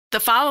The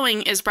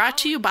following is brought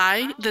to you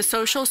by the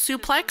Social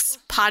Suplex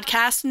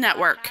Podcast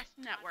Network.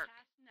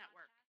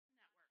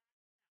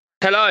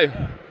 Hello,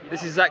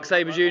 this is Zack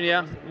Sabre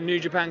Jr., New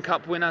Japan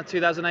Cup winner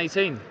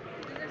 2018.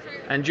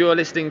 And you're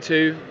listening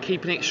to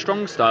Keepin It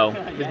Strong Style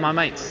with my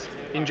mates.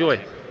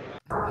 Enjoy.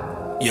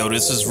 Yo,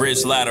 this is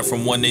Rich Latta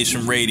from One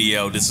Nation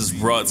Radio. This is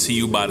brought to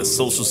you by the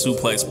Social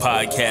Suplex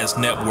Podcast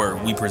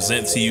Network. We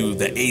present to you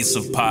the Ace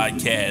of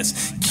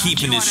Podcasts,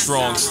 Keepin It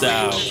Strong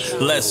Style.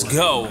 Let's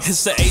go.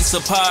 It's the Ace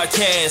of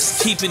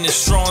Podcasts, Keepin It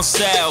Strong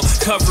Style.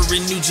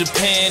 Covering New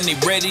Japan, they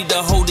ready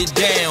to hold it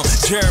down.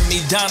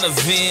 Jeremy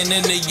Donovan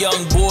and the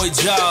young boy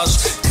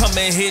Josh. Come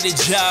and hit a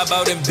job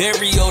out and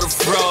bury all the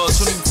frauds.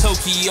 From the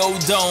Tokyo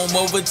Dome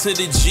over to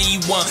the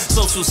G1.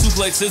 Social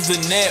Suplex is the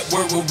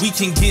network where we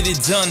can get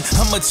it done.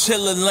 I'ma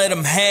chill and let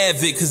them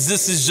have it, cause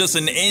this is just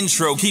an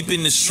intro.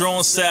 Keeping the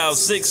strong style,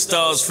 6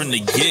 stars from the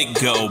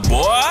get-go,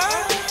 boy.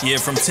 Yeah,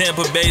 from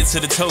Tampa Bay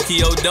to the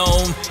Tokyo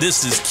Dome,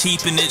 this is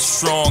Keeping It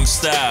Strong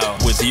Style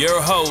with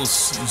your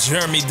hosts,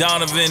 Jeremy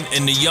Donovan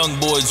and the young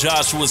boy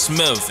Joshua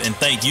Smith. And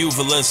thank you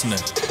for listening.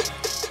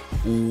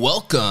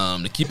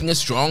 Welcome to Keeping It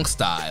Strong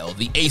Style,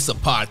 the Ace of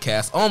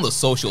Podcast on the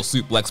Social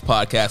Suplex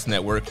Podcast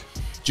Network.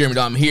 Jeremy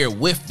Donovan here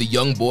with the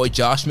young boy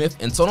Josh Smith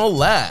and Sonal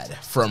Lad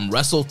from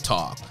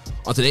WrestleTalk.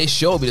 On today's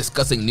show, we'll be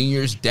discussing New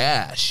Year's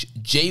Dash,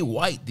 Jay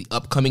White, the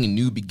upcoming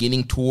New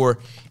Beginning Tour,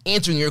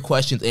 answering your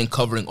questions and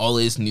covering all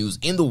this news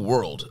in the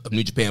world of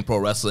New Japan Pro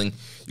Wrestling.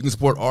 You can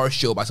support our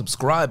show by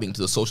subscribing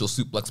to the Social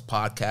Suplex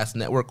Podcast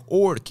Network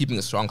or to Keeping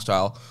It Strong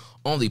Style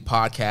on the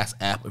podcast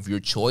app of your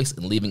choice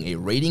and leaving a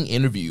rating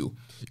interview.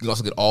 You can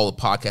also get all the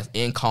podcasts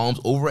and columns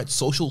over at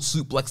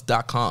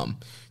socialsuplex.com.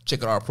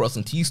 Check out our Pro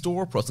Wrestling Tees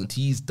store,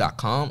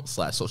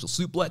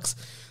 ProWrestlingTees.com/socialsuplex.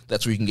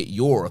 That's where you can get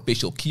your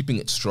official Keeping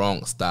It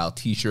Strong Style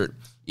t-shirt.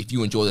 If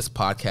you enjoy this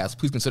podcast,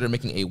 please consider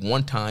making a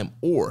one-time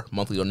or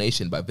monthly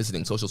donation by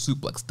visiting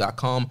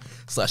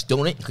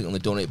socialsuplex.com/donate and click on the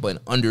donate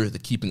button under the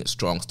Keeping It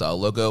Strong Style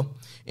logo.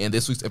 And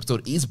this week's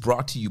episode is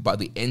brought to you by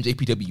the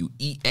NJPW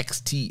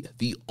EXT,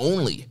 the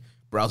only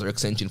browser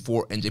extension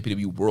for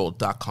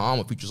NJPWWorld.com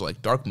with features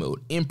like dark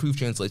mode, improved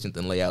translations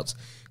and layouts,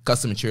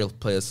 custom material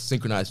playlists,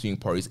 synchronized viewing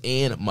parties,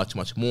 and much,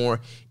 much more.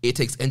 It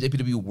takes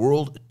NJPW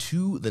World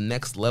to the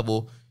next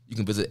level. You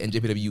can visit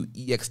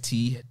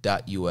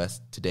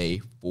njpwext.us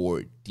today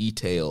for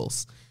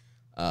details.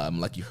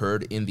 Like you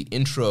heard in the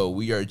intro,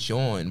 we are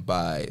joined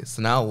by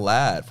Sonal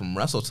Lad from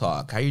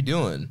WrestleTalk. How you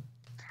doing?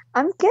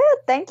 I'm good.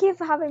 Thank you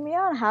for having me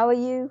on. How are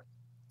you?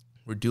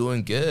 We're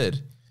doing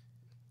good.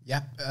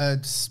 Yeah,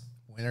 it's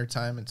winter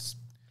time. It's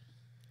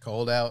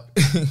cold out.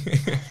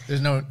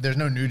 There's no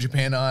New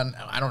Japan on.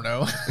 I don't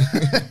know.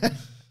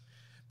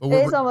 But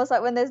it's almost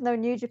like when there's no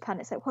New Japan,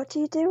 it's like, what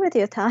do you do with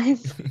your time?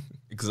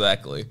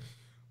 Exactly.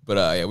 But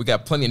yeah, we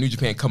got plenty of New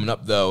Japan coming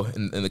up, though,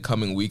 in the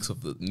coming weeks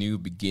of the New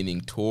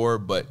Beginning Tour.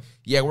 But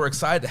yeah, we're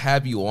excited to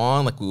have you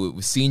on. Like,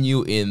 we've seen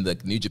you in the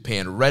New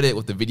Japan Reddit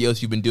with the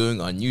videos you've been doing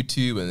on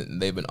YouTube,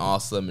 and they've been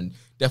awesome. And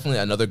definitely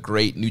another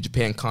great New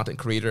Japan content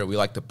creator. We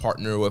like to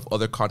partner with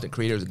other content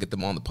creators and get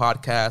them on the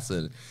podcast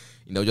and,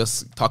 you know,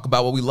 just talk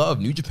about what we love,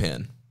 New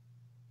Japan.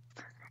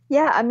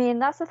 Yeah, I mean,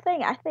 that's the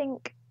thing. I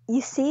think you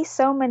see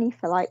so many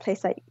for like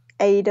places like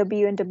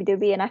AEW and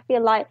WWE, and I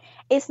feel like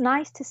it's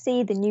nice to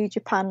see the New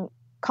Japan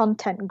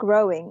content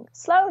growing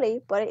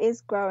slowly, but it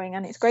is growing,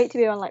 and it's great to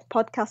be on like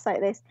podcasts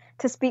like this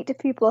to speak to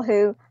people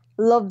who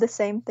love the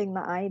same thing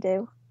that I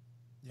do.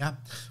 Yeah.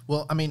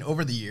 Well, I mean,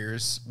 over the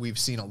years, we've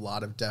seen a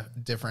lot of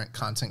different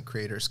content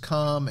creators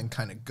come and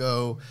kind of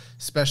go,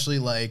 especially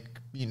like,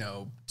 you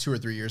know, 2 or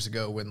 3 years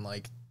ago when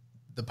like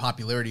the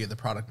popularity of the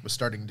product was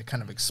starting to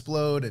kind of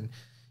explode. And,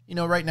 you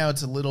know, right now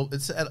it's at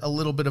a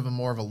little bit of a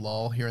more of a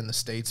lull here in the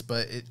States,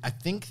 but I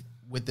think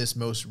with this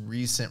most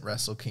recent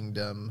Wrestle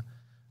Kingdom,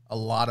 a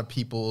lot of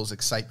people's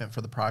excitement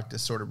for the product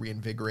is sort of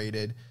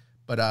reinvigorated.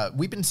 But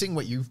we've been seeing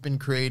what you've been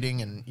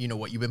creating and, you know,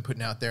 what you've been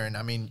putting out there. And,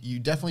 I mean, you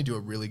definitely do a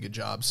really good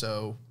job.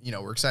 So, you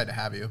know, we're excited to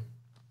have you.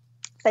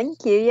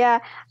 Thank you. Yeah,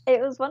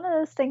 it was one of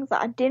those things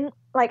that I didn't,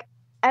 like,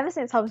 ever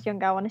since I was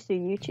younger, I wanted to do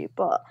YouTube,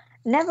 but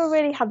never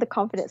really had the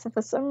confidence. And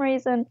for some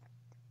reason,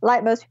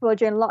 like most people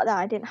during lockdown,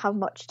 I didn't have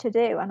much to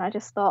do. And I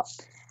just thought,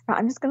 right,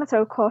 I'm just going to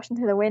throw caution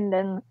to the wind.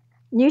 And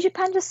New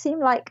Japan just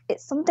seemed like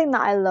it's something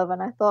that I love.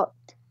 And I thought,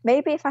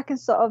 maybe if I can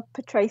sort of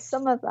portray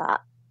some of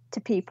that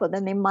to people,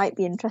 then they might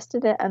be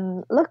interested in it.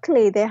 And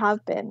luckily they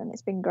have been, and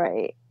it's been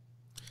great.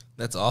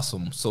 That's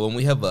awesome. So when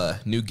we have a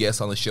new guest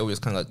on the show, we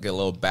just kind of get a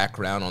little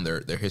background on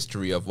their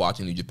history of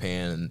watching New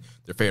Japan and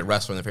their favorite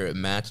wrestler and their favorite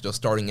match. Just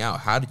starting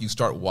out, how did you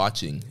start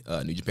watching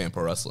New Japan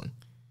Pro Wrestling?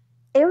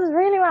 It was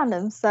really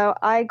random. So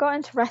I got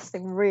into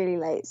wrestling really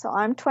late. So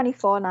I'm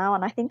 24 now,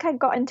 and I think I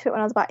got into it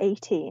when I was about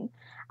 18.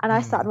 And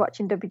I started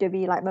watching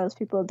WWE like most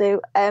people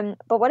do.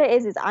 But what it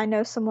is I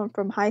know someone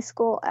from high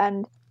school,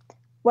 and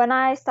when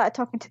I started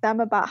talking to them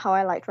about how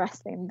I liked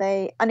wrestling,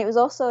 and it was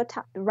also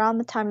around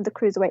the time of the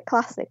Cruiserweight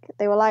Classic,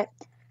 they were like,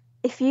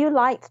 if you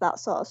liked that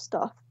sort of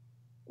stuff,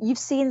 you've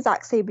seen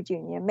Zack Sabre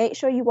Jr., make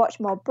sure you watch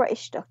more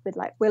British stuff with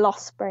like Will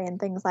Ospreay and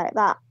things like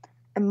that,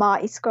 and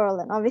Marty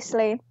Scurll. And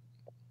obviously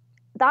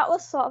that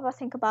was sort of, I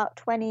think, about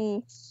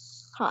 20.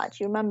 Can't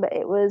you remember?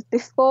 It was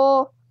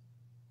before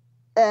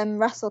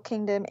Wrestle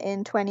Kingdom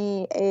in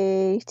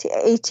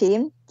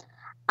 2018.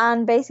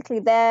 And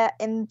basically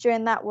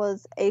during that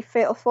was a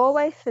fatal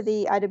four-way for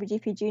the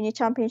IWGP Junior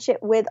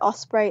Championship with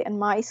Ospreay and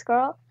Marty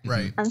Scurll.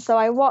 Right. And so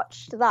I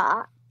watched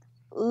that,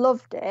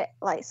 loved it,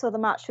 like saw the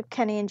match with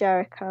Kenny and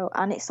Jericho,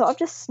 and it sort of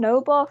just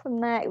snowballed from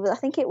there. I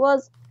think it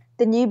was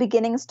the New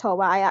Beginnings tour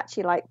where I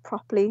actually like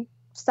properly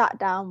sat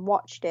down,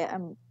 watched it,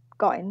 and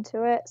got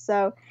into it.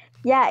 So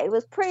yeah, it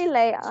was pretty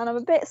late, and I'm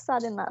a bit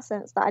sad in that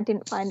sense that I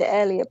didn't find it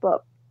earlier,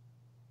 but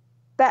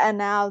better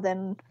now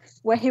than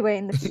way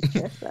in the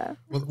future. So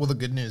well, the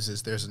good news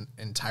is there's an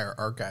entire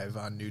archive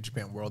on New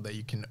Japan World that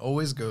you can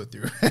always go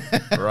through.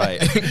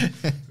 Right.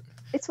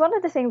 It's one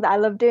of the things that I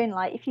love doing.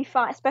 Like, if you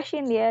find, especially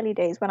in the early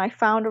days when I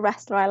found a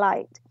wrestler I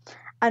liked,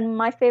 and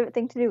my favorite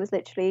thing to do was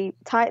literally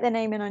type their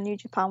name in on New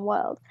Japan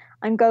World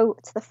and go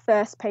to the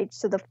first page,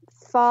 so the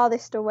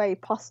farthest away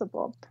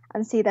possible,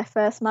 and see their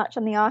first match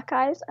on the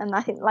archives. And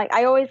I think, like,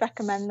 I always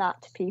recommend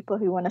that to people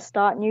who want to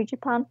start New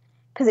Japan,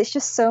 because it's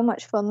just so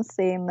much fun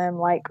seeing them,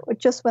 like,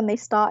 just when they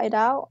started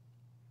out.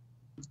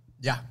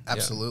 Yeah,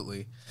 absolutely.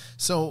 Yeah.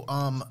 So,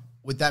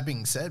 with that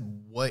being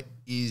said,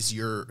 who is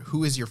your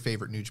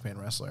favorite New Japan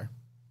wrestler?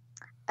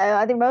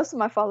 I think most of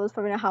my followers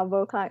probably know how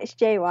vocal I am. It's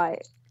Jay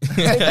White, which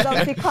is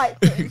obviously quite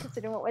fitting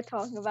considering what we're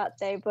talking about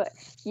today. But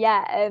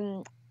yeah,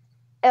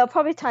 it'll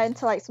probably tie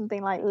into like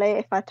something like later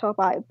if I talk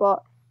about it.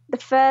 But the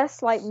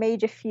first like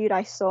major feud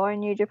I saw in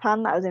New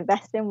Japan that I was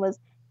invested in was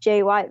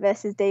Jay White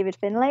versus David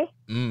Finlay,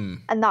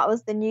 and that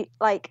was the new,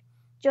 like,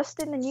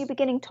 just in the New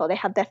Beginning tour they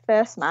had their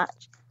first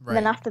match, right. And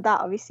then after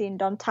that, obviously in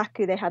Don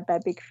Taku they had their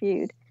big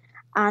feud.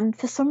 And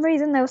for some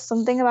reason there was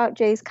something about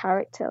Jay's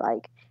character,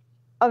 like,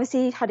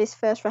 obviously he had his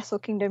first Wrestle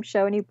Kingdom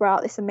show and he brought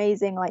out this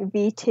amazing like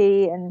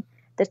VT and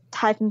the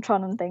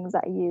Titantron and things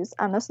that he used,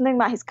 and there's something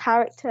about his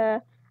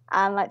character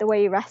and like the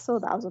way he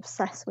wrestled that I was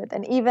obsessed with.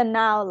 And even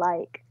now,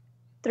 like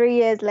 3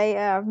 years later,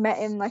 I've met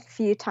him like a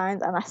few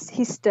times and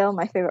he's still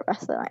my favorite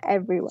wrestler like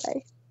every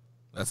way.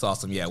 That's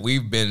awesome. Yeah,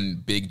 we've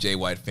been big Jay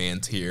White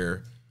fans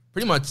here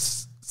pretty much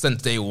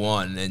since day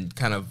one, and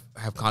kind of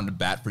have gone to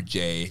bat for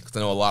Jay, because I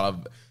know a lot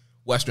of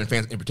Western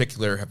fans in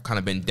particular have kind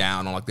of been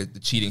down on like the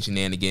cheating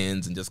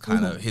shenanigans and just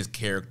kind of his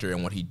character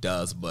and what he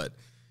does. But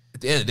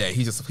at the end of the day,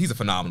 he's a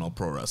phenomenal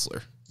pro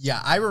wrestler. Yeah,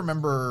 I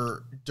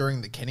remember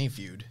during the Kenny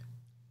feud,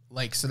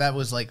 like, so that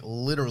was like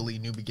literally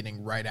New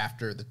Beginning right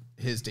after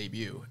his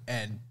debut,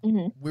 and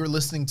we were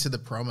listening to the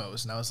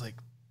promos, and I was like,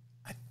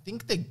 I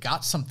think they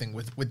got something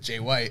with Jay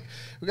White.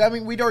 I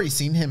mean, we'd already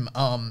seen him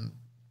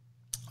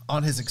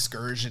on his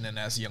excursion and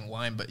as Young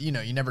Lion, but you know,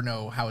 you never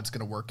know how it's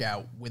going to work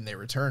out when they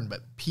return.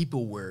 But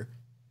people were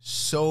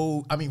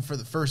so, I mean, for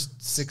the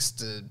first 6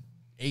 to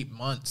 8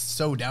 months,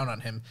 so down on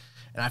him,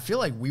 and I feel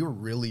like we were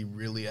really,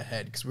 really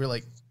ahead, because we were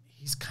like,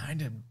 he's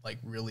kind of like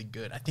really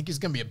good. I think he's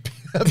going to be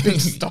a big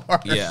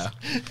star. Yeah.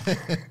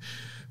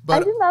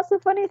 But I think that's the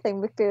funny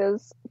thing,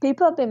 because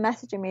people have been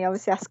messaging me,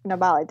 obviously asking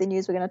about like the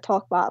news we're going to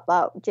talk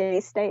about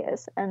Jay's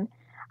status, and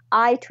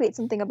I tweet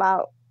something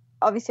about,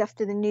 obviously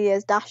after the New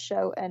Year's Dash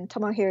show, and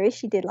Tomohiro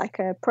Ishii did like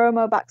a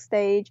promo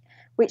backstage,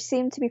 which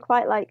seemed to be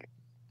quite like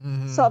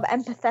sort of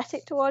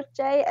empathetic towards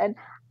Jay. And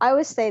I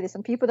always say this,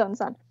 and people don't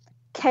understand,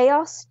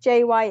 Chaos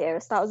Jay White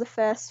era, so that was the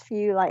first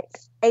few like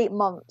 8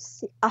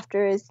 months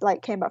after his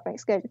like came back from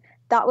excursion,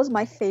 that was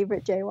my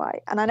favorite Jay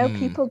White. And I know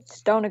people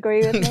don't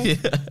agree with me,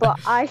 but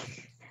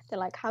they're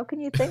like, how can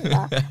you think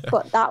that?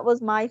 But that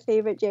was my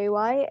favorite Jay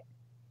White.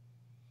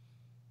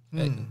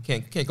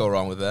 Can't go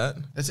wrong with that.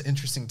 That's an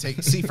interesting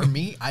take. See, for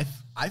me,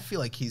 I feel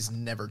like he's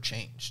never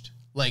changed.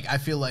 Like, I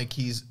feel like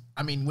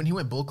when he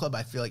went Bullet Club,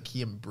 I feel like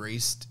he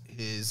embraced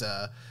his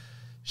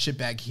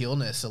shitbag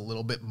heelness a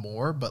little bit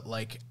more, but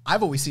like,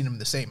 I've always seen him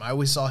the same. I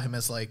always saw him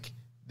as like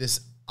this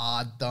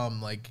odd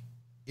thumb, like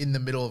in the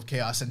middle of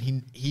chaos, and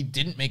he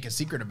didn't make a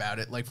secret about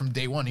it. Like, from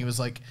day one, he was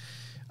like,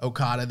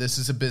 Okada, this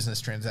is a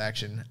business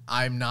transaction.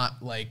 I'm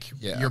not like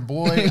your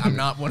boy. I'm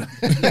not one.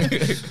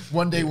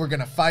 One day we're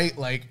gonna fight.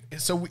 Like,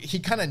 so he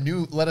kind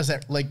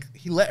of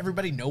he let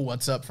everybody know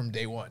what's up from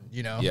day one.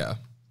 You know? Yeah.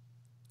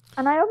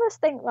 And I almost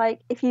think,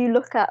 like, if you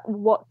look at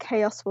what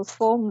Chaos was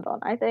formed on,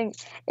 I think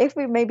if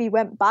we maybe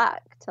went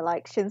back to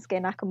like Shinsuke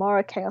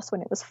Nakamura Chaos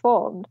when it was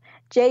formed,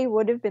 Jay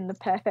would have been the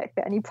perfect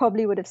fit, and he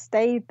probably would have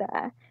stayed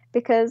there,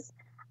 because,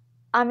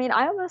 I mean,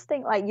 I almost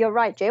think, like, you're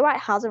right, Jay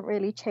White hasn't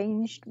really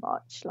changed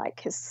much.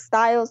 Like, his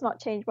style's not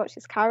changed much,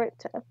 his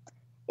character.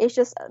 It's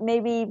just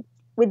maybe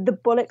with the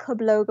Bullet Club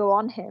logo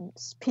on him,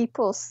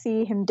 people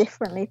see him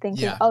differently,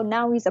 thinking, oh,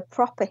 now he's a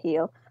proper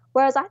heel.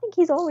 Whereas I think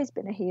he's always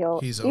been a heel,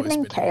 even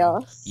in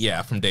Chaos.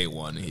 Yeah, from day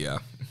one, yeah.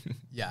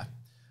 Yeah.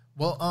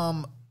 Well,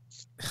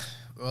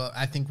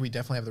 I think we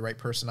definitely have the right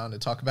person on to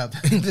talk about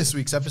this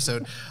week's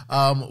episode.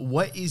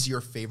 What is your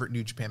favorite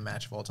New Japan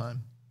match of all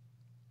time?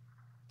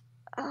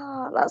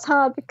 That's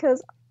hard,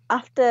 because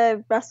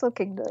after Wrestle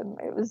Kingdom,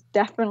 it was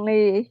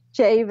definitely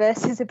Jay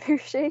versus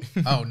Ibushi.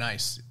 Oh,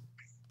 nice.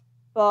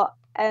 But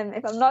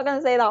if I'm not going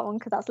to say that one,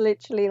 because that's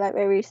literally like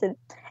very recent,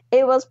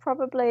 it was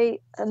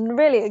probably, and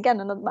really again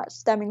another match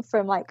stemming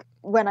from like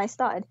when I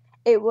started.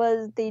 It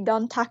was the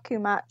Don Taku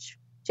match,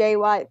 Jay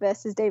White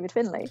versus David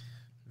Finlay.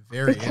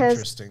 Very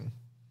interesting.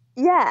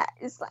 Yeah,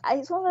 it's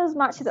one of those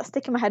matches that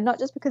stick in my head, not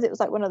just because it was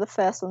like one of the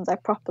first ones I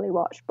properly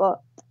watched,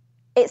 but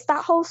it's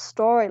that whole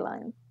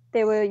storyline.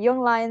 They were young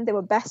lions, they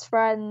were best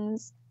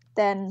friends.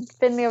 Then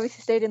Finlay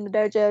obviously stayed in the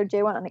dojo,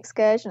 Jay went on an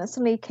excursion, and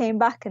suddenly he came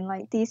back, and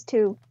like these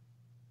two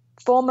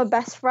former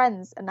best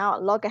friends are now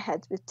at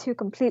loggerheads with two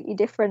completely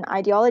different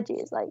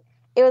ideologies. Like,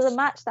 it was a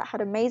match that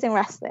had amazing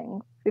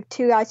wrestling with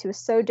two guys who were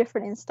so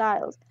different in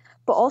styles,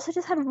 but also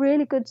just had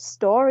really good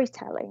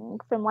storytelling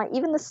from like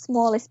even the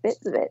smallest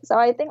bits of it. So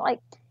I think like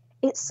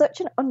it's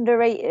such an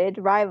underrated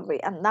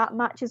rivalry, and that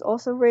match is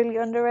also really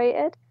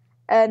underrated.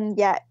 And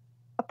yeah,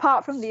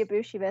 apart from the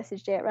Ibushi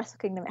versus Jay at Wrestle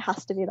Kingdom, it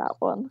has to be that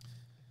one.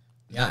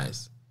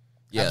 Nice.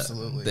 Yeah,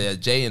 absolutely. The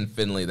Jay and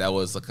Finlay, that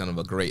was kind of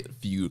a great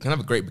feud, kind of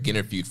a great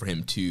beginner feud for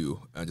him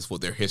too, just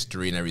with their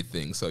history and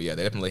everything. So yeah,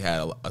 they definitely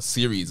had a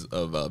series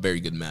of very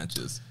good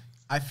matches.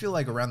 I feel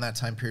like around that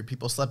time period,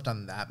 people slept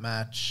on that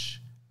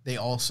match. They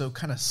also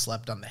kind of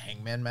slept on the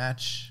Hangman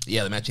match.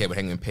 Yeah, the match he had with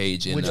Hangman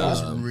Page, which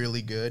was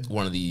really good.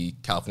 One of the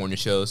California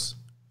shows.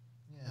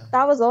 Yeah,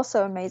 that was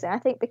also amazing. I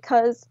think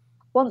because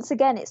once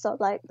again, it's sort of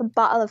like the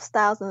battle of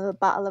styles and the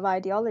battle of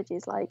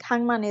ideologies. Like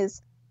Hangman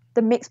is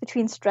the mix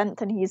between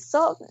strength, and he's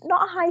sort of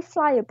not a high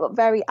flyer but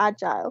very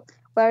agile,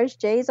 whereas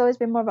Jay's always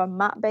been more of a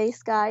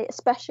mat-based guy,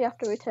 especially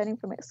after returning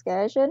from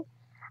excursion.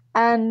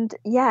 And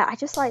yeah, I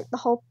just like the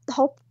whole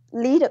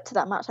lead up to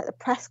that match, like the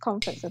press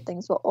conference and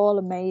things were all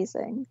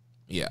amazing.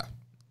 Yeah,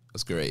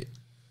 that's great.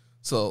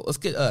 So let's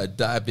get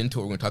dive into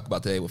what we're going to talk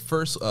about today. Well,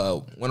 first,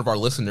 one of our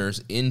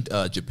listeners in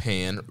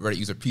Japan, Reddit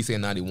user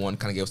PCA91,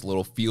 kind of gave us a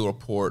little field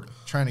report.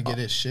 Trying to get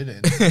his shit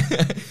in.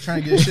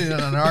 Trying to get his shit in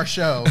on our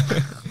show.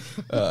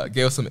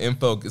 Gave us some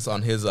info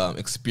on his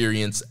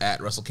experience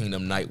at Wrestle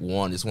Kingdom Night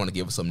 1. Just want to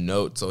give us some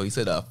notes. So he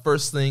said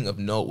first thing of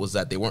note was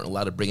that they weren't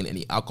allowed to bring in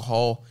any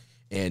alcohol,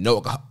 and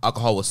no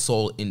alcohol was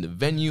sold in the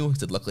venue. He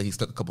said luckily he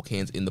stuck a couple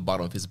cans in the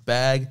bottom of his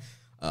bag.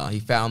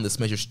 He found this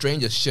measure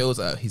strange as shows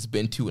he's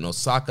been to in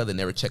Osaka. They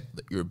never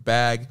checked your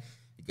bag.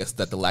 I guess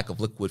that the lack of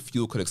liquid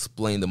fuel could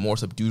explain the more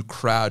subdued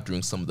crowd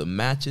during some of the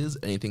matches,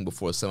 anything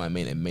before the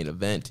semi-main and main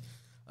event.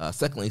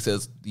 Secondly, he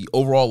says the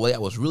overall layout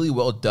was really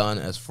well done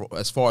as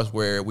far as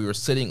where we were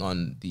sitting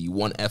on the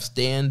 1F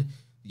stand.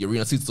 The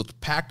arena seats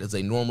looked packed as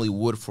they normally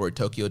would for a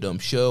Tokyo Dome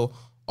show.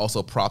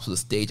 Also, props to the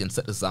stage and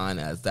set design,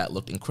 as that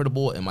looked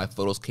incredible, and my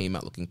photos came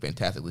out looking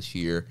fantastic this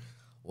year.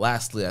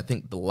 Lastly, I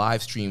think the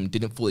live stream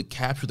didn't fully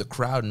capture the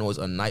crowd noise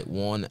on night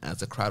 1, as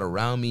the crowd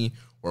around me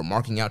were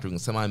marking out during the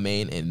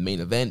semi-main and main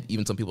event.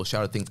 Even some people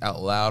shouted things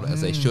out loud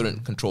as they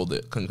couldn't control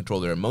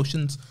their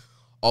emotions.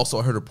 Also,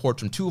 I heard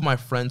reports from two of my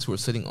friends who were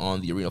sitting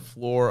on the arena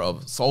floor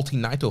of salty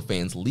Naito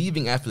fans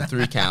leaving after the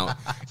 3 count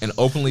and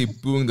openly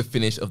booing the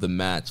finish of the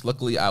match.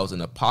 Luckily, I was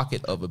in a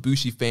pocket of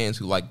Ibushi fans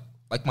who, like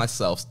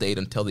myself, stayed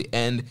until the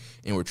end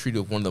and were treated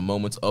with one of the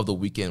moments of the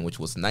weekend, which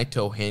was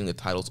Naito handing the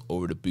titles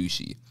over to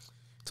Bushi.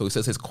 So he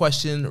says his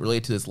question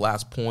related to this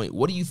last point: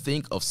 what do you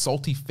think of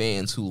salty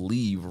fans who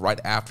leave right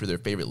after their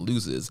favorite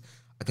loses?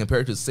 I compare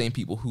it to the same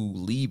people who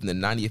leave in the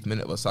 90th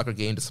minute of a soccer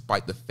game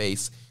despite the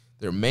face.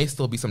 There may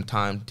still be some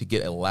time to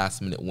get a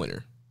last-minute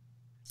winner.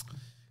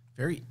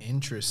 Very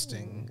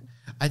interesting.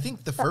 I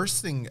think the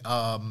first thing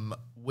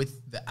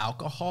with the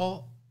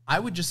alcohol, I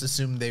would just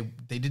assume they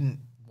didn't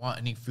want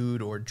any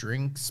food or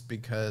drinks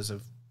because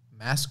of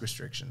mask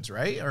restrictions,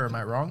 right? Or am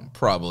I wrong?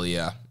 Probably,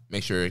 yeah.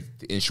 Make sure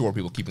to ensure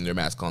people keeping their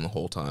mask on the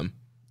whole time.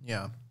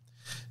 Yeah.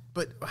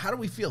 But how do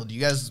we feel? Do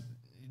you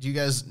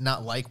guys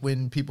not like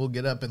when people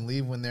get up and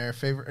leave when their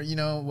favorite,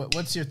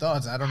 what's your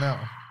thoughts? I don't know.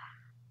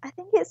 I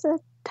think it's a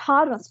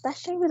hard one,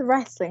 especially with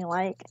wrestling.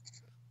 Like,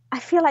 I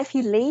feel like if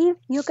you leave,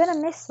 you're going to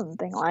miss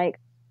something. Like,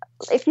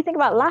 if you think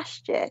about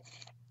last year,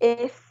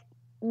 if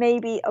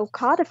maybe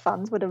Okada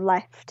fans would have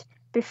left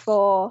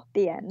before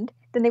the end,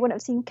 then they wouldn't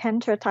have seen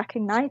Kenta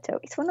attacking Naito.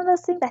 It's one of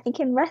those things I think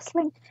in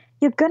wrestling,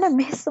 you're going to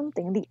miss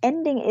something. The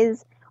ending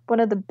is one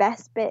of the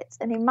best bits.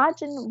 And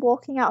imagine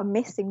walking out and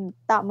missing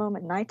that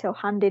moment Naito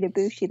handed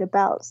Ibushi the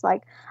belts.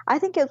 Like, I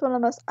think it was one of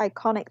the most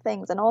iconic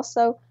things. And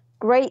also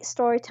great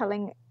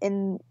storytelling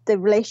in the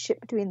relationship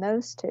between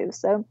those two.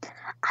 So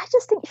I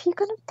just think if you're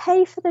going to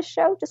pay for the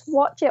show, just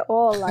watch it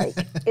all. Like,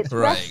 it's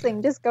Right.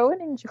 wrestling. Just go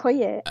and enjoy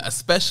it.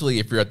 Especially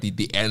if you're at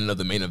the end of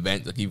the main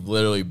event. Like, you've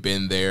literally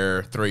been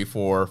there 3,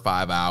 4,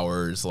 5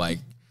 hours. Like,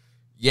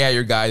 yeah,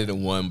 your guy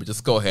didn't win, but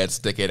just go ahead,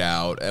 stick it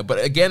out.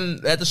 But again,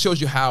 that just shows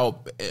you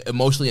how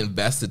emotionally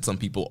invested some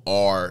people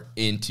are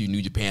into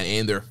New Japan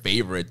and their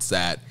favorites,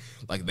 that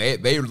like they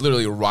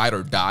literally ride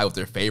or die with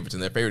their favorites,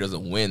 and their favorite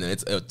doesn't win, and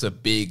it's a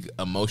big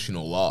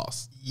emotional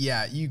loss.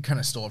 Yeah, you kind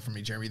of stole it from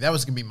me, Jeremy. That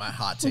was going to be my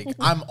hot take.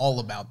 I'm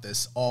all about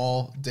this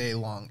all day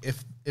long.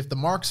 If the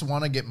marks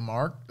want to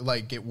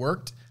get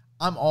worked,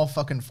 I'm all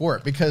fucking for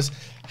it, because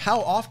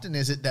how often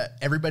is it that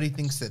everybody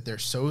thinks that they're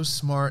so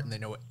smart and they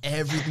know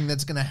everything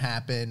that's going to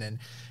happen, and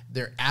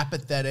they're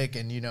apathetic,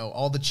 and,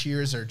 all the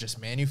cheers are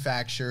just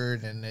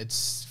manufactured and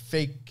it's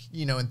fake,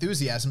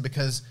 enthusiasm,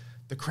 because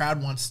the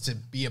crowd wants to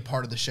be a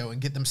part of the show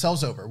and get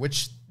themselves over,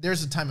 which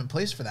there's a time and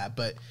place for that.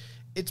 But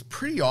it's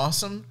pretty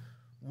awesome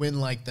when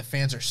like the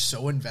fans are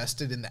so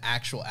invested in the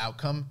actual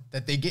outcome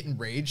that they get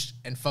enraged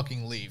and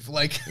fucking leave.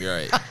 Like, You're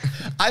right.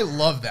 I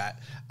love that.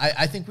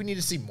 I think we need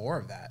to see more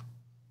of that.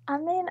 I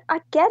mean, I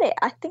get it.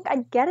 I think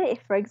I get it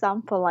if, for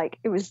example, like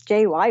it was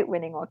Jay White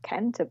winning or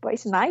Kenta, but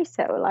it's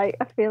Naito. Like,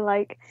 I feel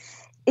like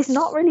it's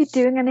not really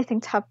doing anything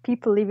to have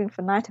people leaving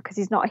for Naito because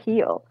he's not a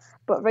heel.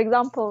 But for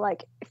example,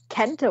 like if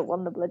Kenta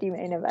won the bloody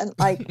main event,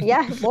 like,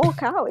 yeah,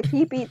 walk out. If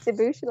he beats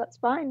Ibushi, that's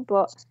fine.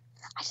 But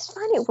I just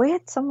find it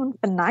weird someone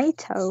for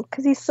Naito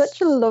because he's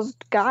such a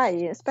loved guy,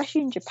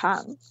 especially in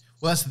Japan.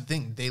 Well, that's the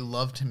thing. They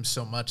loved him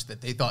so much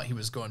that they thought he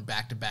was going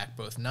back-to-back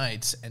both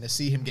nights. And to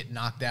see him get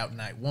knocked out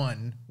night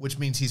one, which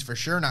means he's for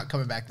sure not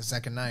coming back the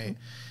second night,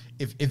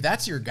 if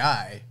that's your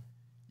guy,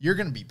 you're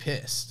going to be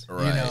pissed.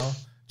 Right. You know?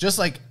 Just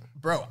like,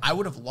 bro, I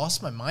would have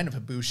lost my mind if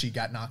Ibushi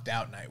got knocked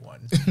out night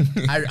one.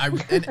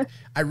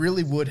 I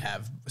really would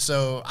have.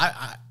 So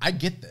I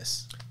get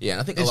this. Yeah,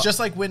 and I think It's just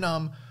like when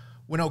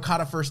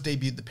Okada first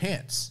debuted the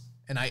pants.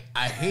 And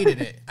I hated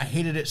it. I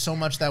hated it so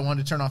much that I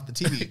wanted to turn off the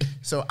TV.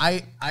 So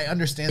I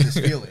understand this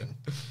feeling.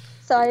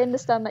 So I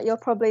understand that you're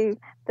probably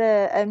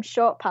the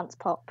short pants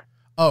pop.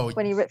 Oh,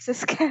 when he rips his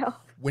scale.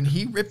 When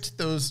he ripped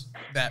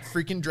that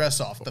freaking dress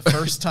off the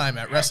first time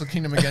at Wrestle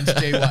Kingdom against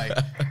Jay White,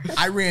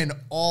 I ran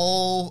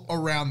all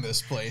around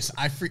this place.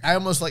 I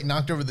almost like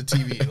knocked over the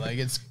TV. Like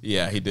it's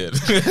Yeah, he did.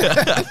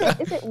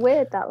 Is it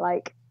weird that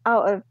like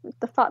out of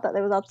the fact that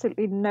there was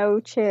absolutely no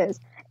cheers,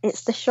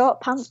 it's the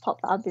short pants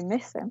pop that I've been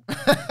missing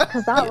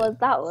because that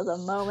was a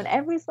moment.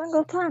 Every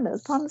single time there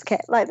was pants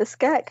like the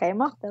skirt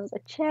came off, there was a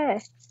cheer.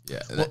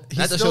 Yeah, well,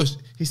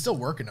 he's still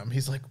working them.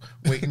 He's like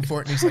waiting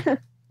for it, and he's like,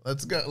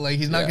 "Let's go!" Like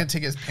he's not gonna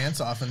take his pants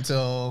off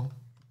until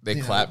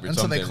they clap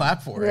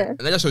for it. And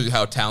that just shows you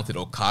how talented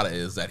Okada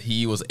is. That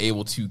he was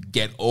able to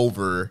get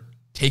over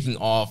taking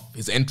off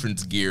his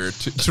entrance gear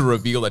to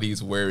reveal that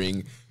he's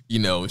wearing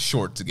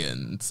shorts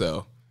again.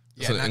 So.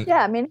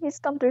 Yeah, I mean, he's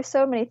gone through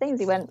so many things.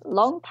 He went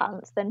long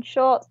pants, then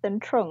shorts, then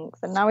trunks,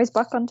 and now he's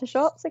back onto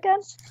shorts again.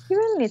 He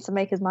really needs to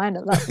make his mind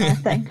up. That's my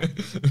thing.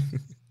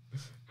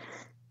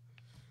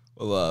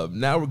 Well,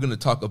 now we're going to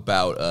talk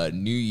about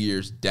New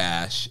Year's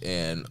Dash,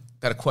 and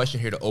got a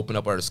question here to open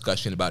up our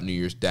discussion about New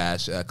Year's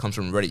Dash. Comes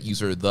from Reddit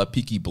user The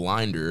Peaky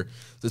Blinder.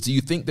 Says, do you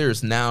think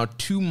there's now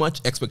too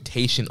much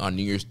expectation on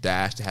New Year's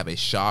Dash to have a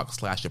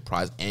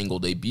shock/surprise angle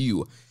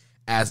debut?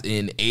 As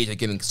in, AJ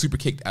getting super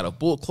kicked out of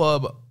Bullet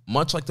Club,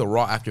 much like the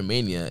Raw after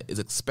Mania, is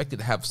expected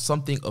to have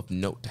something of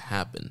note to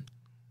happen.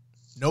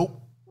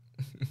 Nope.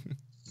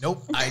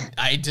 Nope.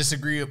 I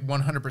disagree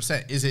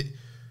 100%. Is it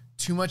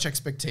too much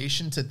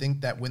expectation to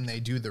think that when they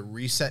do the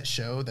reset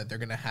show that they're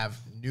going to have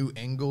new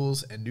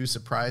angles and new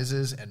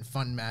surprises and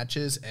fun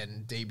matches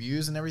and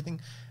debuts and everything?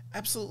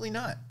 Absolutely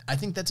not. I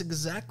think that's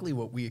exactly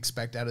what we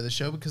expect out of the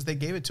show because they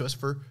gave it to us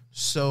for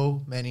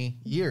so many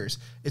years.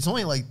 It's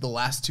only like the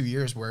last 2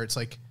 years where it's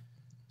like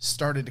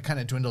started to kind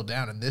of dwindle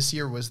down, and this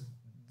year was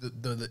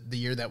the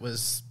year that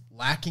was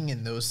lacking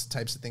in those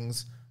types of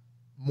things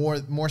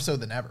more so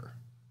than ever.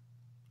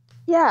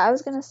 Yeah, I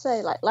was gonna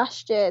say, like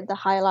last year the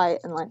highlight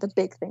and like the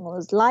big thing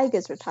was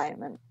Liger's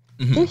retirement.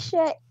 Mm-hmm. This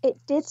year it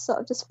did sort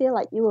of just feel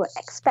like you were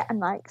expecting,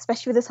 like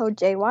especially with this whole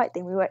Jay White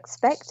thing, we were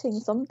expecting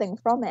something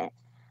from it.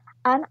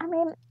 And I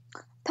mean,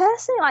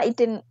 personally, like it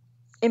didn't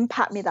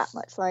impact me that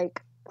much.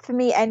 Like for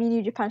me, any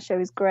New Japan show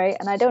is great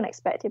and I don't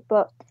expect it,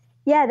 but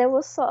yeah, there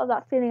was sort of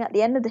that feeling at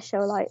the end of the show,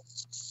 like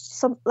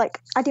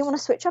I didn't want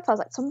to switch up. I was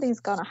like, something's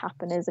gonna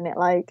happen, isn't it?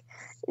 Like,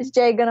 is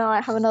Jay gonna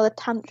like have another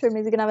tantrum?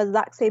 Is he gonna have a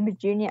Zack Sabre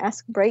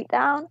Jr.-esque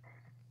breakdown?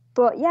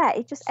 But yeah,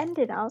 it just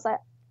ended. And I was like,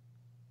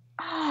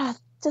 I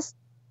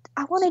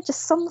wanted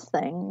just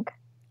something.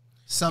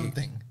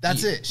 Something.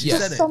 That's it. She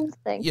Yes. said it.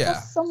 Something. Yeah.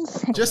 Just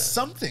something. Just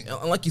something.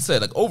 And like you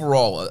said, like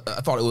overall,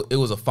 I thought it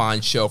was a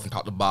fine show from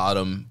top to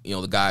bottom.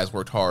 The guys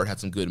worked hard, had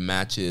some good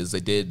matches.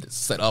 They did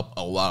set up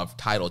a lot of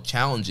title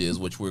challenges,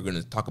 which we're going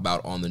to talk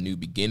about on the New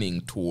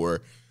Beginning tour.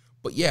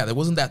 But yeah, there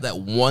wasn't that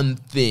one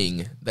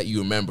thing that you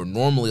remember.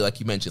 Normally, like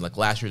you mentioned, like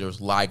last year there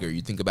was Liger.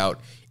 You think about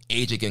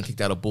AJ getting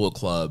kicked out of Bullet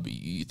Club.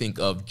 You think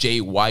of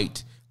Jay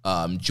White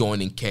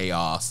joining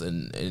Chaos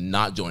and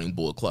not joining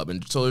Bullet Club.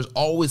 And so there's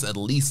always at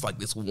least like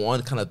this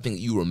one kind of thing that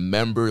you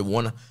remember,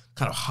 one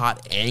kind of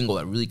hot angle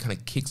that really kind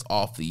of kicks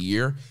off the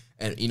year.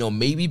 And,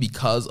 maybe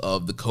because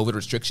of the COVID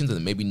restrictions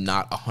and maybe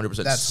not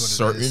 100%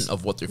 certain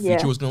of what their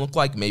future was going to look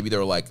like, maybe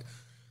they're like,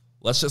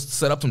 let's just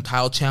set up some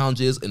title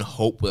challenges and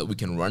hope that we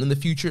can run in the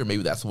future.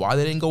 Maybe that's why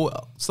they didn't go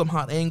some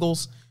hot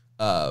angles.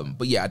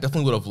 But yeah, I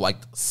definitely would have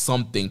liked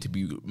something to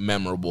be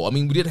memorable. I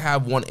mean, we did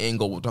have one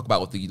angle we'll talk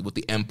about with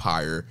the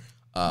Empire.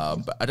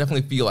 But I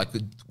definitely feel like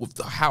with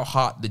how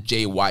hot the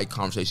Jay White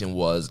conversation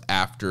was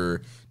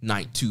after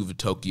night 2 of the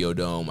Tokyo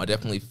Dome, I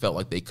definitely felt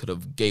like they could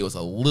have gave us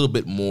a little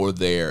bit more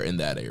there in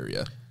that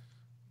area.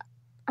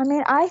 I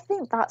mean, I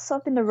think that's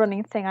sort of been the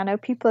running thing. I know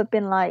people have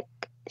been like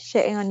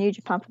shitting on New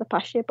Japan for the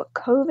past year, but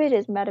COVID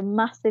has made a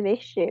massive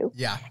issue.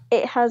 Yeah.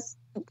 It has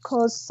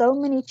caused so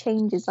many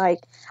changes. Like,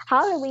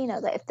 how do we know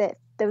that if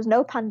the there was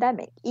no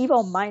pandemic,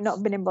 Evo might not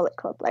have been in Bullet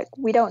Club. Like,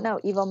 we don't know.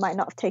 Evo might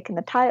not have taken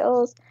the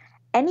titles.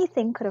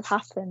 Anything could have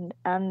happened,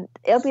 and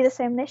it'll be the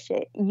same this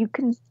year. You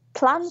can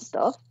plan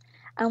stuff,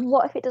 and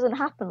what if it doesn't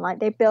happen? Like,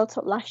 they built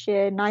up last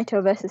year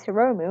Naito versus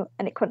Hiromu,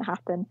 and it couldn't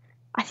happen.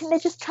 I think they're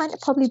just trying to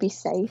probably be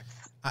safe.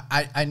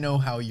 I know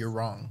how you're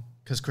wrong,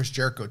 because Chris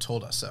Jericho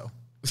told us so.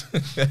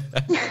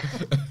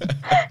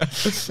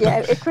 Yeah,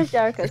 if Chris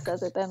Jericho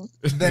says it, then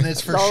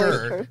it's for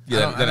sure. True.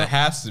 Yeah, then it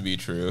has to be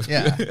true.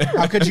 Yeah.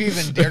 How could you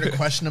even dare to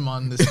question him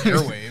on this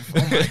airwave?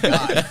 Oh my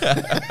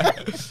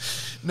god.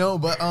 No,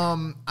 but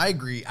I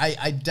agree.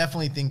 I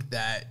definitely think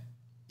that,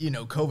 you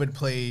know, COVID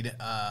played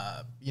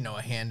you know,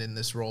 a hand in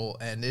this role,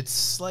 and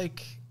it's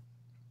like,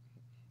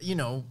 you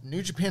know,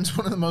 New Japan's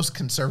one of the most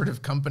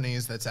conservative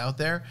companies that's out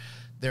there.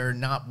 They're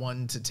not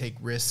one to take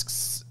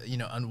risks, you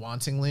know,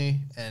 unwantingly,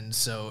 and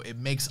so it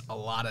makes a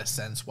lot of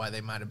sense why they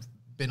might have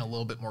been a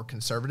little bit more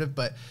conservative.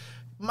 But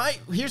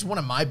here's one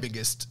of my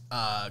biggest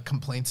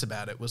complaints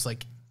about it was,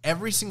 like,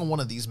 every single one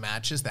of these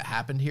matches that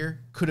happened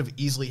here could have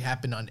easily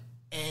happened on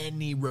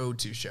any Road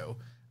to show.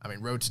 I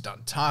mean, Road to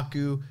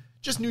Dontaku,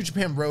 just New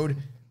Japan Road,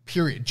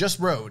 period, just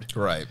Road.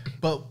 Right.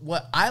 But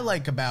what I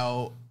like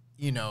about,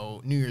 you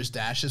know, New Year's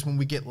Dash is when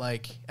we get,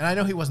 like, and I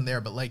know he wasn't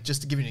there, but, like,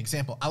 just to give you an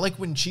example, I like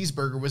when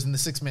Cheeseburger was in the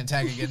 6-man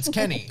tag against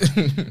Kenny.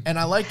 And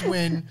I liked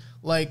when,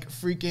 like,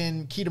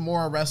 freaking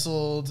Kitamura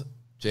wrestled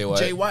Jay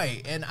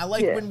White. And I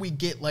like when we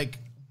get, like,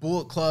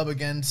 Bullet Club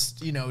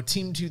against, you know,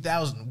 Team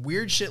 2000.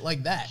 Weird shit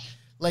like that.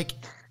 Like,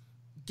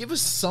 give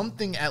us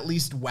something at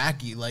least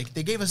wacky. Like,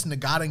 they gave us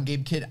Nagata and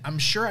Gabe Kidd. I'm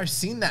sure I've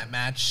seen that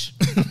match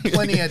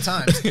plenty of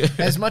times.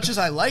 As much as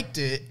I liked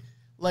it,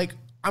 like,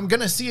 I'm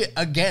going to see it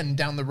again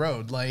down the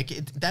road. Like,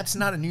 that's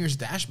not a New Year's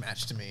Dash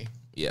match to me.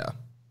 Yeah.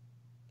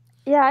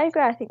 Yeah, I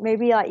agree. I think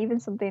maybe, like, even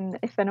something,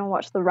 if anyone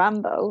watched the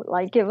Rambo,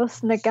 like, give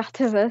us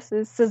Nagata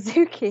versus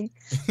Suzuki.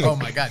 Oh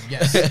my god,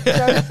 yes.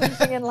 Throw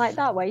something in like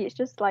that, where it's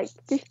just, like,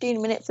 15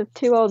 minutes of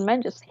two old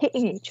men just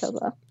hitting each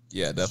other.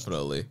 Yeah,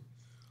 definitely.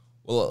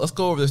 Well, let's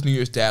go over this New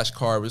Year's Dash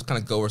card. We'll just kind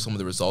of go over some of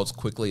the results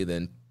quickly,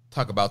 then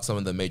talk about some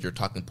of the major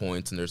talking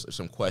points, and there's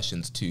some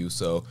questions, too.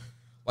 So,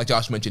 like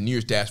Josh mentioned, New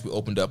Year's Dash, we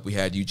opened up, we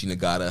had Yuji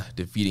Nagata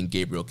defeating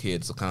Gabriel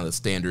Kidd, so kind of the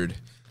standard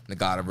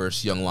Nagata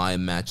versus Young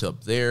Lion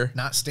matchup there.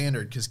 Not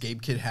standard, because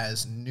Gabe Kidd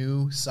has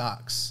new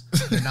socks.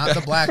 They're not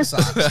the black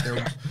socks.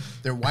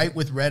 They're white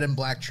with red and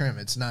black trim.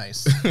 It's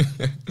nice.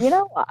 You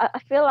know what? I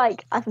feel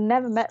like I've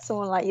never met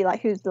someone like you,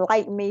 like, who's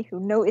like me, who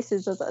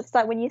notices us. It's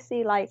like when you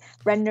see, like,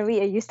 Ren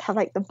Narita used to have,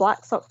 like, the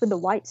black socks with the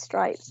white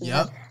stripes. And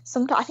yep.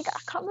 Sometimes, I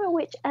can't remember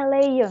which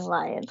LA Young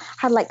Lion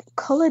had, like,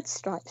 coloured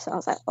stripes. So I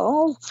was like,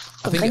 oh.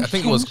 I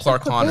think it was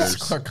Clark Connors.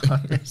 Clark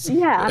Connors.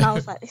 Yeah, and I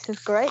was like, this is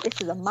great. This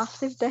is a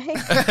massive day.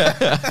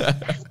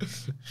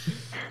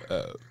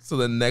 So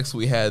then next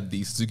we had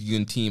the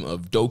Suzuki-gun team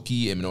of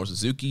Doki and Minoru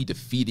Suzuki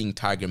defeating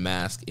Tiger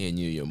Mask and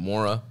Yuya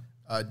Uemura.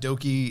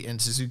 Doki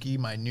and Suzuki,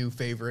 my new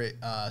favorite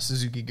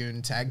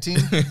Suzuki-gun tag team.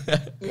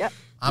 Yep.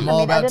 I'm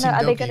all about Team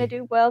Doki. Are they going to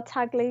do World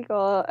Tag League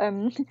or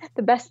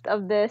the best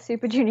of the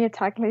Super Junior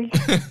Tag League?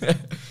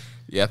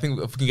 Yeah, I think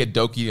if we can get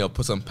Doki, you know,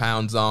 put some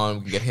pounds on,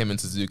 we can get him and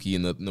Suzuki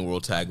in the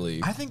World Tag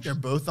League. I think they're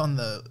both on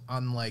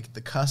like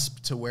the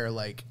cusp to where,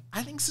 like,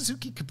 I think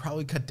Suzuki could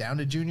probably cut down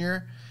to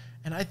Junior,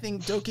 and I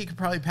think Doki could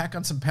probably pack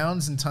on some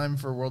pounds in time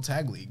for World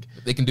Tag League.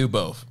 They can do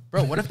both,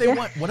 bro. What if they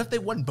won? What if they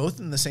won both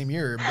in the same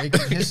year,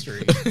 making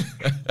history?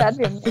 That'd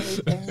be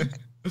amazing.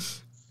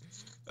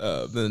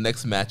 Then the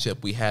next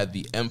matchup, we had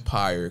the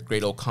Empire,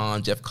 Great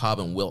Okan, Jeff Cobb,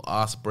 and Will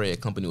Ospreay,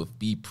 accompanied with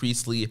B.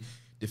 Priestley,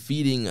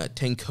 defeating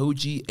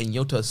Tenkoji and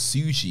Yota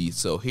Tsuji.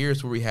 So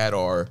here's where we had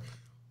our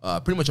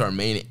pretty much our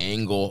main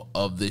angle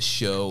of this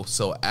show.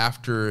 So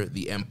after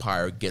the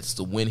Empire gets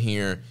the win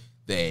here,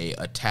 they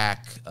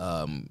attack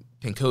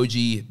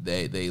Tenkoji.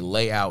 They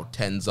lay out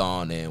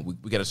Tenzan, and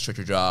we get a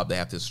stretcher job. They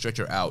have to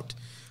stretcher out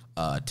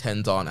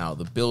Tenzan out of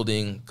the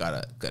building.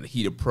 Got a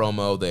heated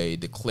promo. They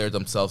declared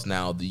themselves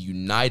now the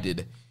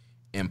United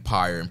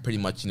Empire, and pretty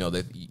much, you know,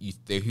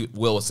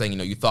 Will was saying, you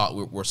know, you thought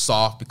we're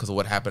soft because of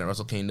what happened at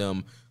Wrestle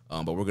Kingdom.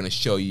 But we're going to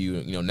show you,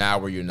 you know, now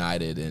we're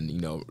united, and,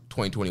 you know,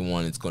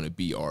 2021 is going to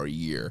be our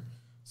year.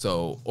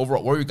 So,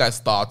 overall, what are your guys'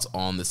 thoughts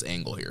on this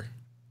angle here?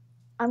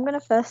 I'm going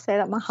to first say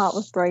that my heart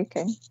was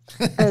breaking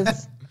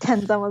as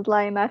Tenzan was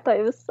lying there. I thought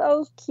it was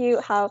so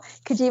cute how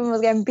Kojima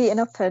was getting beaten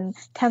up and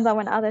Tenzan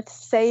went out there to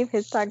save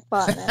his tag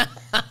partner.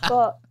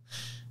 But,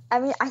 I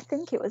mean, I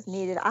think it was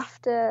needed.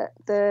 After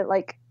the,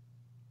 like,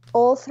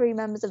 all three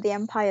members of the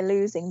Empire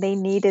losing, they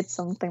needed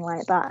something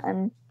like that.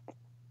 And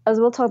as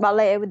we'll talk about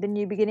later with the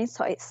New Beginnings,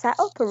 so it set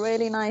up a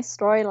really nice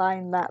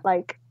storyline that,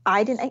 like,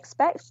 I didn't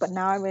expect, but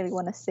now I really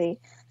want to see.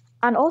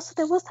 And also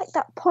there was, like,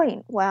 that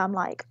point where I'm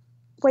like,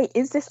 wait,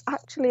 is this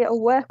actually a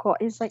work, or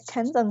is, like,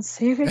 Tenzan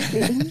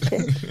seriously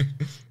injured?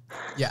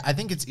 Yeah, I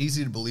think it's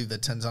easy to believe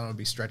that Tenzan would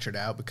be stretchered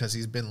out because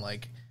he's been,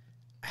 like,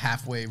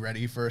 halfway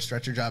ready for a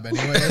stretcher job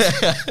anyways.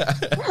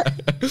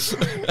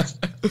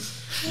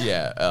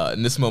 Yeah,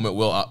 in this moment,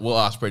 Will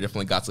Ospreay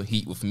definitely got some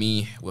heat with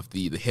me with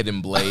the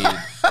hidden blade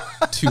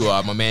to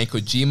my man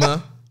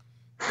Kojima.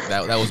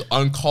 That was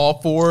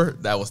uncalled for.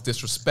 That was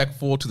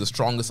disrespectful to the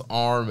strongest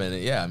arm.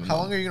 And yeah, I mean, How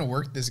long are you gonna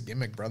work this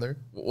gimmick, brother?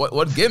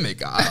 What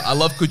gimmick? I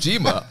love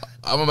Kojima.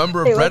 I'm a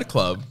member of Bread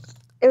Club.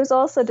 It was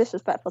also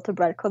disrespectful to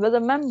Bread Club. As a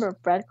member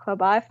of Bread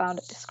Club, I found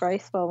it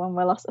disgraceful when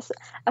we lost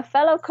a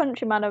fellow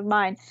countryman of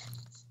mine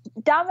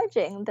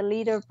damaging the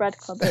leader of Bread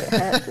Club. It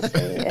hurt to see.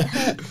 It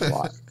hurt to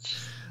watch.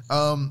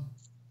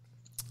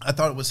 I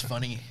thought it was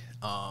funny.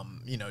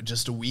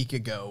 Just a week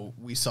ago,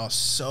 we saw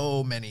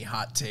so many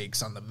hot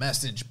takes on the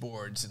message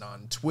boards and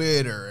on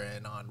Twitter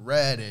and on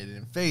Reddit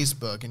and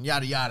Facebook and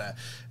yada yada.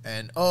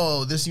 And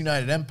this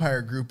United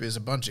Empire group is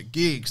a bunch of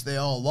geeks. They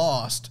all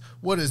lost.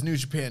 What is New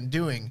Japan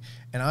doing?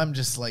 And I'm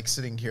just like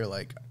sitting here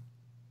like,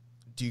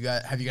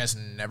 have you guys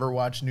never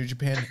watched New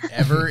Japan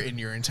ever in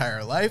your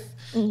entire life?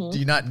 Mm-hmm. Do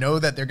you not know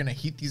that they're gonna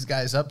heat these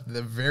guys up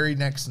the very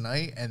next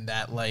night and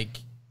that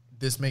like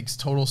this makes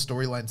total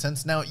storyline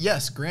sense? Now,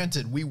 yes,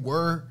 granted, we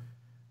were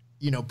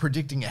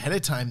predicting ahead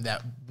of time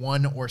that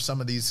one or some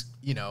of these,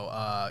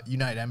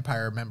 United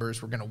Empire members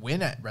were going to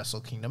win at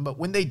Wrestle Kingdom. But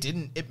when they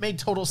didn't, it made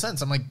total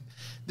sense. I'm like,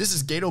 this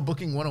is Gato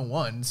booking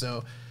 101.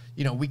 So,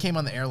 we came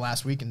on the air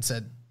last week and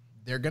said,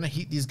 they're going to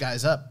heat these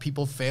guys up.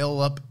 People fail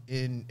up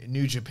in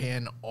New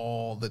Japan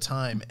all the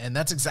time. And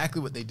that's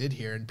exactly what they did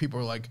here. And people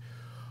were like,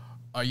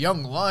 a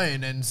young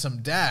lion and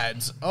some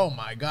dads. Oh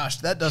my gosh,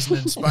 that doesn't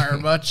inspire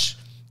much.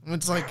 And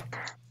it's like,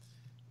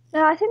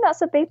 no, I think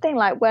that's a big thing.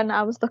 Like when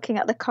I was looking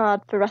at the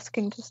card for Wrestle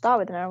Kingdom to start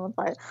with, and everyone's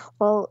like,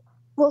 well,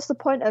 what's the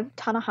point of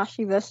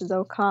Tanahashi versus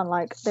Okan?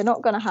 Like, they're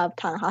not going to have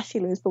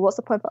Tanahashi lose, but what's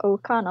the point for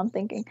Okan? I'm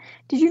thinking,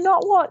 did you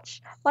not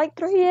watch, like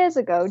 3 years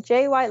ago,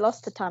 Jay White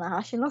lost to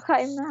Tanahashi? Look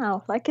at him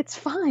now. Like, it's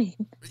fine.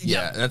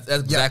 Yeah, that's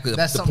exactly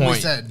that's the something point.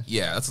 We said.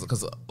 Yeah, that's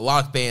because a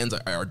lot of fans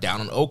are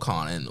down on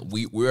Okan, and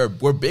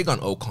we're big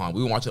on Okan.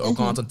 We were watching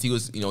Okan since he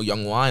was,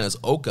 young lion as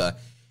Oka.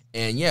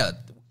 And yeah,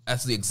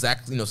 that's the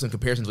exact, some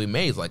comparisons we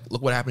made. Like,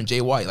 look what happened to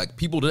Jay White. Like,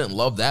 people didn't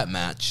love that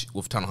match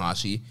with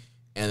Tanahashi,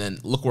 and then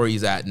look where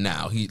he's at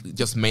now. He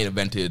just main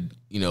evented,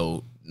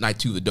 night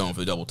 2 of the Dome for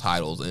the double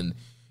titles. And,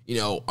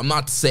 I'm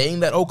not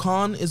saying that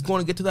Okan is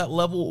going to get to that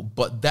level,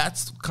 but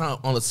that's kind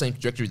of on the same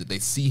trajectory that they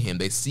see him.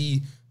 They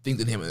see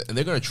things in him, and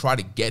they're going to try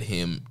to get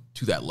him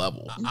to that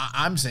level.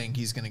 I'm saying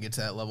he's going to get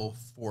to that level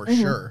for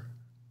sure.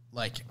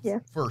 Like,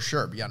 for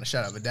sure, beyond a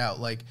shadow of a doubt.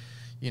 Like,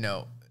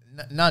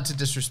 not to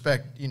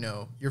disrespect,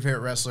 your favorite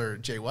wrestler,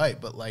 Jay White,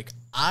 but, like,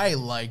 I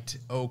liked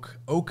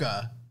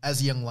Oka as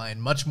a young lion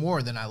much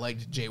more than I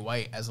liked Jay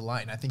White as a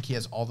lion. I think he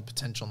has all the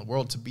potential in the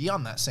world to be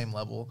on that same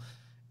level.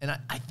 And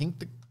I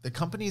think the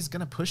company is going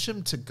to push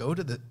him to go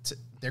to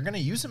they're going to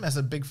use him as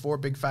a big 4,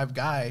 big 5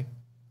 guy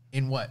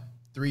in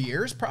 3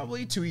 years,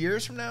 probably 2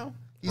 years from now.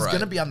 He's going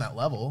to be on that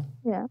level.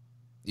 Yeah.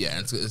 Yeah,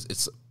 and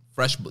it's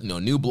fresh,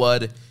 new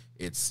blood.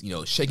 It's,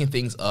 shaking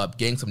things up,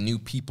 getting some new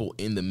people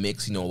in the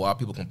mix. A lot of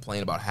people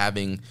complain about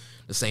having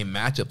the same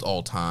matchups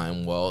all the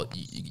time. Well,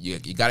 you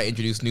got to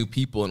introduce new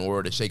people in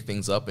order to shake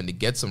things up and to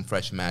get some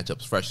fresh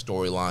matchups, fresh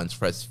storylines,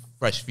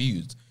 fresh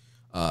feuds.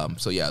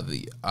 So yeah,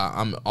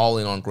 I'm all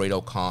in on Great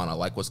Okan. I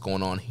like what's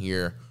going on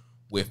here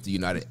with the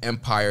United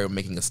Empire,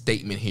 making a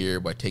statement here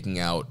by taking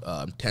out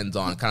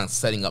Tenzan, kind of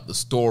setting up the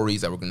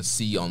stories that we're going to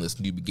see on this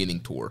New Beginning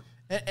tour.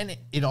 And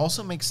it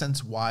also makes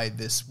sense why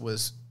this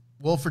was...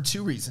 Well, for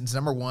 2 reasons.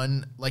 Number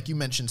one, like you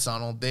mentioned,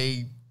 Sonal,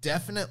 they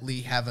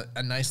definitely have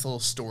a nice little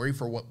story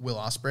for what Will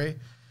Ospreay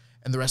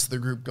and the rest of the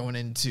group going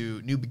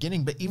into New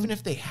Beginning. But even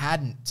if they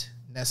hadn't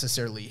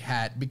necessarily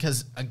had,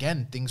 because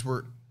again, things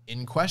were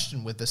in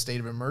question with the state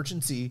of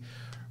emergency,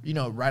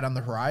 right on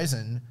the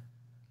horizon,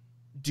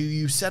 do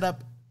you set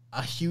up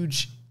a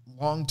huge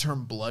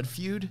long-term blood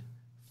feud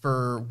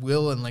for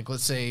Will and, like,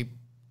 let's say,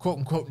 quote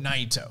unquote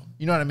Naito?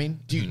 You know what I mean?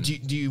 Do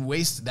you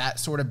waste that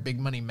sort of big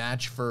money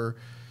match for,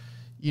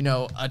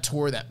 a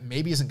tour that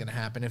maybe isn't going to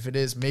happen? If it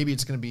is, maybe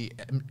it's going to be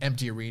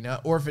empty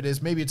arena, or if it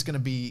is, maybe it's going to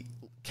be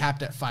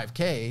capped at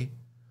 5K.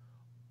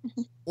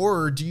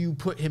 Or do you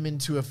put him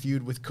into a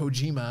feud with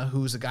Kojima,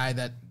 who's a guy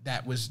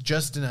that was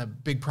just in a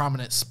big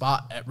prominent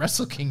spot at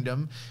Wrestle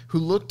Kingdom, who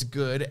looked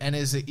good and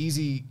is an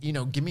easy,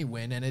 gimme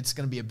win, and it's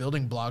going to be a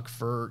building block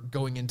for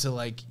going into,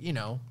 like,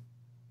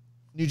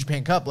 New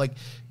Japan Cup. Like,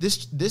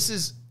 this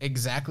is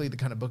exactly the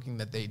kind of booking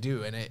that they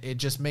do, and it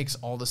just makes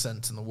all the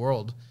sense in the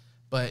world.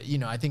 But,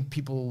 I think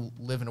people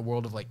live in a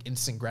world of, like,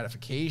 instant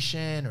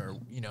gratification, or,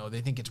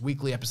 they think it's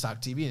weekly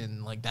episodic TV,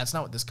 and, like, that's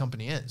not what this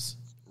company is.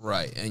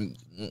 Right. And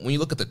when you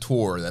look at the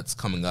tour that's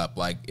coming up,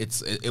 like,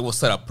 it was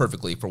set up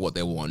perfectly for what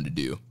they wanted to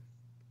do.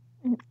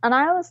 And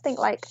I always think,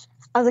 like,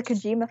 as a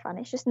Kojima fan,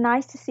 it's just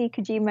nice to see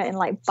Kojima in,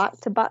 like,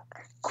 back-to-back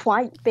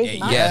quite big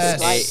matches.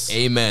 Yes, like,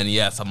 amen.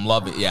 Yes, I'm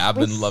loving it. Yeah, I've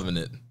been loving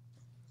it.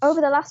 Over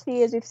the last few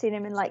years, we've seen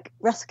him in, like,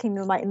 Wrestle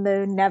Kingdom, like, in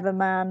the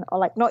Neverman, or,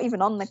 like, not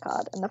even on the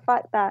card. And the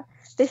fact that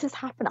this has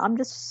happened, I'm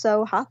just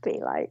so happy.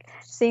 Like,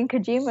 seeing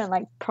Kojima in,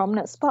 like,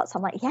 prominent spots,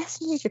 I'm like,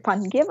 yes, New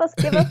Japan, give us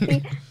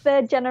the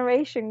third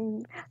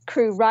generation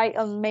crew right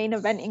on main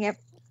eventing it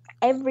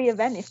every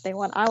event if they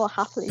want. I will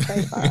happily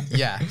take that.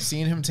 Yeah,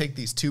 seeing him take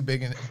these two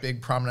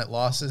big prominent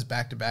losses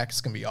back to back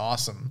is gonna be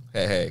awesome.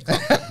 Hey,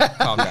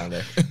 calm down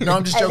there. No,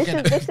 I'm just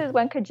joking. This is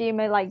when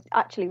Kojima like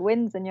actually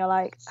wins, and you're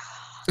like,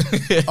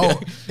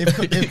 Oh, if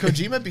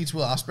Kojima beats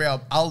Will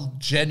Ospreay, I'll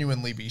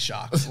genuinely be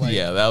shocked. Like,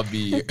 yeah, that would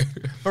be.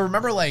 But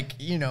remember, like,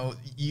 you know,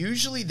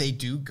 usually they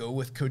do go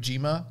with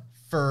Kojima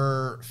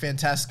for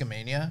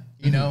Fantasticmania.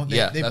 You know,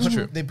 that's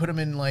true. They put him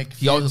in like.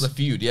 He always has a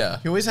feud, yeah.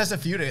 He always has a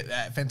feud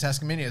at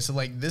Fantasticmania, so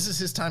like this is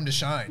his time to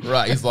shine.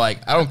 Right, he's like,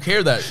 I don't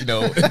care that, you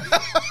know,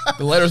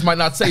 the letters might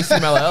not say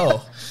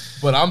CMLL,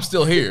 but I'm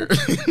still here.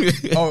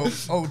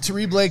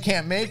 Terrible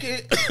can't make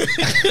it.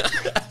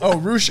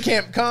 Roosh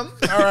can't come.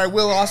 All right,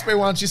 Will Ospreay,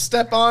 why don't you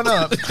step on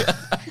up?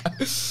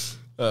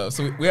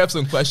 So we have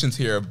some questions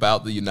here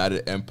about the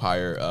United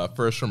Empire.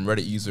 First from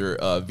Reddit user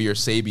Veer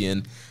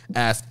Sabian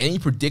asks, any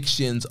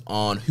predictions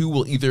on who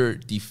will either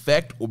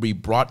defect or be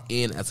brought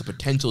in as a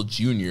potential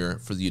junior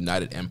for the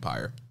United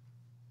Empire?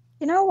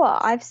 you know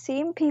what? I've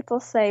seen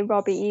people say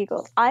Robbie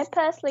Eagles. I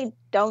personally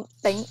don't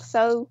think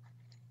so,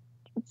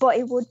 but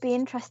it would be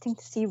interesting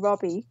to see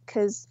Robbie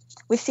because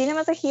we've seen him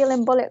as a heel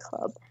in Bullet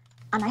Club,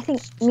 and I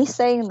think me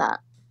saying that,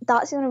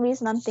 that's the only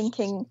reason I'm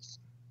thinking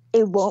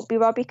it won't be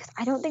Robbie, because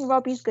I don't think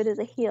Robbie's good as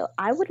a heel.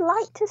 I would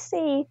like to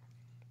see,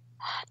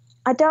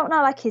 I don't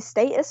know like his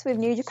status with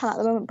New Japan at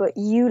the moment, but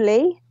Yu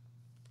Lee,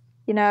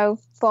 you know,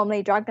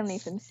 formerly Dragon Lee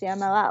from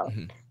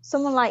CMLL,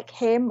 someone like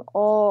him,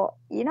 or,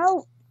 you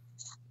know,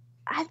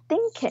 I'm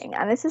thinking,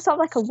 and this is sort of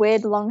like a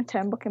weird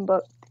long-term booking,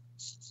 but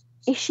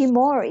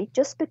Ishimori,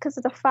 just because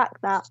of the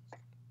fact that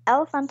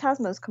El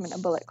Phantasmo's coming to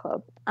Bullet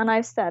Club, and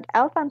I've said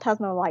El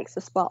Phantasmo likes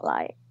the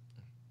spotlight,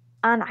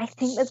 and I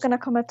think there's going to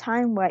come a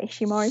time where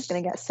Ishimori's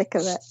going to get sick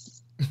of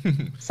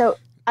it. So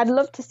I'd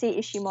love to see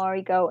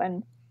Ishimori go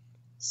and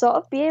sort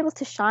of be able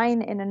to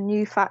shine in a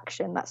new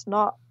faction that's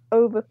not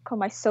overcome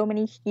by so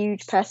many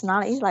huge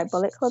personalities like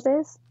Bullet Club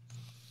is.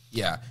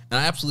 Yeah, and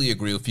I absolutely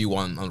agree with you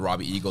on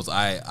Robbie Eagles.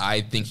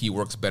 I think he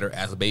works better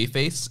as a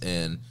babyface,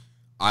 and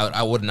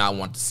I would not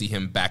want to see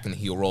him back in the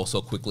heel role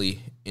so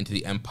quickly into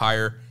the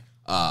Empire.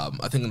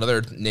 I think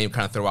another name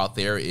kind of throw out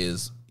there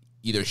is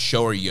either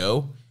Sho or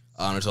Yo.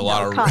 There's a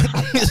lot of...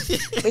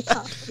 We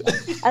can't.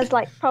 As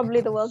like probably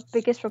the world's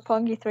biggest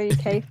Roppongi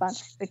 3K fan,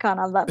 we can't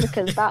have that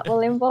because that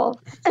will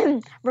involve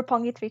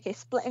Roppongi 3K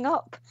splitting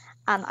up,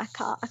 and I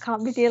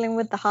can't be dealing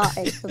with the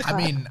heartache of that. I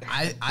mean,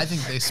 I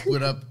think they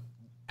split up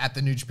at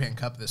the New Japan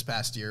Cup this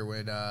past year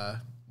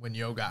when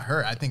Yo got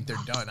hurt. I think they're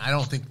done. I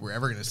don't think we're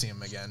ever going to see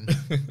him again.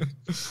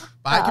 But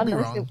I could be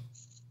wrong.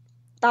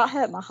 That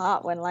hurt my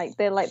heart when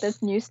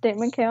this news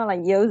statement came out like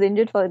Yo's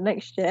injured for the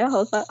next year. I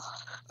was like,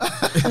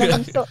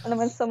 and then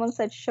when someone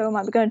said Sho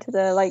might be going to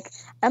the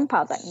Empire,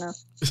 I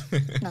was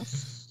like, no.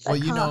 Well,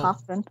 you know,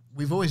 happen.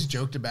 We've always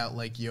joked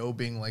about Yo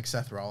being like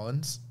Seth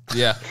Rollins.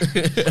 Yeah.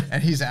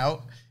 And he's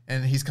out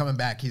and he's coming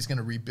back. He's going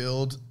to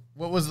rebuild.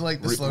 What was the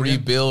slogan?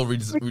 Rebuild,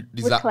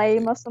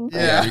 reclaim or something.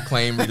 Yeah,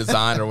 reclaim,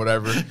 redesign, or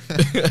whatever.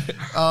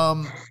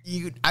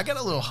 I got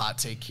a little hot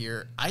take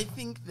here. I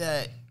think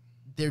that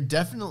there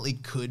definitely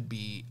could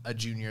be a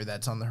junior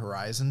that's on the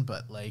horizon,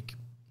 but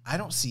I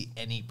don't see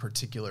any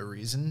particular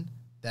reason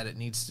that it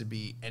needs to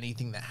be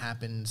anything that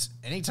happens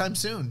anytime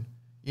soon.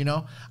 You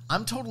know,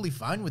 I'm totally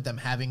fine with them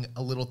having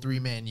a little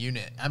 3-man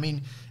unit. I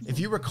mean, if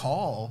you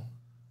recall,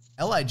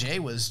 LIJ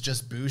was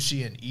just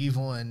Bushi and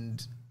Evil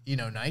and,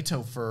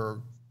 Naito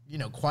for,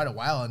 quite a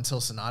while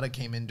until Sonata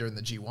came in during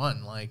the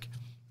G1.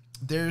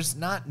 There's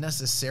not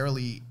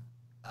necessarily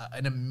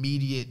an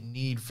immediate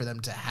need for them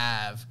to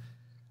have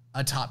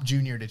a top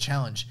junior to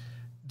challenge.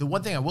 The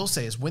one thing I will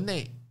say is when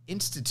they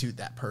institute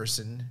that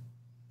person,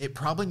 it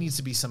probably needs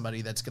to be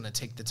somebody that's going to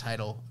take the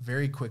title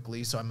very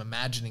quickly. So I'm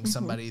imagining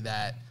somebody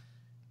that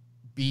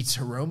beats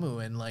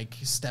Hiromu and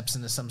steps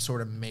into some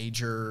sort of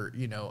major,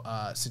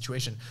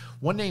 situation.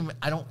 One name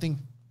I don't think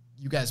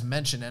you guys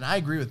mentioned, and I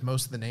agree with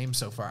most of the names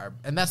so far,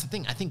 and that's the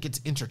thing. I think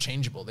it's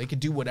interchangeable. They could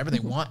do whatever they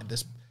want.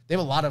 They have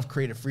a lot of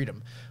creative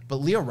freedom. But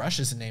Leo Rush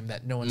is a name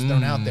that no one's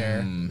thrown out there,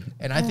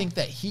 and I think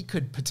that he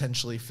could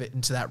potentially fit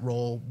into that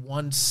role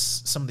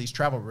once some of these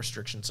travel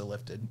restrictions are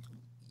lifted.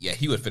 Yeah,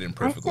 he would fit in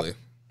perfectly.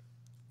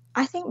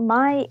 I think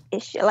my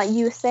issue, like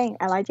you were saying,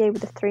 LIJ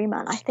with the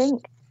 3-man, I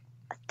think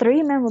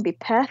 3-man would be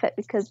perfect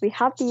because we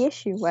have the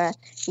issue where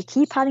you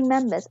keep adding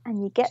members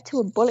and you get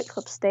to a Bullet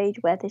Club stage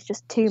where there's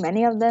just too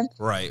many of them.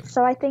 Right.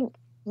 So I think,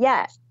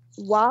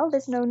 while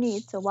there's no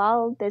need, so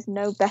while there's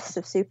no Best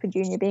of Super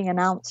Junior being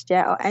announced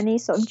yet or any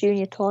sort of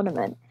junior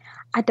tournament,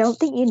 I don't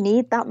think you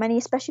need that many,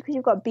 especially because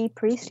you've got B.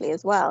 Priestley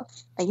as well.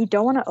 You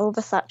don't want to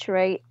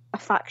oversaturate a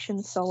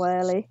faction so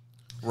early.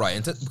 Right,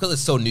 and because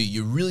it's so new,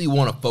 you really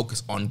want to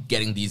focus on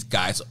getting these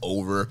guys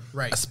over,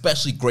 right?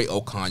 Especially Great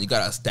Okan. You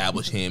got to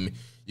establish him.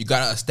 You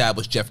got to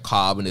establish Jeff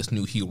Cobb in this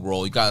new heel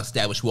role. You got to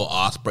establish Will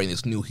Ospreay in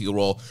this new heel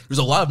role. There's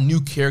a lot of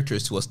new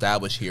characters to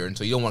establish here, and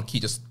so you don't want to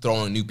keep just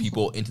throwing new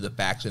people into the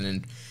faction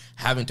and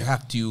having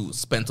to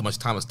spend so much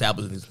time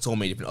establishing so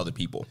many different other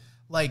people.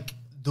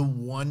 The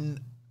one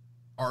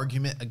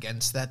argument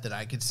against that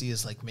I could see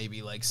is like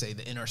maybe like say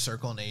the Inner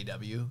Circle in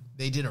AEW.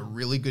 They did a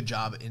really good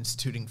job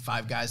instituting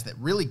 5 guys that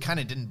really kind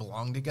of didn't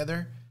belong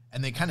together,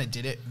 and they kind of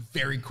did it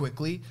very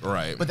quickly.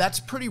 Right. But that's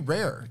pretty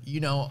rare,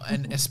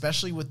 and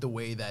especially with the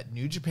way that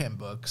New Japan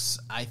books,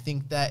 I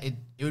think that it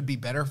would be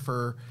better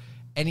for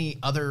any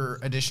other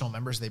additional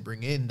members they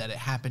bring in that it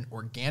happened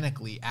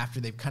organically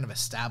after they've kind of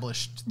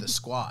established the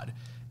squad.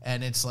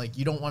 And it's like,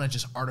 you don't want to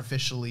just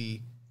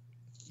artificially,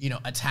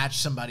 attach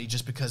somebody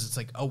just because it's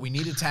like, oh, we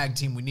need a tag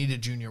team, we need a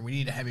junior, we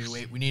need a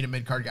heavyweight, we need a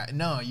mid-card guy.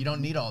 No, you don't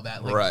need all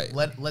that. Like, right.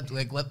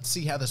 Let's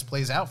see how this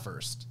plays out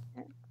first.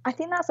 I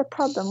think that's a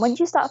problem. When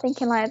you start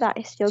thinking like that,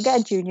 is you'll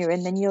get a junior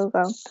in, then you'll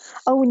go,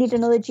 oh, we need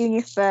another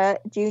junior for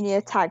junior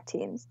tag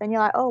teams. Then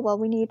you're like, oh, well,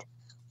 we need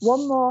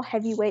one more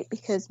heavyweight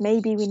because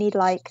maybe we need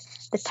like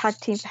the tag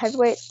team for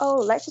heavyweight. Oh,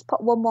 let's just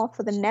put one more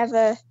for the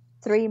never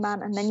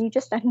 3-man. And then you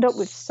just end up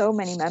with so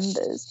many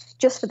members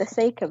just for the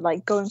sake of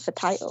like going for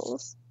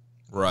titles.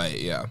 Right,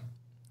 yeah.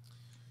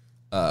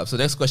 So the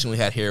next question we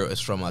had here is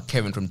from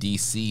Kevin from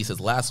DC. He says,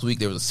 last week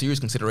there was a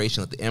serious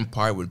consideration that the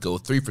Empire would go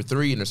 3 for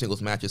 3 in their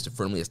singles matches to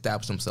firmly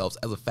establish themselves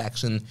as a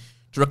faction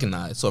to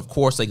recognize. So, of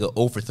course, they go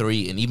 0 for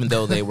 3, and even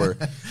though they were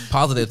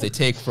positives they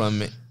take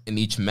from in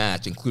each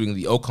match, including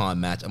the Ocon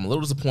match, I'm a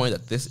little disappointed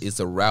that this is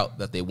the route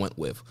that they went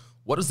with.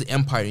 What does the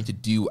Empire need to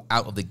do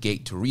out of the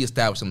gate to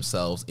reestablish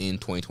themselves in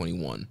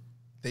 2021?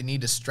 They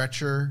need a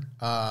stretcher.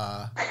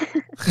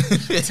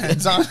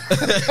 Tenzon.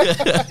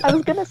 I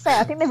was going to say,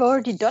 I think they've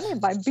already done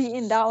it by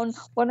beating down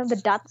one of the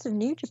dads of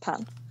New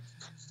Japan.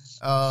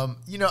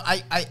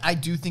 I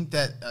do think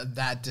that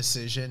that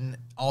decision,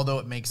 although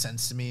it makes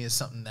sense to me, is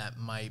something that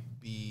might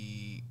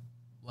be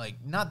like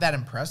not that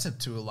impressive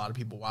to a lot of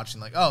people watching.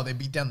 Like, oh, they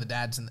beat down the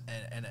dads and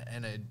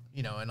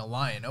a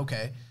lion.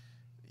 Okay,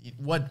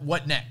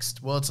 what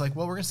next? Well, it's like,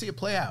 well, we're gonna see it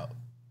play out.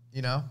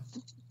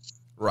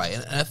 Right,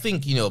 and I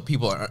think,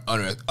 people are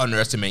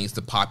underestimating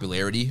the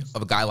popularity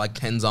of a guy like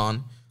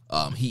Tenzon.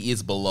 He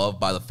is beloved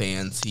by the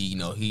fans.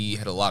 He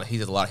had a lot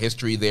of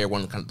history there,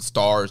 one of the kind of the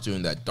stars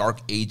during that dark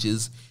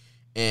ages.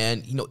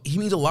 And, he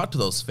means a lot to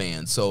those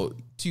fans. So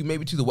to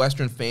the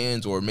Western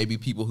fans, or maybe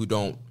people who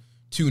don't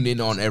tune in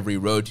on every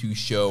Road to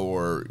show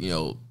or,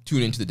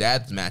 tune into the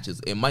dad's matches,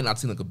 it might not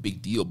seem like a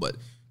big deal, but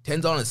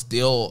Tenzon is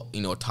still,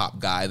 a top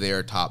guy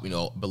there, top,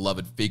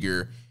 beloved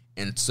figure.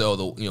 And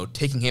so,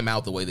 taking him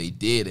out the way they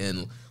did,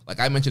 and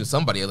like I mentioned to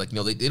somebody, like,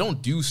 they don't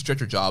do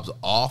stretcher jobs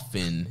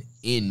often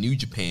in New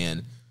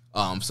Japan.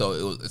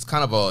 So it's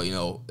kind of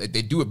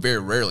they do it very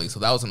rarely.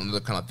 So that was another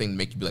kind of thing to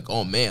make you be like,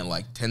 oh man,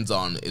 like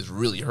Tenzon is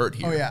really hurt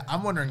here. Oh yeah,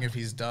 I'm wondering if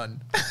he's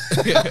done.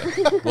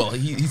 Well,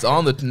 he's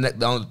on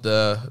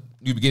the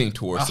New Beginning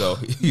tour, so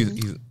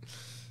he's.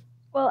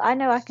 Well, I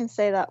know I can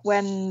say that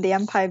when the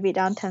Empire beat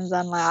down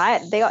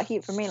Tenzon, they got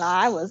heat from me.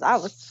 Like I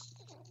was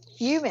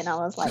fuming. I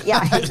was like, yeah,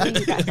 I hate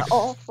you guys are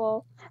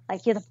awful.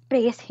 Like, you're the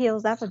biggest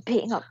heels ever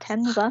beating up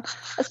Tenzon.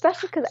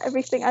 Especially because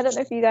everything, I don't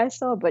know if you guys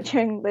saw, but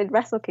during the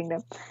Wrestle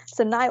Kingdom.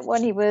 So night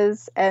 1, he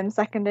was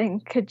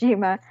seconding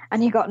Kojima,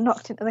 and he got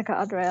knocked into the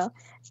guardrail.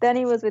 Then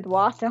he was with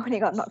Wato, and he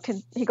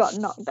got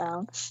knocked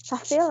down. So I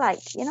feel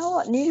like, you know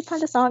what, New Japan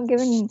just aren't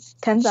giving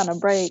Tenzon a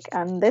break.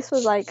 And this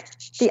was like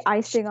the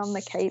icing on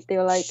the cake. They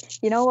were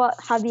like, you know what,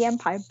 have the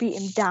Empire beat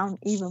him down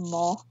even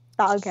more.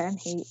 That'll get him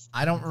heat.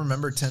 I don't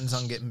remember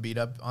Tenzon getting beat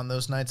up on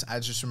those nights. I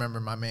just remember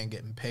my man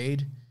getting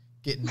paid,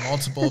 getting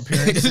multiple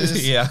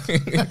appearances. Yeah.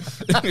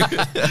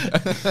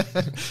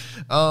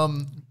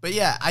 But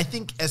yeah, I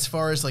think as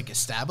far as like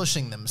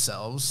establishing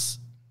themselves,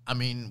 I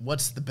mean,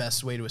 what's the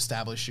best way to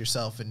establish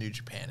yourself in New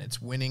Japan?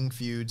 It's winning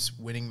feuds,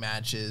 winning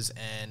matches,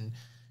 and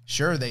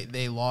sure,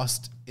 they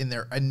lost in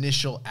their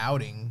initial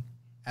outing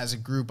as a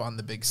group on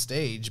the big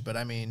stage, but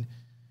I mean,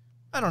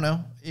 I don't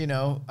know.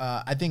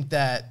 I think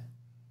that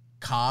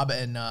Cobb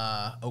and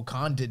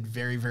Ocon did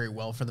very, very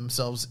well for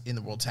themselves in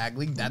the World Tag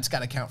League. That's got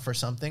to count for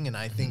something, and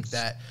I think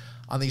that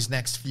on these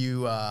next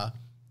few,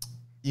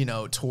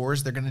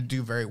 tours, they're going to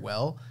do very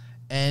well.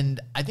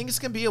 And I think it's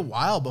going to be a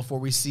while before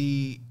we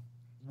see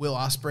Will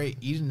Ospreay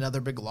eat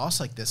another big loss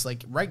like this.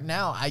 Like right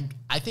now,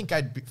 I think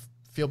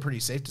feel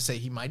pretty safe to say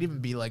he might even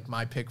be like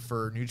my pick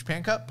for New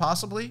Japan Cup,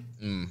 possibly.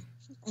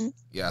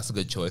 Yeah, that's a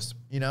good choice.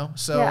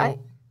 So yeah,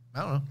 I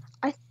don't know.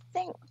 I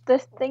think the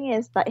thing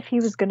is that if he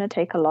was going to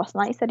take a loss,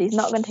 like you said, he's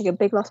not going to take a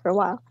big loss for a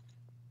while,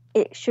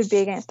 it should be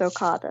against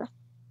Okada.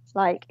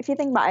 Like, if you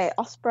think about it,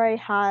 Ospreay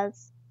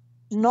has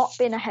not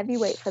been a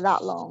heavyweight for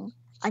that long,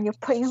 and you're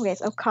putting him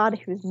against Okada,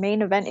 who's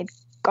main evented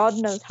God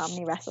knows how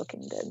many Wrestle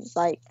Kingdoms.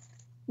 Like,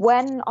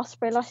 when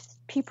Ospreay lost,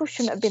 people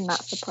shouldn't have been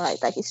that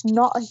surprised. Like, it's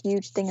not a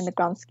huge thing in the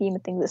grand scheme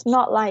of things. It's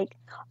not like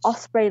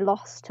Ospreay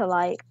lost to,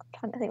 like, I'm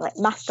trying to think, like,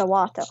 Master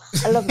Wato.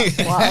 I love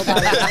Master Wato, by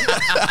the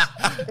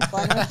way. Just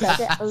why I said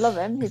it. I love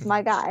him. He's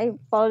my guy.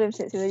 Followed him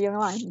since he was a young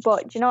lion.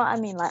 But do you know what I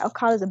mean? Like,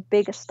 Okada's a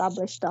big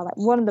established star, like,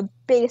 one of the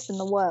biggest in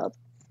the world.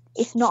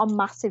 It's not a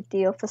massive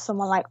deal for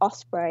someone like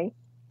Ospreay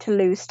to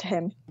lose to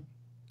him.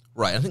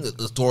 Right. I think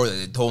the story that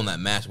they told in that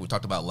match we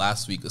talked about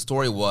last week, the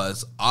story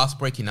was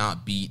Ospreay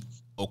cannot beat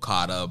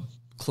Okada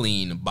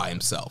clean by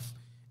himself.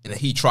 And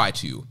he tried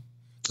to.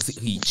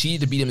 he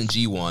cheated to beat him in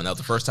G1. That was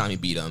the first time he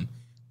beat him.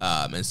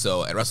 And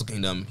so at Wrestle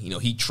Kingdom,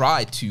 he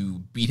tried to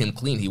beat him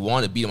clean. He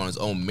wanted to beat him on his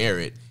own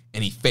merit,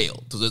 and he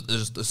failed. So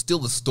there's still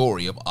the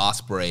story of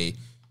Ospreay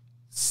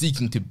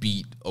seeking to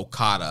beat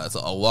Okada. It's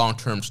a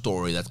long-term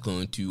story that's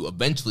going to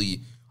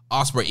eventually,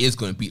 Ospreay is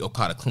going to beat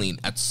Okada clean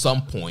at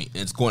some point,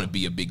 and it's going to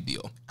be a big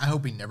deal. I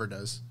hope he never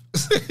does.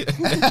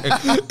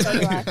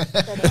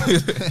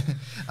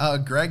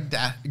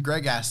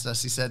 Greg asked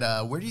us, he said,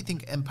 where do you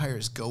think Empire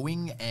is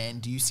going,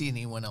 and do you see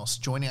anyone else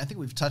joining? I think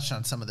we've touched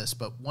on some of this,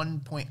 but one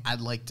point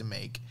I'd like to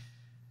make,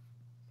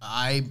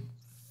 I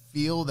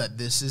feel that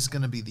this is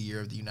going to be the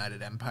year of the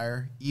United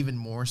Empire, even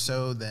more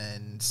so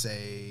than,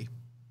 say,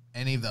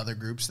 any of the other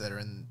groups that are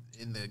in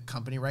the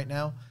company right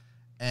now.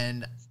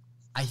 And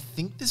I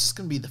think this is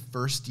going to be the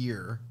first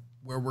year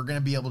where we're going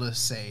to be able to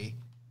say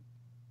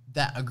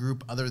that a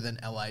group other than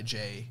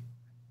LIJ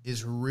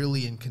is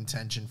really in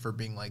contention for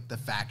being like the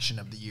faction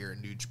of the year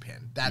in New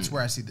Japan. That's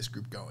where I see this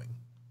group going.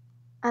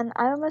 And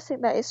I almost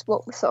think that is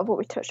what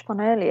we touched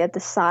upon earlier, the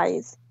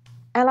size.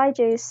 LIJ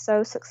is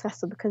so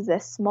successful because they're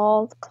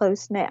small,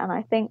 close-knit, and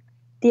I think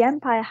the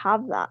Empire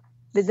have that.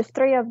 With the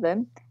three of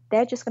them,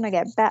 they're just going to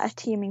get better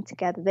teaming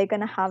together. They're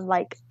going to have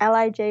like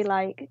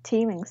LIJ-like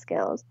teaming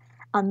skills,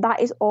 and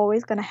that is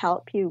always going to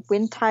help you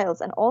win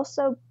titles and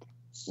also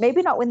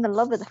maybe not win the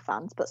love of the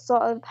fans, but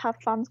sort of have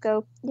fans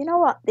go, you know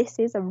what, this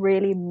is a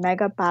really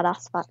mega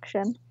badass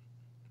faction.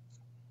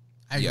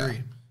 I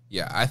agree.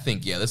 Yeah, I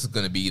think, this is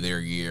going to be their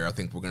year. I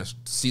think we're going to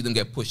see them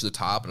get pushed to the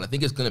top, and I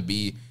think it's going to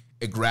be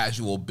a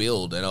gradual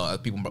build. I know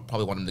people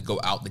probably want them to go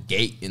out the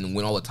gate and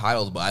win all the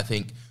titles, but I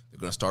think they're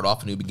going to start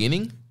off a new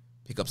beginning,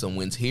 pick up some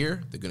wins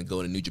here. They're going to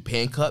go to New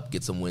Japan Cup,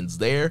 get some wins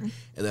there, and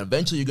then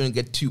eventually we're going to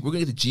get to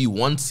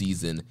G1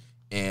 season,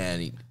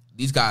 and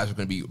these guys are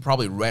going to be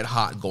probably red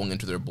hot going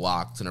into their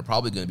blocks and are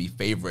probably going to be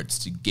favorites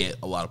to get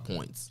a lot of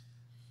points.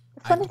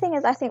 The funny thing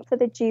is, I think for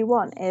the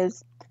G1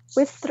 is,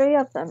 with three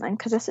of them, and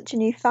because they're such a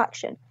new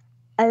faction,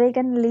 are they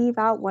going to leave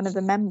out one of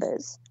the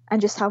members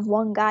and just have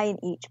one guy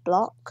in each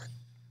block?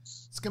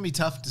 It's going to be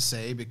tough to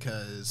say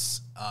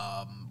because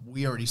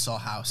we already saw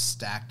how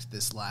stacked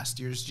this last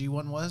year's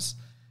G1 was,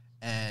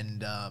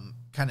 and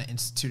kind of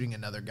instituting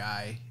another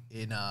guy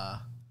in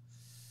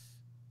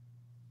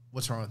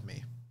what's wrong with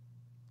me?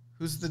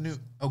 Who's the new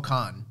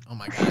Okan? Oh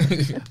my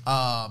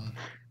God.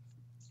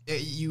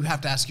 You have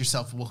to ask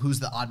yourself, well,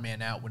 who's the odd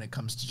man out when it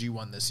comes to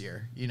G1 this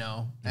year?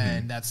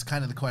 And that's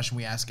kind of the question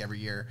we ask every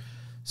year.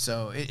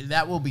 So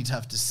that will be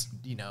tough to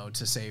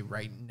say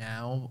right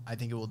now. I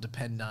think it will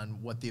depend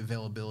on what the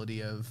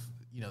availability of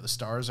the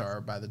stars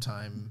are by the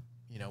time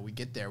we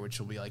get there, which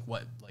will be like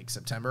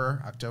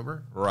September,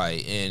 October.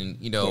 Right, and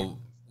we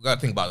got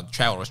to think about the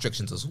travel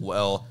restrictions as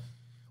well.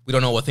 We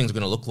don't know what things are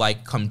going to look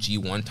like come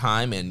G1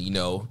 time, and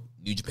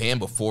New Japan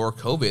before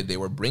COVID, they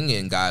were bringing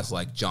in guys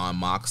like Jon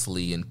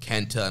Moxley and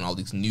Kenta and all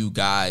these new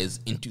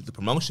guys into the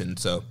promotion.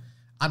 So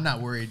I'm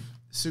not worried.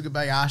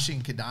 Sugabayashi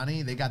and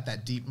Kidani, they got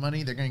that deep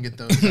money. They're gonna get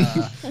those.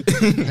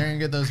 They're gonna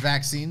get those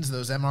vaccines,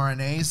 those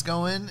mRNAs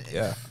going.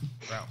 Yeah,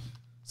 bro.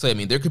 So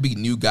there could be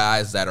new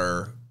guys that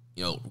are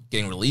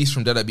getting released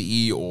from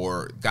WWE,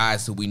 or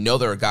guys who we know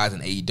there are guys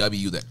in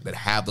AEW that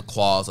have the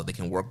clause that they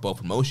can work both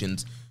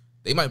promotions.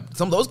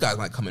 Some of those guys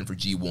might come in for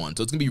G1.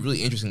 So it's gonna be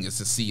really interesting just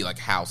to see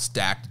how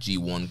stacked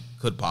G1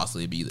 could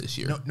possibly be this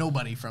year.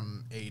 Nobody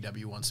from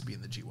AEW wants to be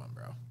in the G1,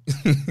 bro.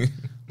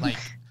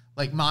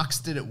 Like Mox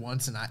did it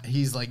once, and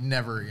he's like,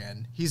 never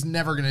again. He's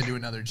never gonna do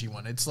another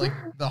G1. It's like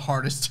the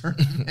hardest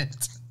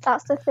tournament.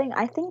 That's the thing.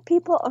 I think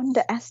people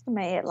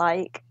underestimate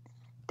it.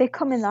 They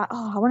come in I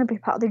want to be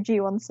part of the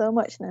G1 so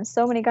much, and then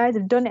so many guys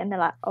have done it, and they're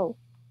like, well,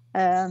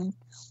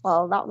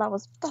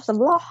 that's a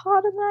lot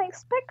harder than I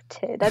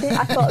expected. I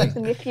thought there was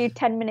gonna be a few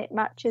 10-minute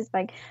matches,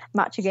 like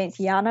match against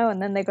Yano,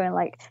 and then they're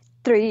going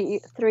three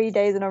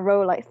days in a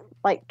row,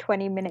 like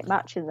 20-minute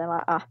matches. And they're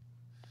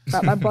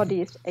like, my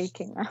body is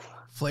aching now.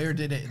 Flair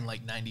did it in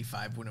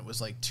 95 when it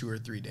was 2 or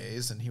 3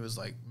 days, and he was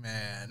like,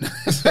 man.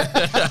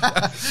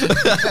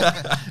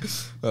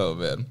 Oh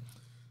man.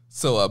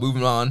 So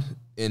moving on.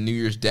 In New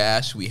Year's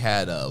Dash, we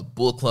had a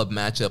Bullet Club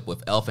matchup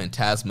with El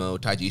Phantasmo,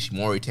 Taiji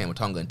Ishimori, Tama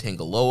Tonga, and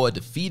Tangaloa,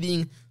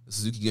 defeating the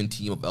Suzuki Gun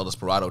team of El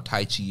Desperado,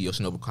 Taichi,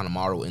 Yoshinobu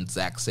Kanemaru, and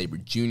Zack Sabre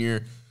Jr.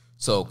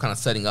 So kind of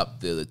setting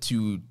up the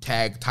two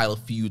tag title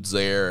feuds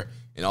there,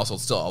 and also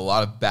still a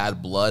lot of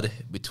bad blood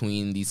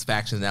between these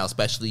factions now,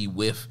 especially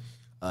with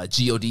God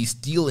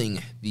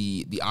stealing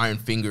the Iron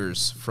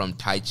Fingers from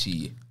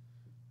Taichi.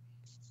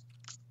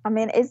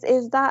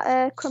 Is that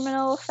a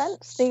criminal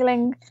offense,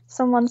 stealing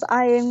someone's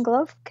iron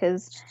glove?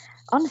 Because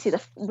honestly,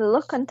 the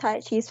look on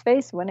Taichi's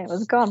face when it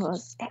was gone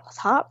was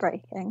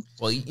heartbreaking.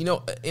 Well, in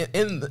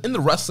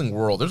the wrestling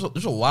world,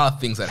 there's a lot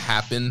of things that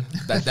happen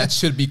that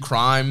should be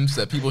crimes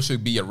that people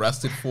should be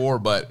arrested for,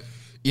 but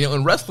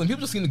in wrestling,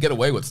 people just seem to get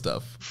away with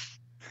stuff.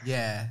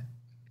 Yeah.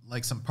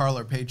 Like some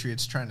parlor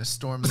patriots trying to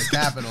storm the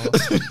Capitol.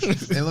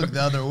 They look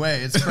the other way.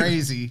 It's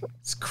crazy.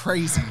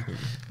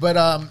 But,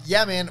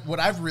 yeah, man, what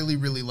I've really,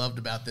 really loved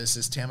about this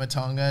is Tama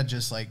Tonga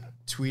just,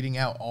 tweeting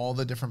out all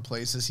the different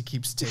places he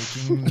keeps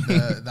taking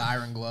the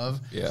Iron Glove.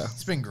 Yeah.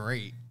 It's been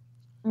great.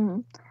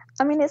 Mm.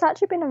 I mean, it's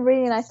actually been a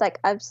really nice, like,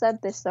 I've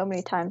said this so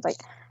many times, like,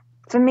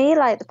 for me,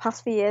 like, the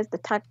past few years, the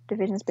tag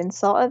division's been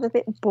sort of a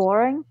bit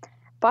boring,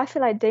 but I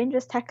feel like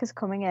Dangerous Tech is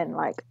coming in,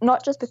 like,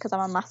 not just because I'm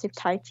a massive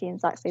Tai Chi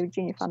and Zack Sabre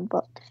Jr. fan,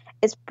 but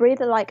it's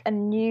breathed, like, a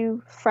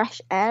new,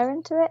 fresh air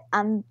into it,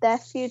 and their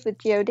feud with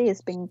GOD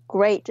has been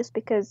great, just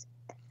because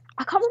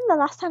I can't remember the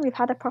last time we've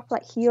had a proper,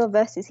 like, heel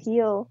versus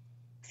heel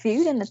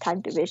feud in the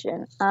tag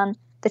division, and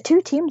the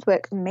two teams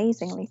work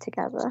amazingly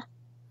together.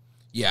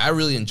 Yeah, I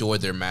really enjoyed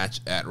their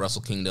match at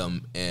Wrestle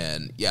Kingdom,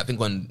 and yeah, I think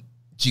when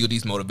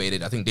GOD's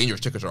motivated, I think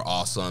Dangerous Tickers are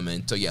awesome,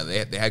 and so yeah,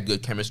 they had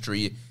good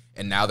chemistry,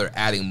 and now they're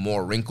adding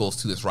more wrinkles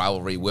to this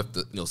rivalry with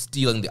the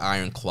stealing the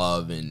Iron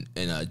Club and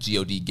God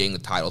getting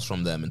the titles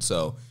from them, and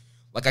so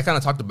like I kind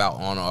of talked about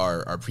on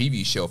our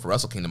preview show for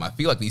Wrestle Kingdom, I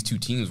feel like these two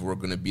teams were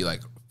going to be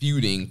like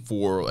feuding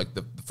for like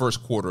the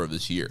first quarter of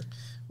this year.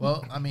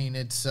 Well, I mean,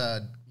 it's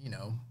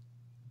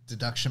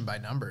deduction by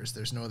numbers.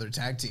 There's no other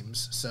tag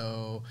teams,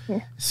 so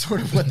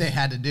sort of what they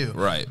had to do.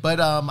 Right.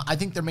 But I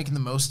think they're making the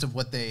most of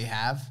what they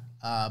have.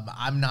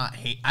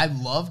 I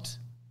loved,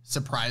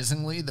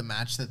 surprisingly, the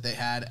match that they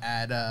had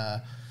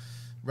at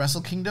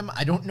Wrestle Kingdom.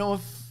 I don't know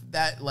if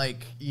that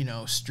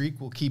streak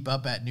will keep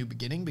up at New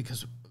Beginning,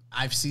 because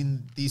I've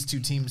seen these two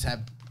teams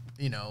have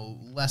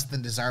less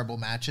than desirable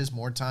matches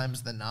more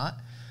times than not.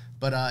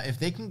 But if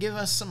they can give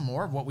us some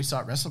more of what we saw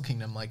at Wrestle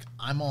Kingdom, like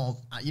I'm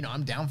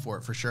down for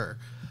it for sure.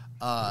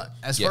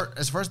 As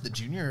far as the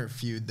junior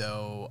feud,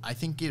 though, I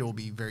think it'll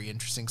be very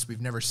interesting because we've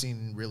never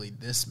seen really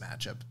this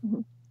matchup.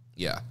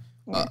 Yeah.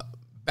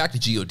 Back to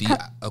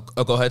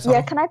God. Go ahead, Sonal.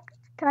 Yeah, can I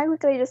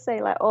quickly just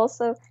say, like,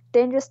 also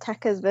Dangerous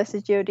Techers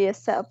versus God is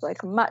set up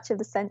like a match of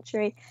the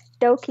century,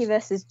 Doki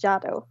versus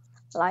Jado.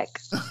 Like,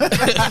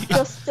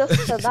 just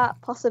for that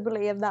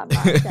possibility of that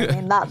match, I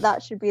mean,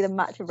 that should be the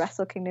match of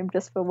Wrestle Kingdom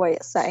just for what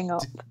it's setting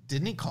up.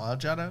 Didn't he call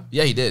out Jado?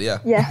 Yeah, he did, yeah.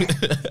 Yeah,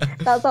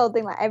 that's the whole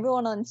thing. Like,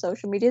 everyone on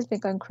social media has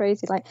been going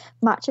crazy. Like,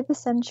 match of the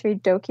century,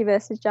 Doki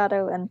versus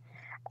Jado, and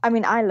I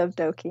mean, I love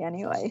Doki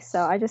anyway,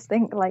 so I just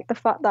think, like, the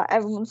fact that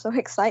everyone's so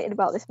excited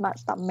about this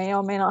match that may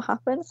or may not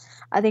happen,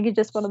 I think it's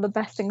just one of the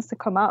best things to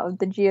come out of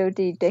the God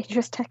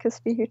Dangerous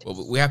Techers feud.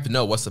 Well, we have to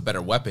know what's the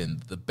better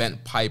weapon, the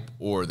bent pipe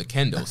or the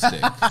kendo stick.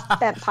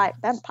 Bent pipe.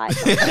 Like,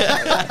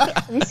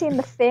 have you seen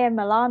the fear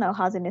Milano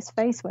has in his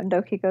face when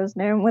Doki goes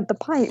near him with the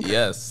pipe?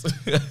 Yes.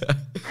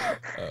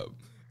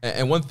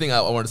 And one thing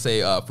I want to say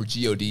for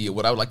God,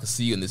 what I would like to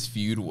see in this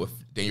feud with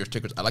Dangerous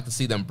Tickers, I'd like to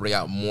see them bring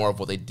out more of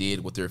what they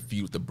did with their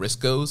feud with the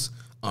Briscoes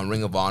on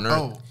Ring of Honor.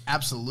 Oh,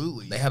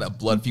 absolutely. They had a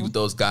blood feud with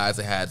those guys.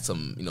 They had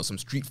some, some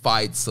street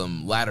fights,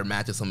 some ladder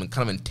matches, some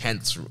kind of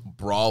intense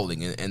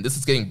brawling, and this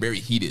is getting very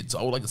heated. So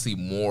I would like to see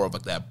more of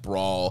like that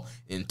brawl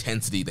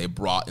intensity they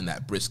brought in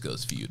that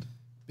Briscoes feud.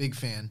 Big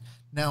fan.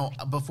 Now,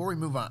 before we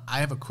move on, I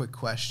have a quick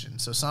question.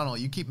 So, Sonal,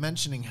 you keep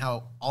mentioning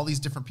how all these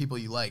different people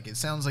you like. It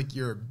sounds like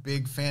you're a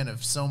big fan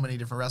of so many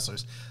different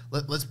wrestlers.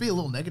 Let's be a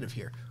little negative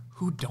here.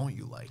 Who don't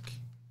you like?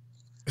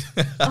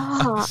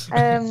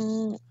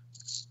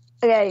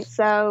 Okay,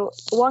 so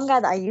one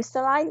guy that I used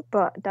to like,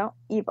 but don't,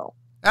 Evil.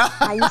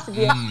 I used to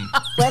be,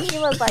 when he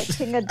was like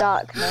King of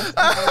Darkness,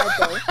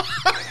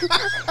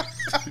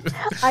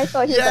 I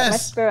thought he was like my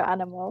spirit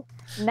animal.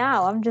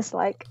 Now I'm just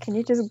like, can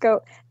you just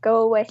go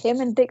away? Him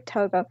and Dick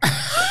Togo,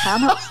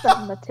 cannot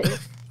stand the two.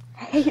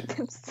 I hate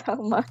them so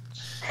much.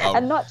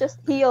 And not just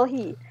he,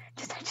 I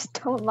just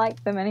don't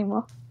like them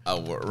anymore. Oh,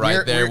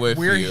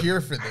 we're here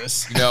for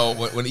this.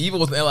 When Evil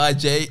was in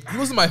LIJ, he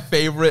wasn't my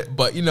favorite,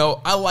 but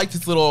I liked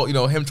his little,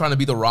 him trying to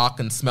be the Rock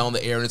and smelling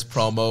the air in his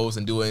promos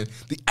and doing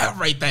the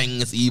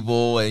everything is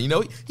evil, and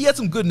he had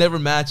some good never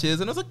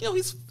matches, and I was like,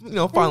 he's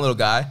fine little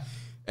guy.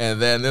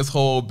 And then this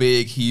whole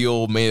big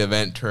heel main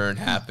event turn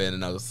happened,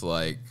 and I was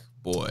like,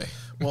 boy.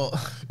 Well,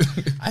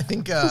 I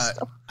think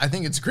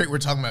it's great we're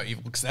talking about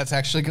Evil, because that's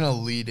actually going to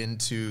lead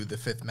into the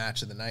fifth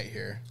match of the night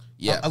here.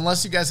 Yeah.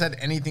 Unless you guys had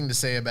anything to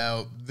say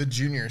about the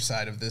junior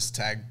side of this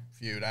tag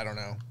feud, I don't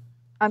know.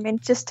 I mean,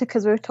 just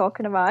because we were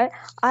talking about it,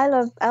 I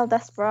love El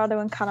Desperado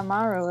and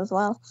Kanemaru as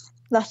well.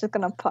 That's just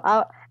going to put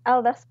out.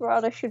 El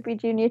Desperado should be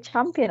junior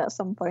champion at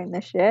some point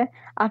this year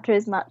after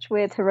his match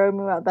with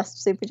Hiromu at Best of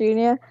Super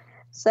Junior.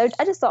 So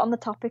I just thought, on the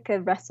topic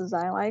of wrestlers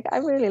I like, I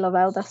really love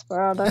El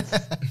Desperado.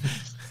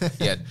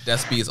 Yeah,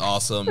 Despy is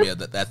awesome. Yeah,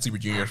 that Super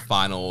Junior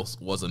finals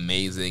was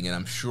amazing, and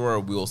I'm sure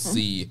we'll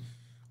see.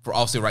 For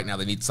obviously right now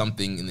they need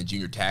something in the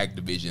junior tag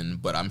division,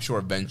 but I'm sure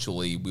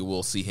eventually we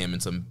will see him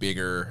in some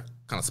bigger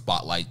kind of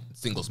spotlight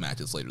singles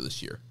matches later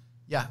this year.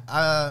 Yeah,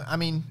 I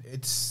mean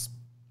it's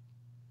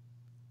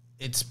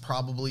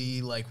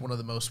probably like one of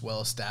the most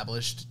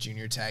well-established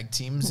junior tag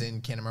teams in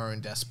Kanemaru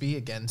and Despy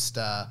against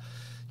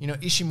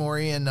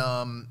Ishimori and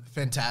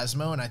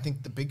Phantasmo, and I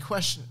think the big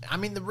question, I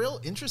mean, the real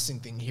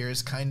interesting thing here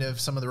is kind of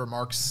some of the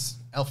remarks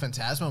El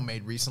Phantasmo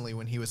made recently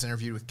when he was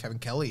interviewed with Kevin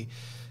Kelly,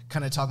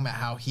 kind of talking about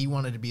how he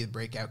wanted to be the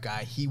breakout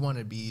guy. He wanted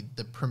to be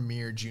the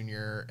premier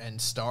junior and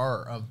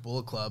star of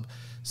Bullet Club.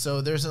 So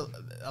there's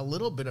a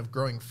little bit of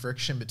growing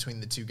friction between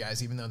the two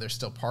guys, even though they're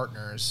still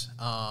partners.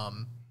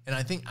 And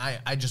I think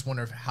I just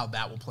wonder how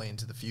that will play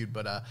into the feud.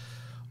 But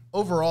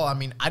overall, I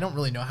mean, I don't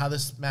really know how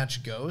this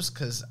match goes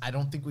because I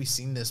don't think we've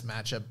seen this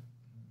matchup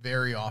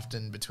very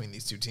often between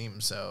these two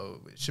teams.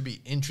 So it should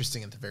be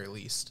interesting at the very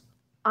least.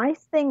 I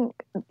think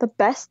the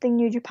best thing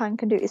New Japan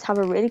can do is have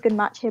a really good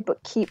match here,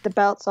 but keep the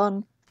belts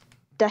on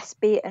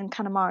Despy and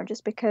Kanemaru,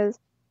 just because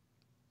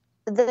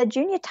the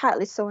junior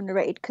title is so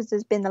underrated because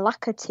there's been the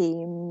lacquer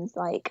teams,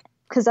 like,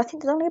 because I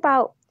think there's only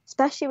about,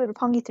 especially with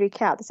Roppongi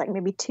 3K, there's like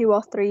maybe 2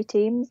 or 3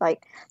 teams.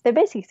 Like, they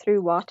basically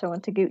threw Wato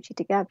and Taguchi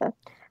together.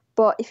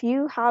 But if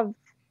you have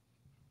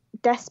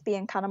Despy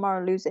and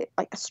Kanemaru lose it,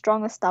 like a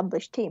strong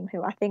established team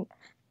who I think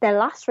their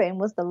last reign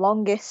was the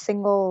longest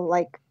single,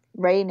 like,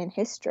 reign in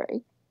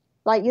history,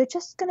 like, you're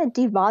just going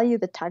to devalue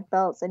the tag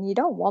belts, and you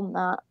don't want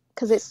that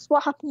because it's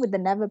what happened with the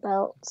Never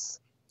belts.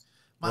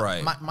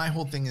 My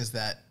whole thing is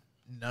that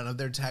none of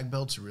their tag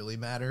belts really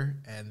matter,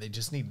 and they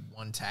just need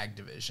one tag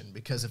division,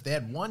 because if they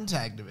had one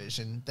tag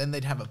division, then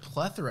they'd have a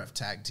plethora of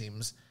tag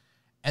teams,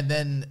 and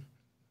then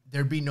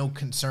there'd be no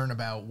concern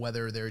about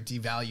whether they're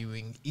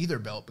devaluing either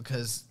belt,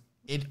 because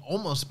it'd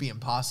almost be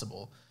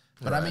impossible.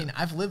 But I mean,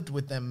 I've lived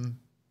with them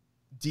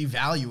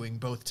devaluing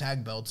both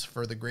tag belts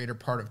for the greater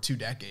part of 2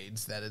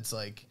 decades, that it's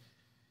like,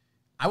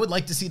 I would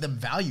like to see them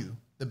value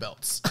the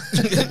belts.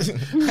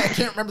 I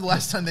can't remember the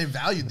last time they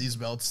valued these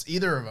belts,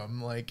 either of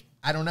them. Like,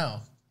 I don't know.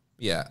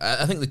 Yeah,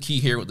 I think the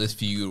key here with this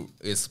feud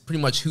is pretty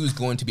much who's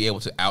going to be able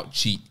to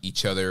out-cheat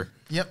each other.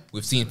 Yep.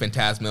 We've seen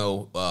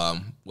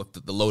Phantasmo with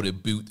the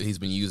loaded boot that he's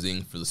been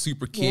using for the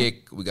super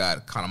kick. Yeah. We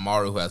got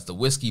Kanemaru, who has the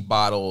whiskey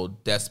bottle.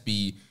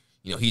 Despy,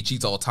 he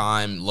cheats all the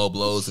time, low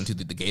blows into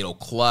the Gato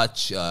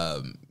clutch.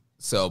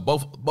 So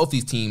both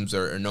these teams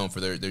are known for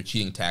their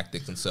cheating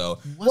tactics. And so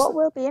what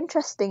will be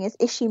interesting is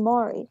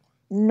Ishimori.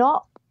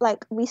 Not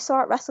like we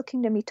saw at Wrestle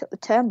Kingdom, he took the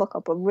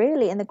turnbuckle, but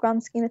really in the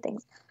grand scheme of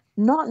things,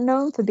 not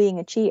known for being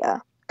a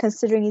cheater,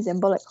 considering he's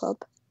in Bullet Club.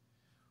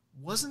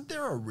 Wasn't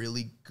there a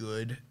really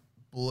good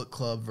Bullet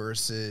Club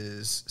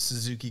versus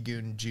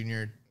Suzuki-gun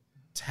Jr.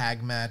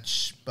 tag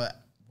match?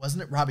 But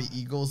wasn't it Robbie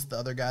Eagles, the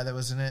other guy that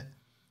was in it?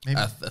 Maybe.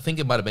 I think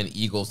it might have been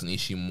Eagles and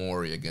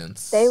Ishimori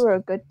against. They were a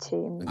good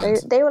team.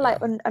 They were like,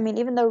 I mean,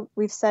 even though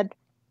we've said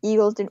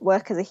Eagles didn't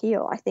work as a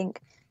heel, I think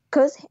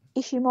because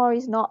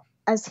Ishimori's not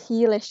as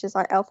heelish as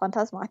like El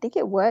Fantasma, I think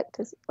it worked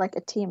as like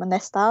a team, and their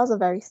styles are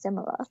very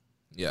similar.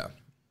 Yeah.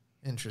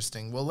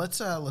 Interesting. Well, let's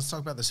talk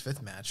about this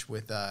 5th match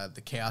with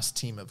the Chaos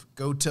team of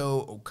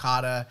Goto,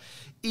 Okada,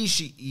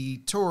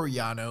 Ishii, Toru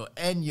Yano,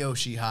 and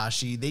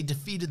Yoshihashi. They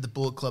defeated the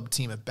Bullet Club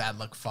team of Bad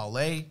Luck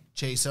Fale,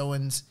 Chase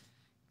Owens,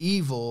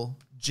 Evil,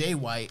 Jay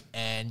White,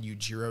 and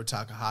Yujiro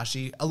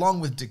Takahashi, along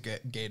with Dick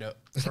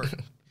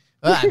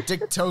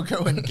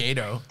Toko and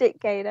Gato. Dick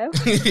Gato.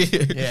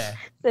 Yeah.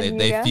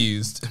 They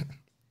fused.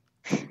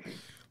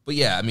 But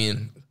yeah, I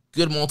mean,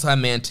 good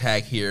multi-man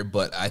tag here,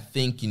 but I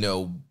think,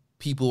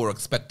 people were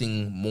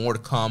expecting more to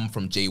come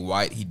from Jay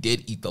White. He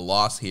did eat the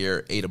loss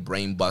here, ate a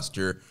brain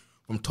buster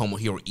from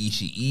Tomohiro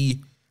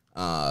Ishii.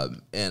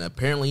 And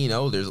apparently,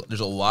 there's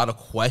a lot of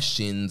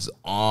questions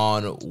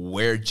on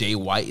where Jay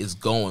White is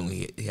going.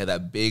 He had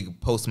that big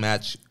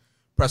post-match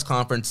press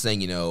conference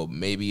saying,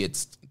 maybe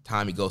it's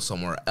time he goes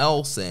somewhere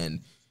else,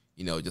 and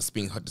just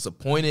being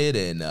disappointed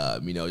and,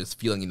 just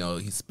feeling,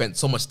 he spent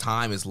so much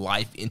time, his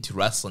life into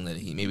wrestling that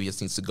he maybe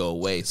just needs to go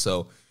away.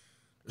 So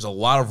there's a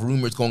lot of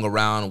rumors going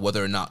around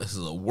whether or not this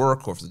is a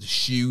work or if it's a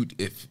shoot.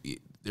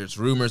 There's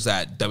rumors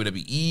that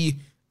WWE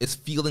is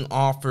fielding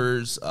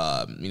offers.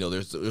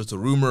 There's a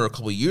rumor a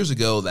couple of years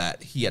ago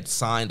that he had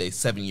signed a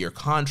 7-year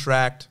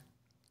contract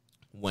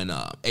when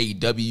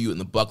AEW and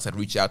the Bucks had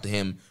reached out to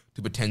him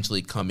to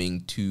potentially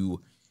coming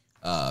to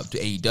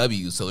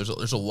AEW. So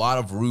there's a lot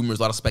of rumors,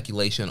 a lot of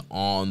speculation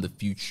on the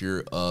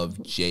future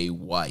of Jay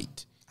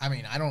White. I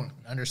mean, I don't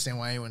understand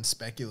why anyone's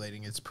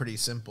speculating. It's pretty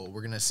simple.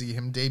 We're going to see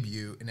him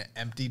debut in an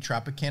empty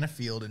Tropicana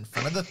field in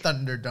front of the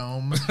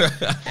Thunderdome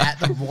at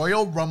the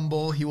Royal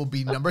Rumble. He will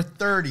be number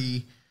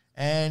 30,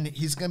 and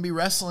he's going to be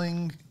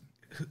wrestling.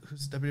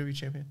 Who's the WWE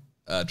champion?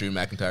 Drew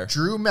McIntyre.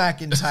 Drew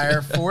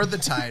McIntyre for the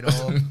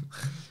title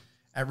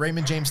at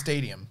Raymond James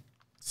Stadium.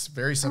 It's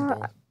very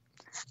simple.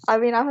 I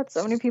mean, I've had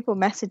so many people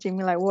messaging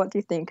me like, what do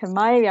you think? And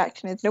my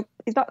reaction is, nope,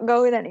 he's not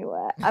going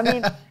anywhere. I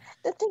mean,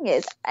 the thing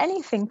is,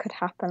 anything could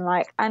happen.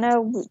 Like, I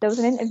know there was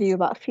an interview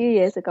about a few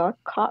years ago.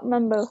 I can't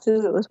remember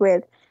who it was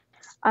with.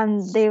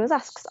 And they was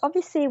asked,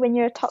 obviously, when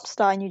you're a top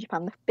star in New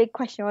Japan, the big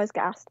question always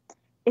gets asked,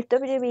 if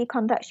WWE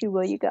contacts you,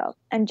 will you go?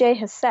 And Jay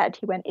has said,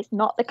 it's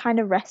not the kind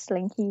of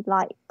wrestling he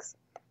likes.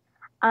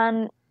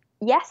 And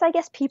yes, I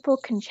guess people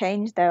can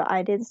change their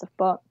ideas and stuff,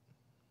 but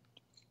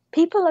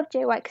people love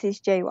Jay White because he's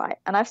Jay White.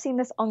 And I've seen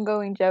this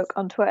ongoing joke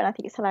on Twitter, and I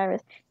think it's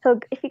hilarious.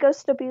 If he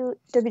goes to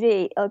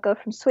WWE, he'll go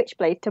from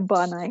switchblade to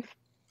bar knife.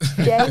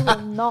 Jay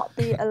will not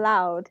be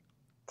allowed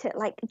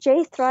to,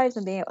 Jay thrives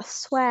on being able to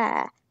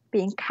swear,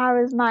 being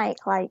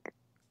charismatic.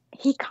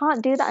 he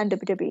can't do that in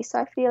WWE. So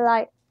I feel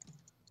like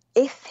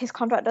if his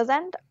contract does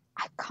end,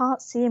 I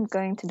can't see him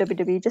going to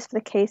WWE just for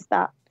the case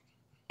that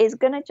it's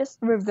going to just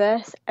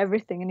reverse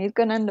everything. And he's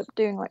going to end up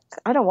doing, like,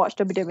 I don't watch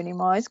WWE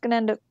anymore. He's going to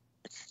end up,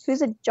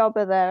 who's a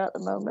jobber there at the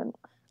moment?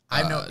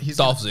 I know. He's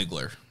Dolph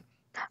Ziggler.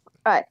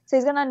 Right, so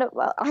he's going to end up,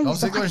 well, Dolph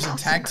Ziggler's a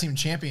tag team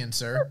champion,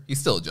 sir. He's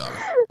still a jobber.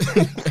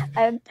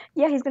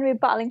 Yeah, he's going to be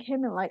battling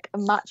him in, like, a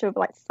match of,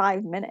 like,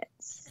 5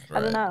 minutes. I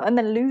don't know. And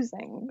then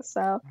losing,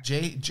 so.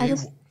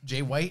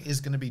 Jay White is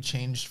going to be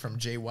changed from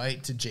Jay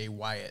White to Jay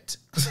Wyatt.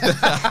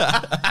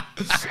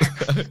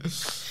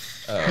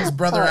 His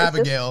brother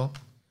Abigail.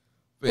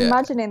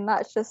 Imagining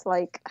that's just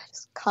like, I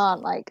just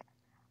can't, like,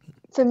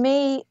 for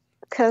me,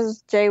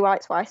 because Jay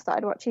White's why I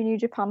started watching New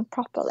Japan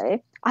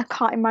properly, I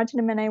can't imagine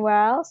him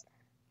anywhere else.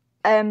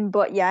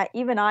 But yeah,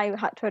 even I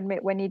had to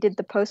admit when he did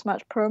the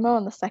post-match promo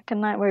on the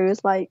second night where he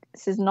was like,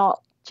 this is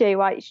not Jay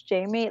White, it's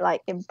Jamie,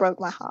 like, it broke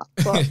my heart.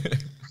 But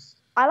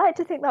I like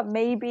to think that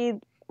maybe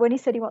when he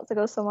said he wants to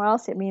go somewhere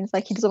else, it means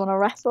like he doesn't want to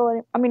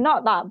wrestle. I mean,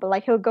 not that, but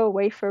like he'll go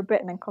away for a bit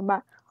and then come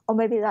back. Or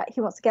maybe that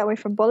he wants to get away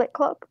from Bullet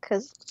Club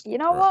because, you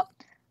know what?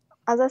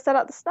 As I said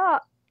at the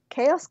start,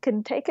 Chaos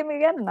can take him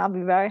again and I'll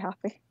be very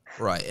happy.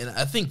 Right, and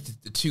I think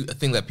a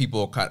thing that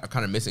people are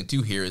kind of missing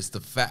too here is the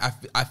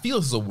fact I feel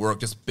this is a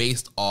work just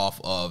based off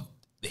of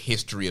the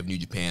history of New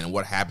Japan and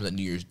what happened at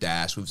New Year's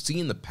Dash. We've seen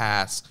in the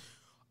past,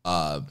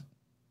 former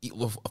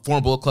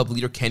Bullet Club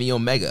leader Kenny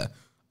Omega.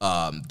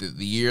 The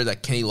year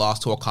that Kenny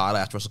lost to Okada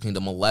after Wrestle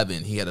Kingdom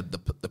 11, he had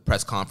the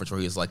press conference where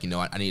he was like, you know,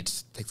 I need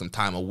to take some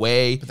time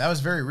away. But that was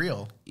very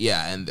real.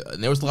 Yeah, and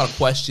there was a lot of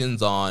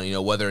questions on, you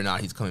know, whether or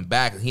not he's coming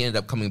back. And he ended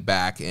up coming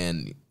back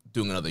and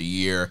doing another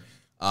year.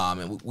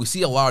 And we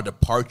see a lot of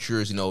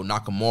departures, you know,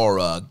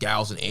 Nakamura,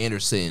 Gallows and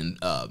Anderson,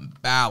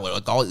 Balor,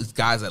 like all these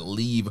guys that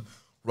leave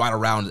right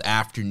around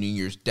after New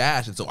Year's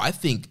Dash. And so I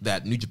think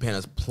that New Japan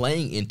is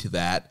playing into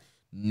that,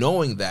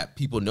 knowing that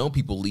people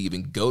leave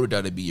and go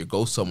to WWE or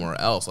go somewhere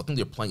else. I think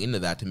they're playing into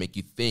that to make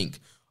you think,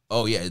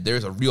 oh, yeah,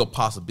 there's a real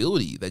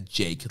possibility that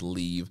Jay could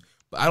leave.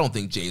 But I don't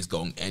think Jay's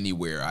going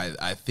anywhere.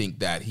 I think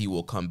that he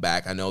will come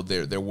back. I know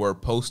there were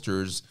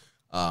posters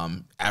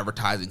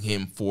advertising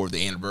him for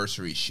the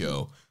anniversary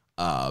show.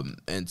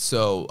 And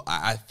so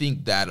I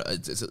think that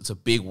it's a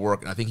big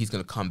work, and I think he's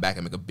going to come back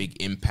and make a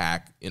big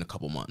impact in a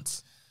couple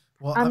months.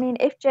 Well, I mean,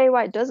 if Jay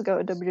White does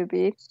go to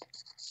WWE,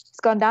 it's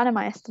gone down in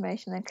my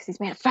estimation then because he's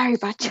made a very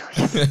bad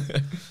choice.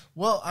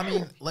 Well, I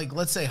mean, like,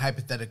 let's say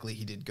hypothetically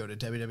he did go to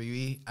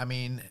WWE. I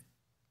mean,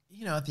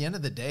 you know, at the end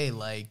of the day,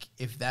 like,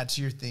 if that's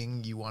your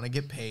thing, you want to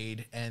get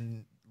paid,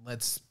 and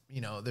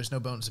there's no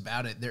bones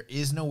about it. There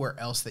is nowhere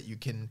else that you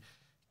can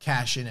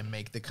cash in and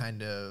make the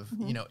kind of,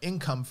 you know,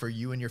 income for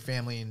you and your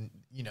family and,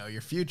 you know,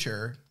 your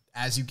future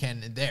as you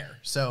can there.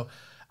 So,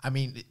 I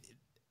mean,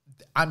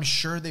 I'm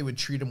sure they would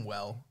treat him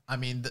well. I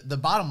mean, the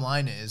bottom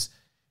line is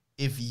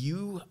if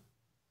you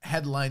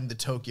headline the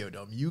Tokyo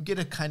Dome, you get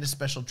a kind of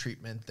special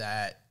treatment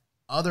that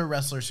other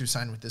wrestlers who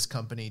sign with this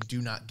company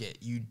do not get.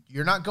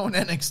 You're not going to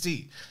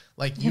NXT.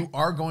 Like, you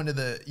are going to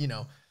the, you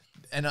know,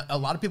 and a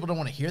lot of people don't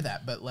want to hear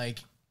that, but like,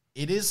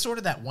 it is sort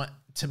of that one,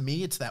 to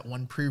me, it's that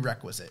one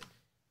prerequisite.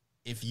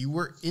 If you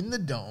were in the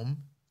Dome,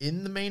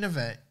 in the main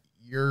event,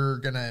 you're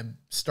going to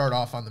start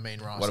off on the main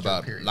roster. What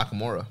about period.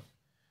 Nakamura?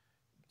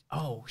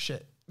 Oh,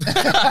 shit. Oh,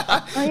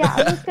 yeah,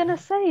 I was going to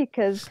say,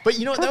 because... But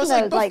you know what, that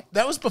was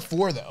that was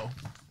before, though.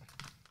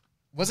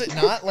 Was it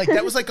not? Like,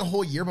 that was like a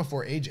whole year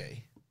before AJ.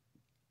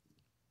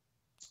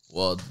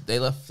 Well, they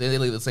leave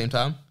at the same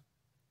time?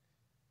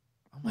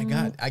 Oh my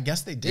God, I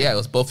guess they did. Yeah, it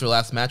was both their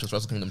last match was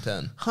Wrestle Kingdom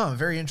 10. Huh,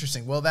 very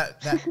interesting. Well,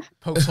 that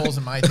pokes holes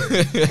in my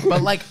theory.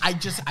 But like, I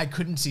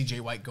couldn't see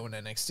Jay White going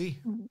to NXT.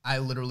 I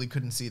literally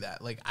couldn't see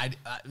that. Like,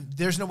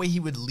 there's no way he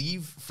would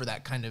leave for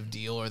that kind of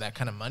deal or that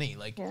kind of money.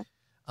 Like,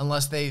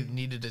 unless they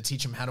needed to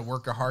teach him how to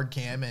work a hard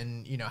cam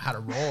and, you know, how to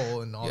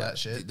roll and all that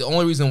shit. The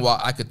only reason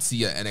why I could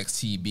see an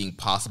NXT being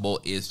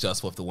possible is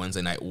just with the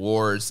Wednesday Night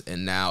Wars,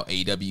 and now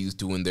AEW's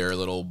doing their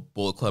little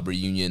Bullet Club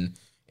reunion,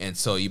 and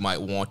so you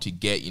might want to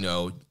get, you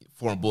know,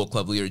 former Bullet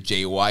Club leader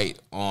Jay White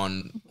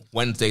on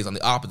Wednesdays on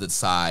the opposite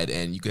side,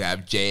 and you could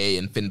have Jay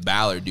and Finn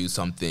Balor do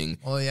something.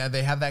 Well, yeah,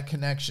 they have that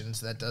connection,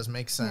 so that does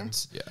make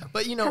sense. Yeah.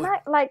 But, you know...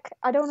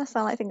 I don't want to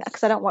sound like that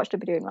because I don't watch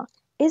WWE anymore.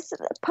 Is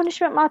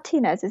Punishment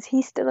Martinez, is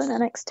he still in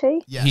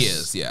NXT? Yes. He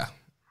is, yeah.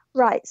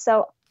 Right,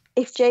 so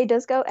if Jay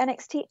does go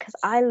NXT, because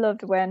I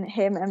loved when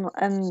him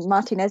and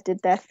Martinez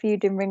did their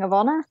feud in Ring of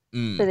Honor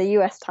for the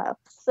US title.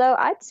 So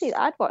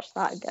I'd watch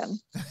that again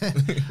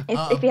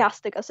if he has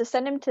to go. So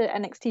send him to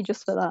NXT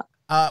just for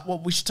that. Well,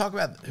 we should talk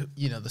about,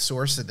 you know, the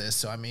source of this.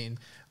 So, I mean,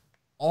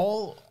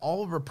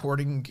 all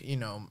reporting, you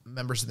know,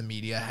 members of the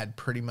media had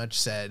pretty much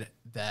said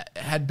that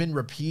had been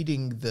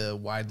repeating the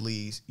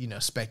widely, you know,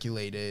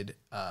 speculated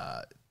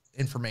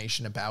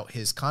information about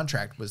his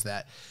contract was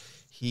that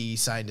he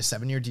signed a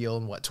 7-year deal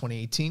in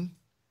 2018.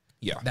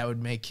 Yeah. That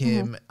would make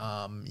him,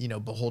 you know,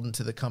 beholden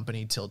to the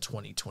company till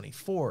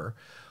 2024.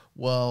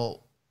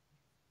 Well,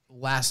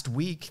 last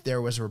week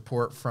there was a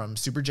report from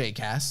Super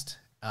J-Cast,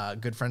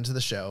 good friends of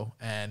the show,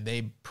 and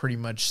they pretty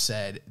much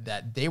said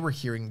that they were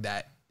hearing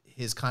that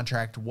his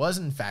contract was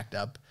in fact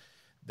up,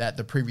 that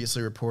the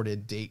previously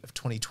reported date of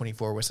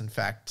 2024 was in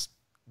fact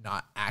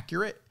not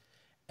accurate,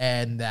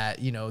 and that,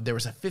 you know, there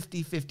was a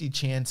 50-50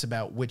 chance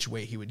about which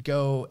way he would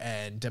go,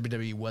 and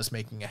WWE was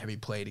making a heavy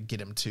play to get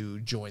him to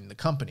join the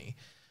company.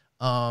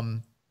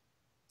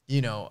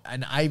 You know,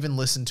 and I even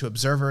listened to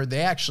Observer.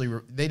 They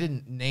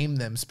didn't name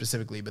them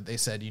specifically, but they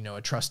said, you know,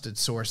 a trusted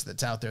source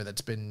that's out there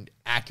that's been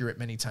accurate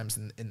many times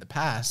in the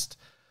past,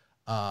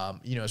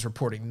 you know, is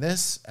reporting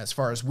this. As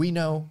far as we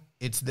know,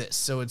 it's this.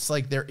 So it's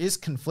like there is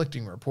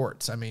conflicting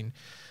reports. I mean,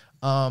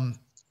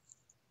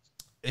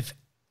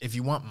 if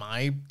you want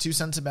my 2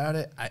 cents about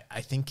it,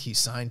 I think he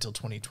signed till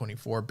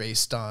 2024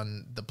 based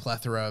on the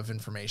plethora of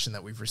information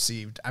that we've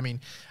received. I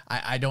mean,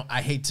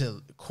 I hate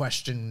to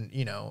question,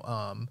 you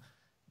know,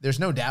 there's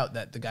no doubt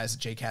that the guys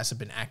at JCast have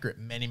been accurate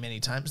many,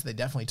 many times. They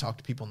definitely talk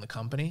to people in the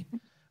company,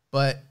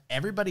 but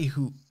everybody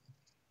who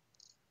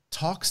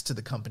talks to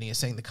the company is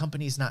saying the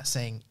company is not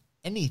saying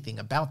anything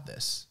about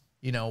this,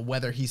 you know,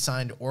 whether he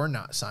signed or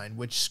not signed,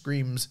 which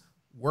screams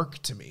work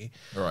to me.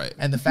 Right.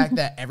 And the fact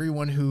that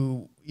everyone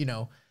who, you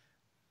know,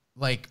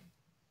 like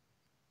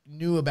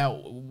knew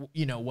about,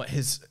 you know, what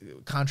his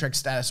contract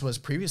status was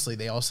previously,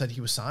 they all said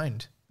he was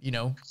signed, you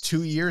know,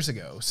 2 years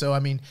ago. So, I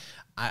mean,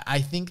 I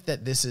think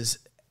that this is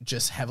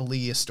just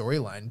heavily a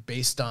storyline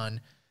based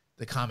on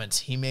the comments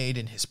he made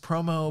in his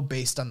promo,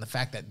 based on the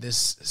fact that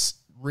this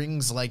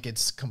rings like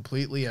it's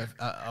completely a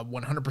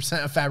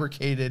 100% a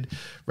fabricated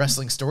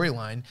wrestling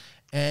storyline.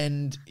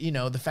 And, you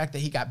know, the fact that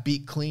he got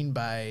beat clean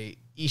by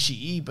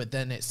Ishii, but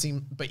then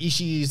but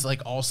Ishii's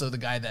like also the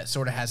guy that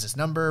sort of has his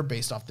number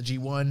based off the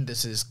G1.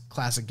 This is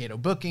classic Gato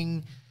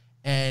booking.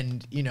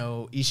 And, you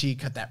know, Ishii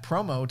cut that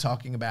promo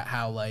talking about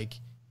how, like,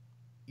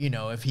 you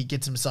know, if he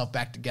gets himself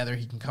back together,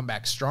 he can come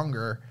back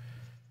stronger.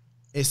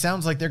 It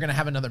sounds like they're going to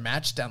have another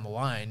match down the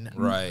line.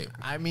 Right.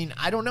 I mean,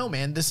 I don't know,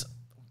 man. This,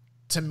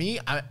 to me,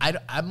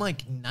 I'm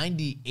like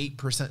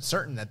 98%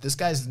 certain that this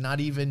guy's not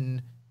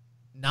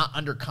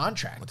under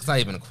contract. It's not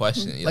even a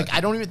question. Like,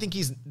 I don't even think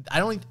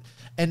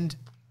and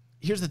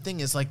here's the thing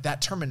is, like,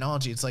 that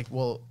terminology, it's like,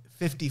 well,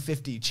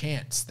 50-50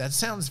 chance. That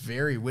sounds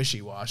very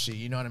wishy-washy.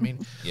 You know what I mean?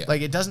 Yeah.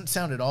 Like, it doesn't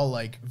sound at all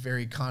like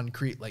very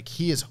concrete. Like,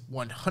 he is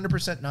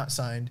 100% not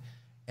signed.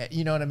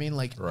 You know what I mean?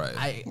 Like,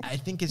 right. I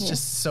think it's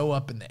just so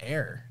up in the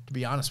air, to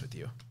be honest with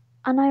you.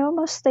 And I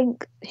almost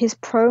think his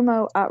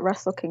promo at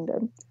Wrestle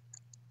Kingdom,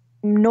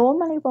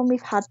 normally when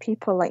we've had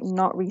people like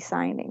not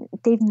re-signing,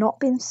 they've not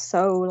been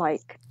so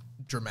like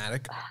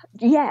dramatic.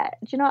 Yeah,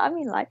 do you know what I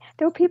mean? Like,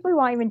 there were people who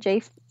aren't even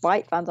Jay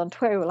White fans on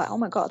Twitter who were like, oh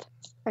my god,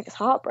 like, it's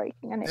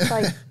heartbreaking. And it's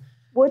like,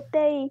 would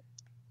they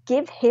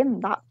give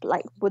him that,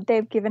 like, would they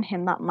have given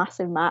him that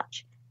massive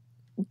match,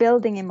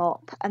 building him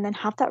up, and then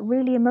have that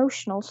really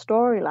emotional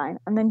storyline,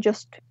 and then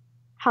just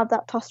have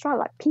that tossed around?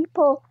 Like,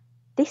 people,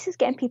 this is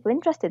getting people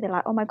interested. They're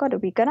like, oh my god, are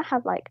we gonna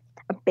have like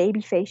a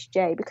babyface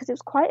Jay? Because it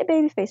was quite a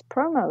babyface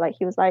promo. Like,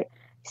 he was like,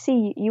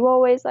 see, you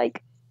always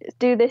like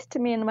do this to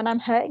me, and when I'm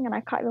hurting and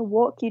I can't even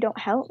walk, you don't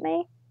help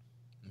me.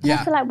 And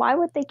I feel like, why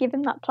would they give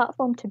him that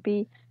platform to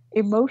be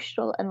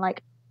emotional and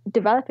like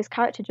develop his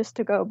character just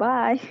to go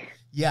by?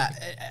 Yeah,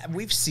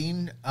 we've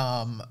seen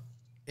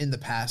in the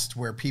past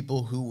where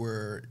people who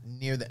were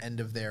near the end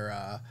of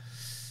their,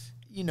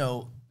 you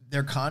know,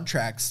 their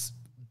contracts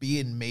be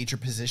in major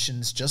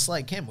positions just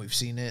like him. We've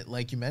seen it,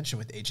 like you mentioned,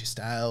 with AJ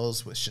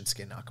Styles, with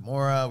Shinsuke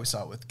Nakamura. We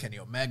saw it with Kenny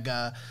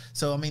Omega.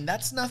 So, I mean,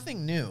 that's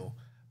nothing new.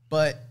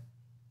 But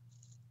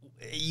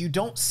you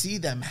don't see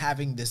them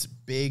having this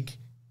big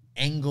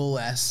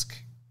Angle-esque,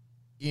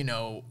 you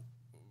know,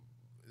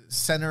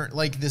 center,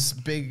 like this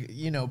big,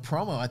 you know,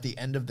 promo at the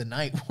end of the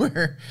night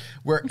where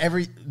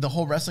the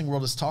whole wrestling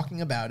world is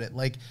talking about it.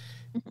 Like,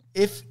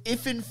 if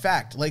in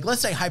fact, like,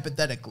 let's say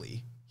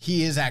hypothetically,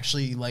 he is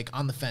actually like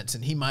on the fence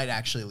and he might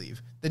actually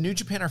leave, the New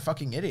Japan are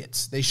fucking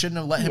idiots. They shouldn't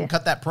have let him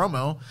cut that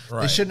promo.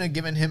 Right. They shouldn't have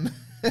given him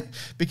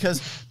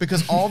because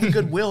all the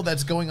goodwill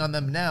that's going on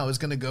them now is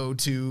going to go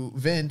to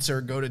Vince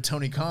or go to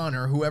Tony Khan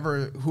or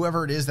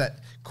whoever it is that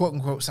quote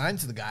unquote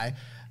signs the guy.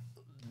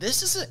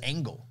 This is an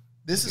angle.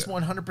 This is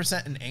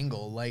 100% an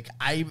angle. Like,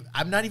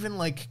 I'm not even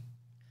like,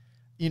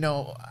 you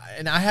know,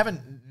 and I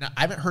haven't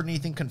heard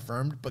anything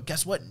confirmed, but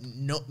guess what?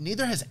 No,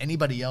 neither has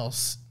anybody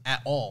else at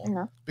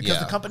all, because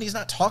the company's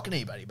not talking to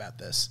anybody about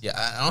this.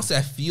 Yeah, honestly,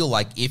 I feel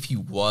like if he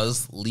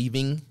was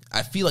leaving,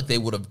 I feel like they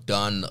would have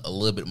done a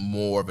little bit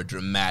more of a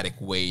dramatic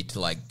way to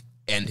like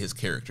end his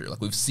character.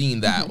 Like, we've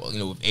seen that, you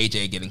know, with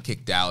AJ getting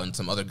kicked out and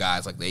some other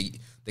guys, like they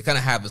kind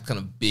of have this kind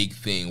of big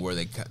thing where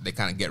they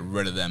kind of get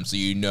rid of them, so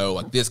you know,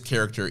 like, this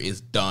character is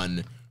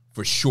done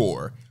for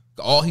sure.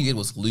 All he did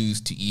was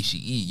lose to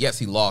Ishii. Yes,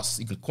 he lost.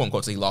 You can quote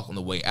unquote say he lost on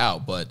the way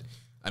out, but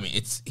I mean,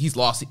 he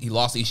lost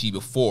Ishii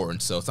before,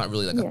 and so it's not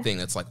really like a thing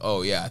that's like,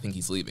 oh yeah, I think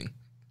he's leaving.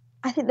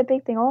 I think the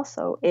big thing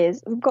also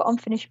is we've got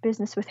unfinished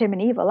business with him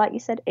and Evil. Like you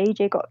said,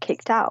 AJ got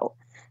kicked out.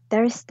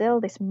 There is still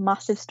this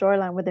massive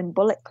storyline within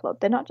Bullet Club.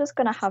 They're not just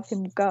going to have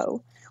him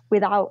go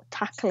without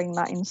tackling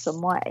that in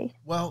some way.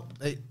 Well,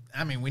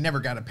 I mean, we never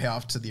got a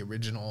payoff to the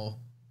original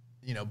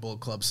Bullet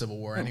Club Civil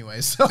War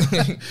anyway. So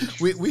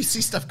we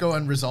see stuff go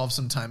unresolved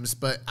sometimes,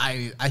 but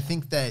I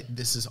think that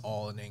this is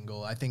all an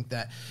angle. I think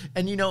that,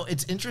 and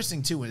it's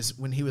interesting too, is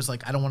when he was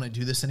like, I don't want to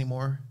do this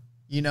anymore,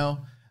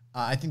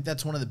 I think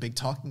that's one of the big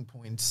talking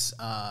points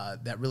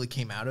that really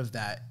came out of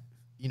that,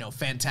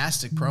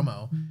 fantastic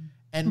promo.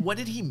 And what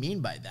did he mean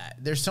by that?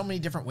 There's so many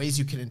different ways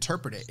you can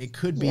interpret it. It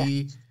could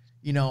be,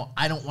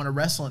 I don't want to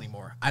wrestle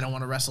anymore. I don't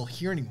want to wrestle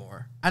here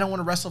anymore. I don't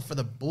want to wrestle for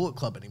the Bullet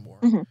Club anymore.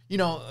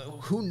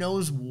 Who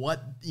knows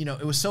what,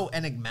 it was so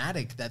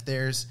enigmatic that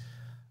there's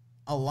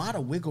a lot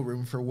of wiggle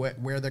room for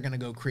where they're going to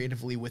go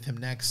creatively with him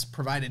next,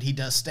 provided he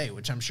does stay,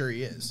 which I'm sure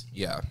he is.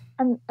 Yeah.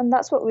 And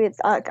that's what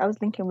I was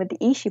thinking with the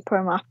Ishii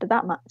promo after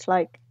that match.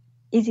 Like,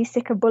 is he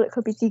sick of Bullet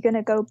Club? Is he going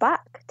to go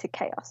back to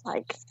Chaos?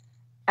 Like,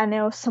 I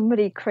know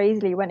somebody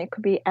crazily when it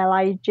could be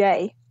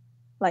L-I-J,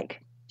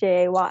 like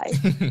J-A-Y.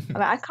 I mean,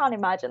 I can't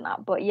imagine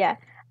that, but yeah,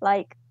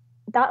 like,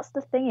 that's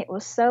the thing. It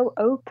was so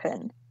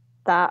open,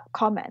 that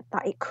comment,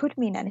 that it could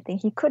mean anything.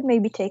 He could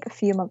maybe take a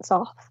few months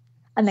off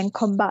and then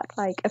come back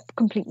like a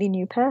completely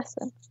new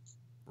person.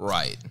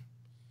 Right.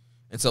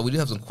 And so we do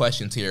have some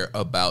questions here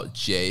about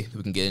Jay that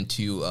we can get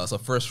into. So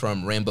first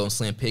from Rambo and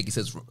Slam Pig, he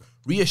says,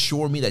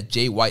 reassure me that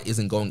Jay White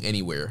isn't going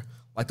anywhere.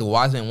 Like the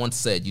wise man once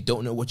said, you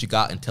don't know what you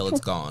got until it's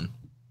gone.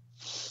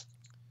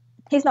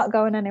 He's not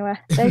going anywhere.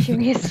 There's your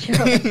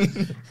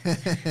reassurance.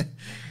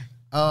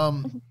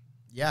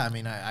 Yeah, I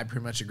mean, I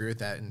pretty much agree with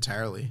that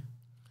entirely.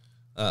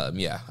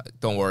 Yeah,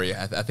 don't worry.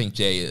 I think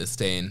Jay is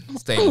staying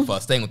with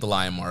us, staying with the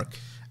Lion Mark.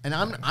 And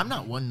I'm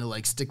not one to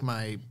like stick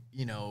my,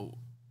 I'm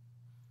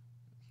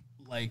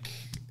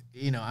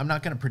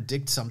not going to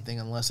predict something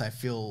unless I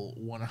feel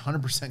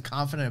 100%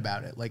 confident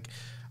about it. Like,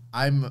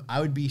 I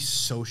would be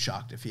so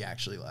shocked if he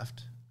actually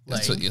left.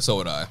 Like, so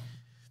would I.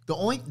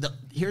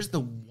 Here's the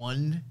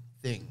one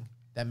thing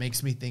that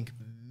makes me think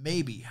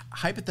maybe,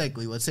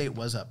 hypothetically, let's say it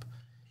was up,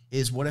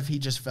 is what if he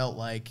just felt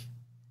like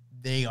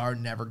they are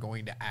never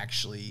going to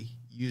actually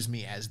use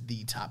me as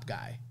the top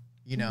guy,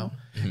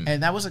 Mm-hmm.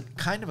 And that was a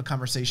kind of a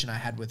conversation I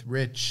had with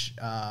Rich.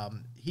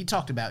 He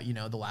talked about,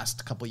 the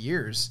last couple of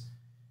years,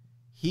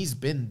 he's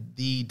been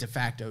the de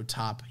facto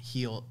top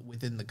heel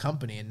within the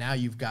company. And now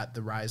you've got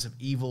the rise of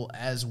Evil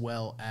as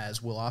well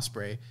as Will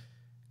Ospreay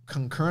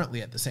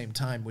concurrently at the same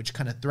time, which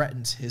kind of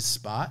threatens his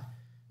spot.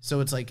 So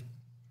it's like,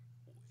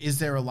 is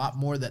there a lot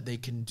more that they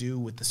can do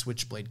with the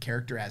Switchblade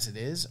character as it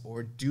is?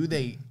 Or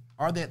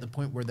are they at the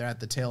point where they're at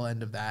the tail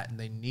end of that and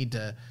they need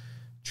to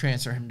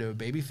transfer him to a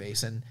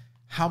babyface? And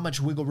how much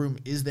wiggle room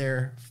is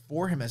there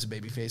for him as a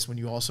babyface when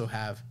you also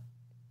have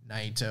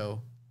Naito,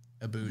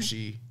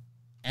 Ibushi,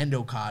 and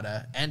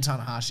Okada, and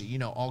Tanahashi,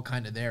 all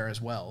kind of there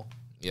as well?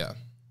 Yeah.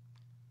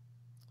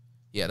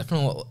 Yeah,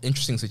 definitely an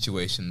interesting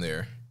situation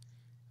there.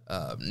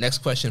 Next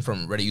question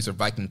from Reddit user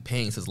Viking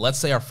Payne says, let's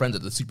say our friends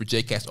at the Super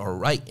J-Cast are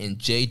right and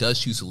Jay does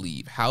choose to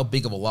leave. How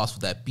big of a loss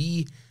would that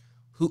be?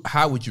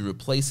 How would you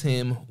replace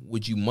him?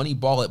 Would you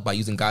moneyball it by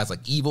using guys like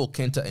Evil,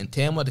 Kenta, and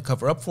Tama to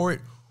cover up for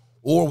it?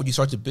 Or would you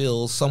start to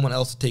build someone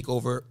else to take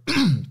over,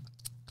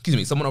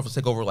 someone else to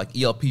take over like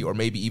ELP or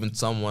maybe even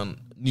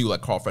someone new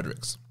like Carl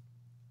Fredericks?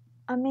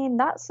 I mean,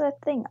 that's the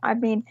thing. I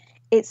mean,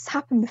 it's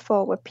happened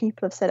before where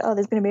people have said, oh,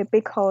 there's going to be a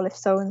big hole if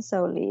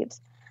so-and-so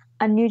leaves.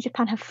 And New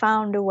Japan have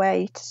found a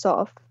way to sort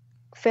of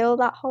fill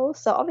that hole.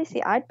 So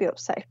obviously I'd be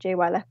upset if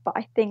JY left, but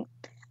I think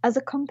as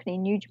a company,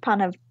 New Japan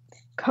have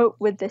coped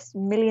with this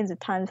millions of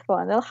times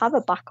before and they'll have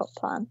a backup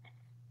plan.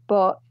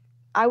 But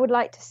I would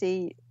like to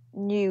see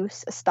new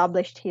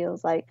established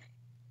heels. Like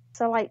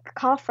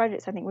Carl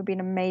Fredericks, I think, would be an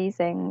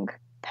amazing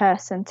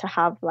person to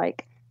have,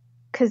 like,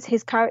 because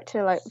his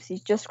character, like,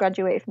 he's just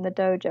graduated from the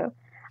dojo.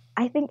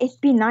 I think it'd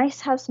be nice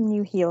to have some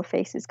new heel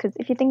faces, because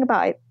if you think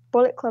about it,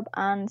 Bullet Club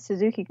and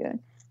Suzuki-gun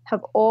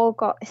have all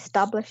got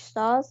established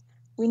stars.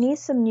 We need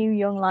some new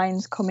young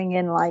lions coming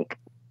in, like,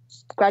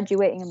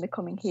 graduating and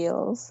becoming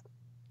heels.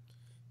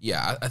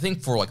 Yeah, I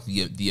think for like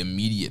the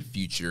immediate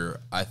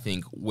future, I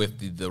think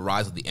with the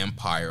rise of the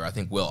Empire, I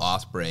think Will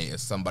Ospreay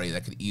is somebody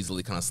that could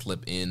easily kind of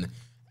slip in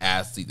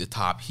as the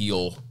top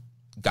heel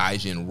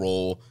Gaijin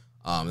role.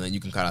 And then you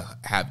can kind of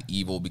have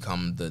Evil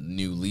become the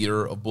new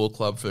leader of Bullet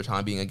Club for the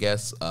time being, I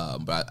guess.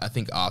 But I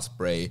think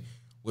Ospreay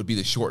would be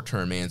the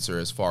short-term answer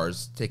as far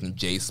as taking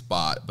Jay's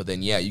spot. But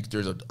then, yeah,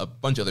 there's a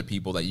bunch of other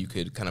people that you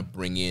could kind of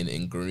bring in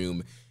and groom.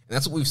 And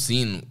that's what we've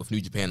seen with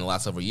New Japan in the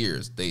last several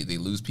years. They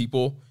lose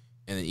people,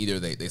 and then either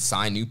they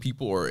sign new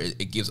people or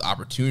it gives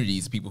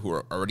opportunities to people who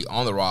are already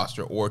on the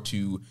roster or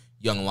to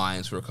young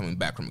lions who are coming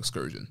back from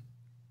excursion.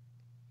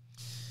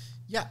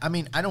 Yeah, I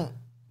mean, I don't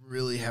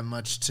really have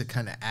much to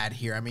kind of add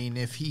here. I mean,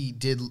 if he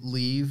did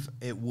leave,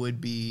 it would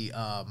be,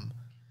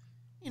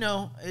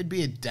 it'd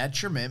be a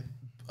detriment,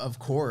 of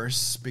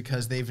course,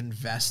 because they've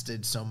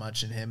invested so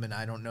much in him, and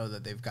I don't know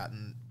that they've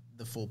gotten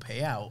the full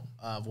payout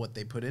of what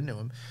they put into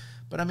him.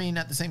 But, I mean,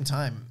 at the same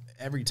time,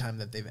 every time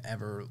that they've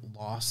ever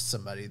lost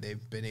somebody,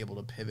 they've been able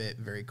to pivot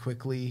very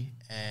quickly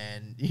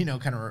and,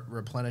 kind of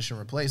replenish and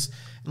replace.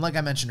 And like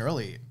I mentioned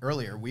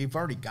earlier, we've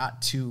already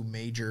got two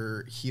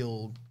major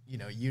heel,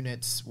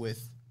 units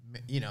with,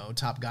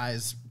 top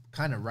guys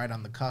kind of right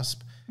on the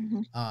cusp,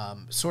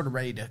 sort of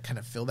ready to kind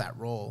of fill that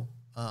role.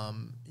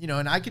 You know,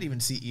 and I could even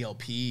see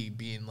ELP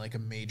being like a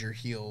major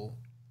heel,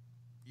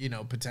 you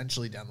know,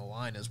 potentially down the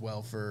line as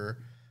well for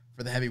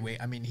the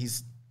heavyweight. I mean,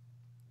 he's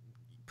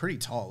pretty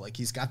tall. Like,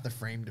 he's got the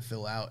frame to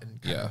fill out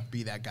and kind of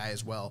be that guy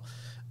as well.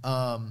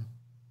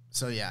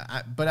 So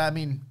yeah, but I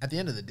mean, at the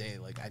end of the day,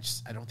 like,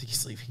 I don't think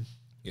he's leaving.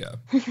 Yeah.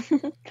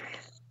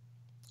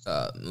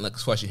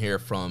 Next question here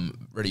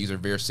from Reddit user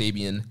Ver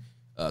Sabian.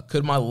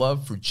 Could my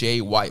love for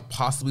Jay White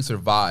possibly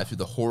survive through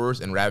the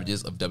horrors and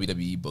ravages of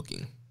WWE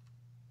booking?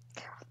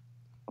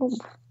 Oh,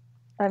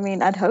 I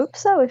mean, I'd hope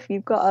so if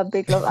you've got a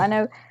big love.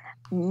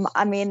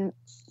 I mean,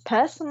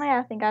 personally,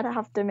 I think I'd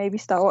have to maybe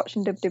start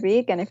watching WWE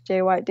again if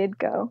Jay White did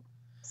go.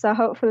 So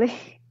hopefully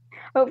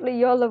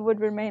your love would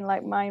remain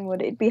like mine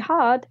would. It'd be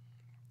hard,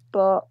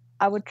 but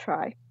I would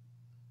try.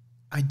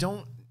 I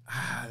don't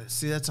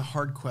see. That's a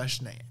hard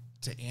question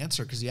to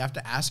answer because you have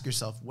to ask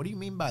yourself, what do you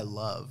mean by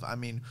love? I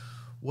mean,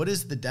 what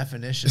is the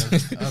definition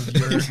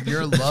of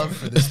your love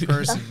for this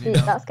person?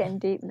 That's getting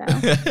deep now.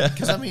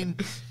 Because I mean,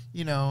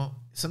 you know,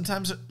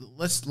 sometimes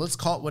let's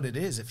call it what it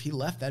is. If he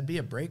left, that'd be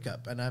a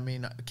breakup. And I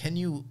mean, can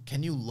you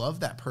love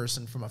that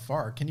person from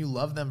afar? Can you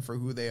love them for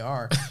who they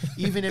are,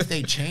 even if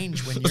they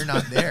change when you're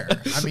not there?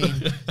 I mean,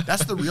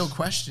 that's the real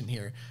question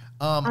here.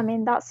 I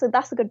mean, that's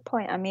a good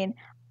point. I mean,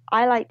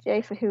 I like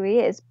Jay for who he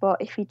is,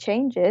 but if he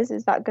changes,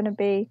 is that going to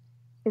be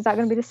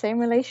the same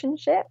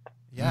relationship?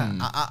 Yeah,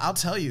 I'll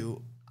tell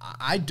you,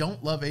 I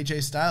don't love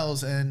AJ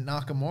Styles and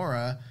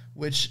Nakamura,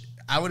 which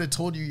I would have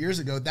told you years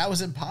ago that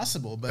was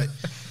impossible. But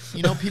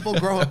you know, people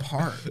grow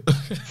apart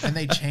and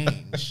they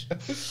change,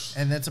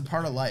 and that's a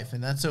part of life,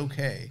 and that's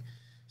okay.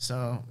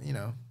 So you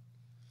know,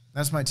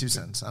 that's my 2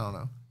 cents. I don't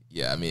know.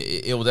 Yeah, I mean,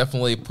 it will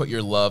definitely put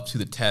your love to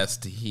the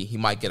test. He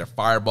might get a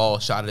fireball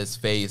shot at his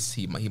face.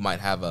 He might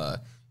have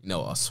a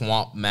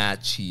swamp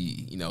match.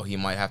 He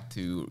might have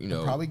to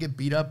He'll probably get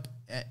beat up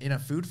in a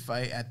food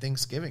fight at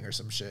Thanksgiving or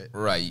some shit.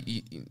 Right.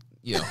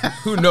 You know,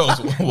 who knows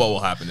what will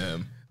happen to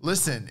him.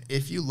 Listen,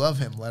 if you love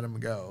him, let him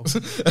go.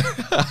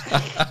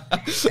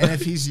 And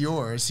if he's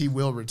yours, he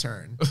will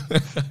return.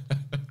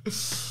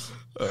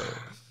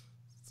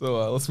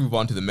 So let's move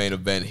on to the main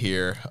event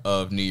here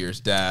of New Year's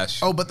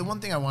Dash. Oh, but the one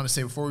thing I want to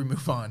say before we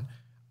move on,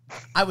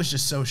 I was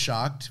just so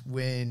shocked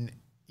when,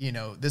 you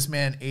know, this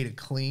man ate a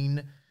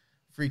clean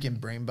freaking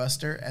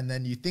brainbuster, and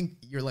then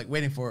you're like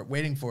waiting for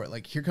it.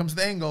 Like, here comes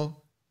the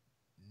angle.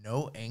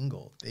 No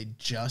angle. They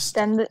just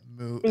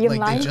move.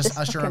 Like, they just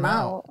usher him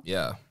out.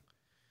 Yeah.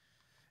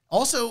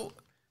 Also,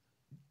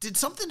 did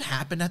something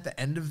happen at the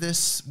end of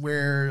this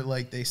where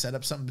like they set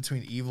up something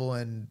between Evil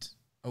and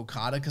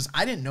Okada? Because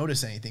I didn't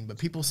notice anything, but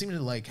people seem to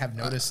like have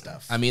noticed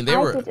stuff. I mean,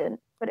 I didn't,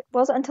 but it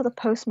wasn't until the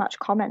post-match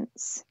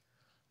comments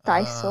that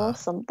I saw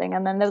something,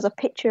 and then there was a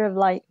picture of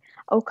like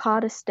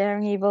Okada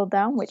staring Evil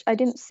down, which I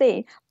didn't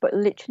see, but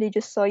literally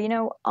just saw, you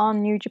know,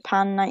 on New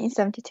Japan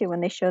 1972 when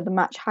they showed the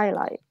match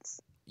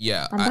highlights.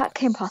 Yeah. And that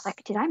came past,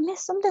 like, did I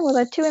miss something? Was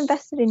I too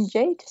invested in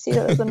Jay to see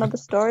that there's another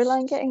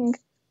storyline getting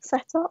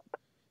set up?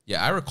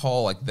 Yeah, I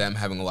recall like them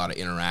having a lot of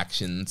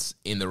interactions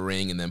in the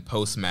ring, and then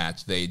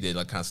post-match they did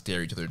like kind of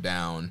stare each other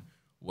down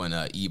when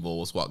Evil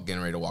was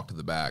getting ready to walk to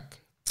the back.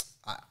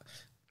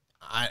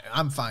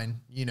 I'm fine.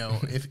 You know,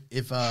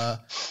 if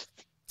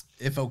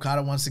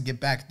Okada wants to get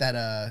back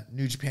that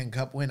New Japan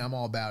Cup win, I'm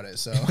all about it.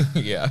 So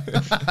yeah.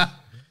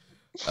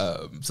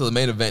 So the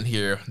main event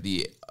here,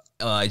 the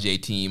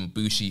LIJ team,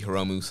 Bushi,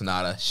 Hiromu,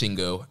 Sanada,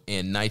 Shingo,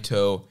 and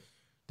Naito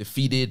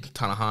defeated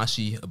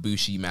Tanahashi,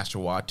 Ibushi, Master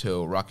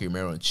Wato, Rocky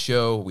Romero, and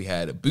Sho. We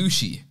had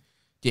Ibushi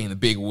getting the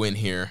big win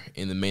here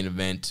in the main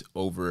event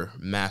over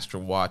Master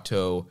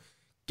Wato,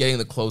 getting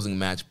the closing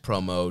match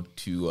promo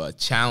to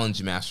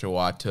challenge Master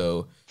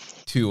Wato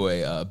to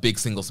a big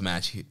singles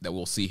match that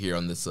we'll see here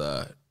on this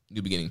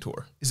New Beginning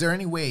tour. Is there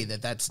any way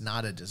that that's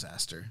not a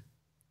disaster?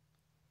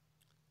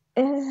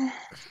 I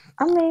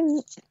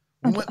mean,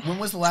 when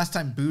was the last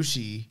time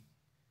Bushi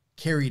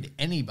carried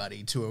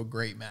anybody to a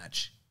great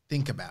match?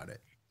 Think about it.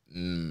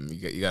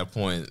 You got a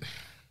point.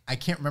 I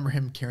can't remember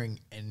him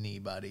carrying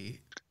anybody.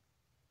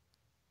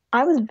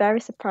 I was very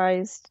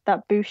surprised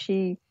that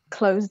Bushi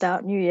closed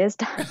out New Year's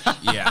Dash.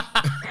 Yeah.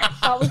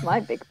 That was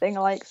my big thing.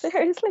 Like,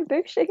 seriously,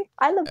 Bushi?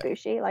 I love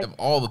Bushi. Like, of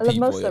all the I love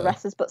people, most of the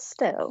wrestlers, but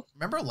still.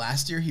 Remember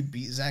last year he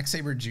beat Zack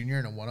Sabre Jr.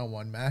 in a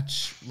one-on-one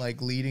match,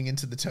 like leading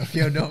into the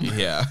Tokyo Dome?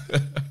 Yeah.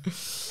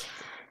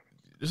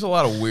 There's a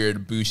lot of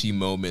weird Bushi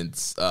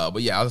moments.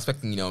 But yeah, I was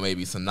expecting,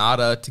 maybe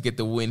Sanada to get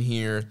the win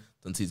here,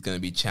 since he's going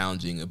to be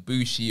challenging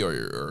Ibushi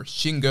or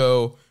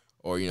Shingo,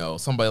 or,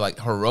 somebody like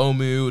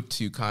Hiromu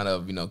to kind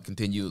of,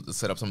 continue to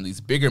set up some of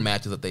these bigger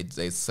matches that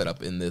they set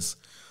up in this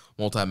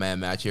multi-man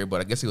match here.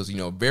 But I guess it was,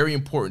 very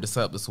important to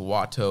set up this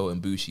Wato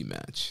and Bushi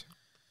match.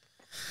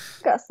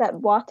 Got to set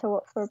Wato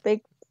up for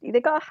they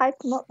got to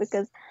hype him up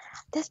because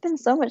there's been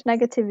so much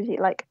negativity.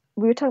 Like,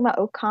 we were talking about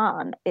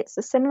Okan. It's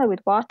similar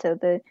with Wato.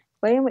 The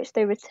way in which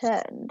they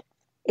returned,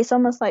 it's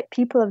almost like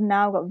people have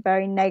now got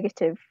very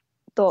negative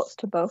thoughts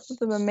to both of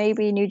them, and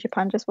maybe New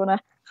Japan just want to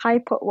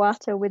hype up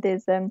Wato with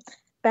his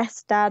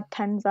best dad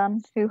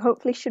Tenzan, who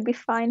hopefully should be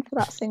fine for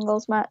that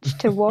singles match,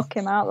 to walk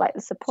him out like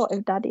the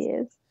supportive dad he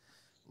is.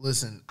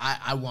 Listen,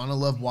 I want to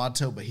love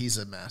Watto, but he's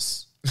a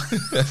mess.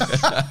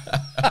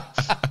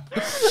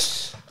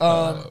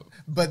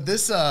 But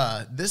this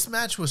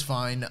match was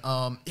fine.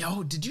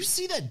 Did you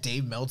see that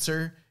Dave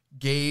Meltzer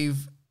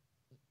gave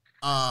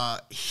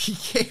he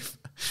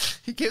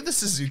gave the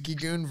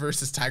Suzuki-gun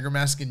versus Tiger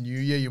Mask and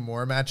Yuya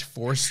Uemura match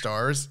 4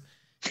 stars.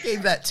 He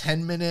gave that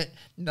 10-minute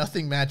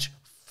nothing match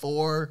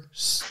 4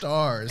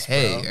 stars.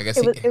 Hey, bro. I guess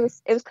It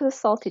was because of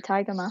Salty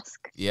Tiger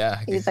Mask. yeah.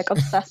 He was like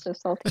obsessed with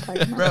Salty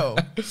Tiger Mask. Bro,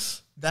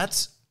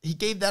 he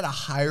gave that a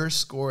higher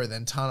score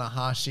than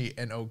Tanahashi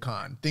and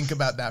Okan. Think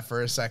about that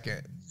for a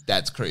second.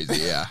 That's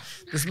crazy, yeah.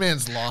 This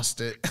man's lost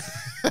it.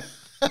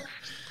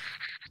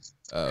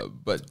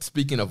 But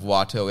speaking of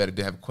Watto, we had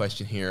to have a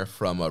question here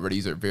from Reddit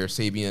user Ver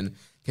Sabian.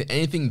 Can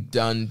anything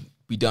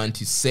be done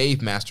to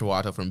save Master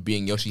Watto from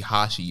being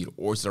Yoshihashi,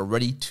 or is it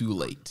already too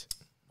late?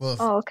 Well,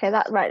 Oh, okay,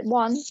 that right.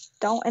 One,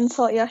 don't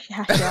insult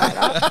Yoshihashi like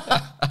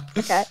that.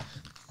 Okay.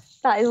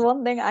 That is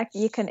one thing.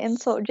 You can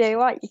insult Jay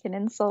White, you can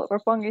insult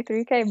Roppongi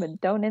 3K,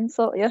 but don't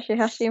insult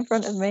Yoshihashi in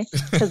front of me,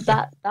 because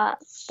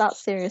that's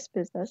serious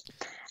business.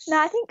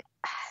 Now, I think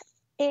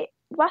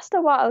Master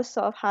Watto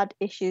sort of had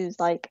issues,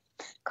 like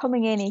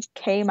coming in, he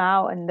came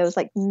out and there was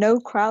like no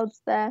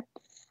crowds there,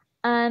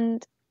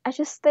 and I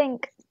just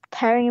think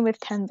pairing him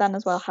with Tenzan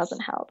as well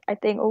hasn't helped. I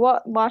think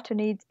what Watto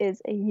needs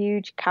is a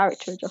huge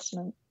character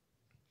adjustment,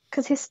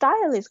 because his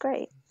style is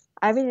great.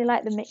 I really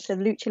like the mix of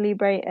Lucha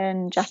Libre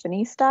and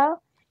Japanese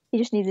style. He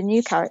just needs a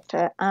new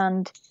character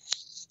and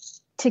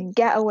to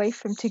get away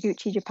from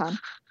Taguchi Japan.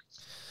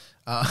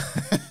 I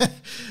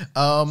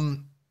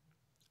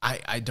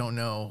don't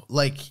know.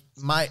 Like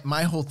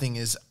my whole thing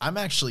is I'm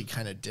actually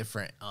kind of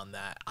different on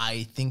that.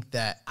 I think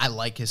that I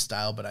like his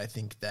style, but I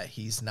think that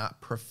he's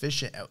not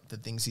proficient at the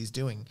things he's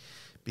doing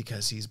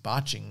because he's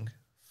botching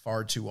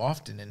far too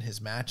often in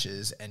his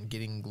matches and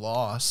getting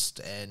lost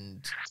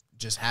and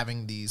just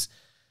having these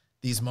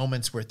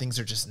moments where things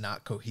are just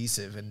not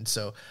cohesive. And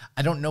so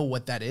I don't know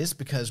what that is,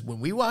 because when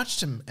we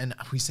watched him, and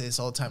we say this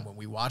all the time, when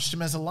we watched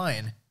him as a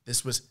Lion,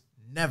 this was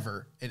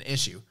never an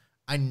issue.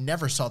 I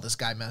never saw this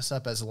guy mess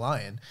up as a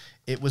Lion.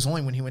 It was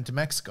only when he went to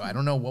Mexico. I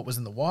don't know what was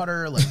in the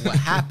water, like what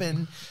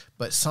happened,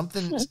 but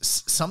something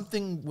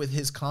with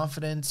his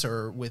confidence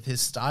or with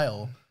his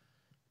style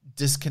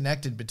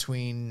disconnected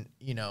between,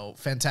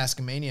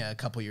 Fantascomania a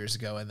couple years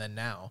ago and then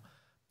now.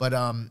 But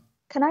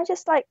Can I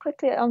just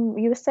quickly,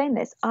 you were saying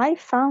this, I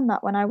found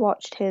that when I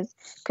watched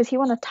because he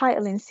won a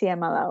title in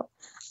CMLL,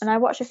 and I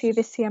watched a few of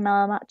his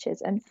CMLL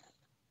matches, and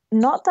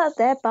not that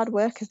they're bad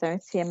workers there in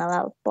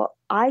CMLL, but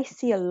I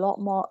see a lot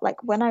more,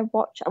 when I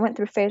went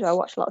through a phase where I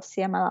watched a lot of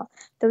CMLL,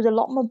 there was a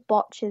lot more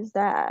botches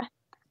there,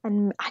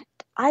 and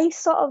I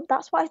sort of,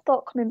 that's what I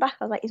thought coming back.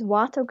 I was like, is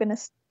Watto going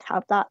to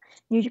have that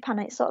New Japan?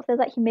 And it sort of feels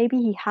like maybe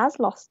he has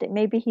lost it.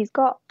 Maybe he's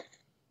got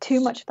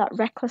too much of that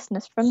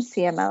recklessness from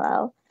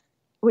CMLL,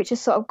 which has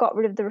sort of got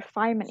rid of the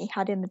refinement he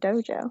had in the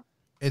dojo.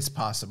 it's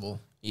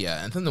possible.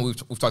 Yeah, and something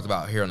we've talked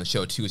about here on the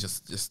show too is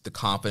just the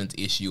confidence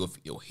issue of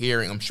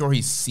hearing. I'm sure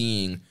he's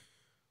seeing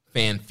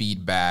fan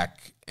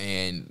feedback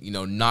and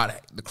not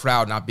the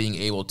crowd not being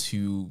able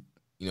to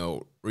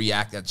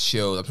react at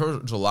shows. I'm sure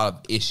there's a lot of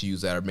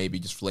issues that are maybe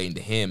just relating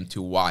to him,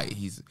 to why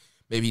he's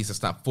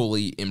just not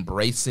fully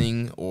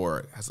embracing,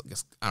 or has,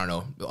 I don't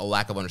know, a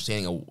lack of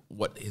understanding of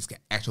what his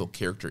actual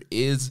character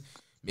is.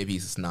 Maybe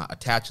he's just not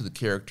attached to the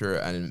character,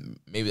 and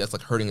maybe that's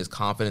hurting his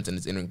confidence and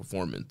his in-ring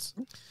performance.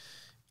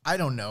 I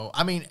don't know.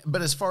 I mean,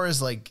 but as far as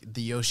the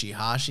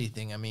Yoshihashi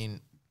thing, I mean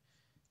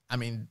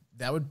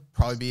that would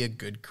probably be a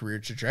good career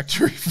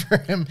trajectory for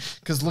him,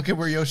 because look at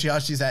where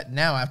Yoshihashi's at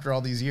now after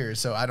all these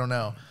years. So I don't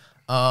know.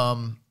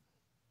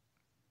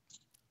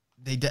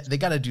 They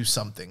got to do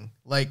something.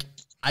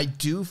 I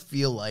do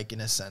feel like, in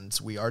a sense,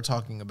 we are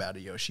talking about a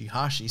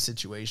Yoshihashi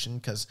situation,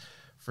 because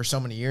for so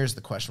many years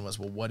the question was,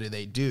 well, what do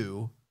they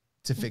do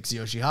to fix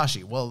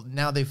Yoshihashi? Well,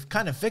 now they've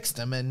kind of fixed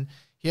him, and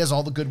he has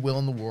all the goodwill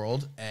in the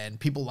world, and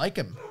people like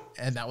him,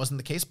 and that wasn't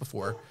the case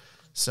before.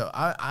 So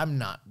I'm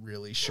not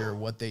really sure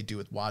what they do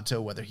with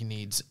Watto, whether he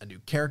needs a new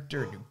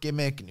character, a new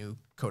gimmick, a new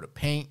coat of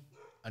paint,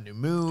 a new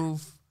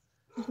move.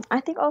 I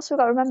think also we've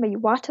got to remember,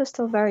 Watto's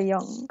still very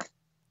young.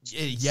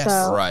 Yes,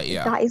 So right,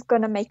 yeah. that is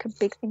going to make a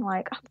big thing.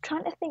 I'm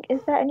trying to think,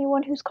 is there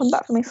anyone who's come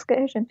back from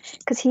excursion?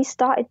 Because he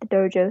started the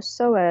dojo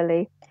so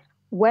early,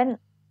 went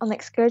on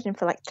excursion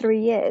for 3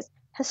 years.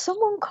 Has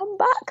someone come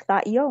back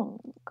that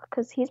young?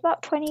 Because he's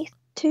about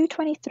 22,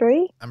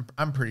 23.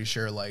 I'm pretty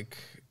sure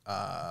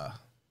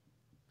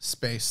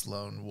Space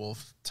Lone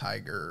Wolf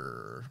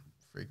Tiger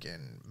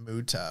freaking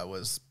Muta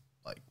was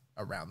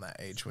around that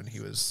age when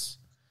he was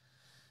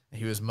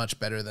much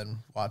better than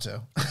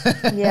Watto.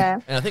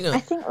 Yeah. And I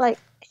think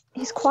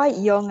he's quite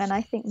young, and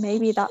I think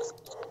maybe that's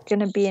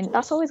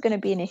always going to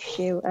be an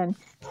issue. And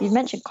you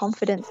mentioned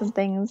confidence and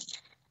things.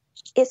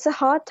 It's a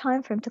hard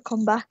time for him to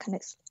come back, and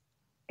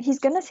he's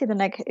going to see the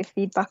negative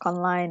feedback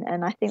online,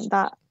 and I think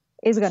that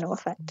is going to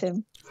affect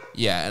him.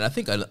 Yeah, and I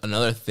think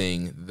another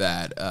thing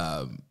that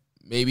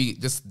maybe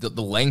just the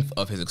length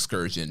of his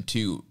excursion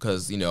too,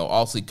 because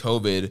also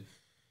COVID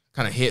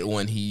kind of hit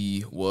when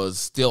he was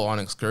still on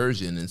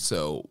excursion, and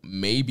so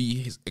maybe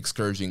his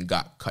excursion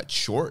got cut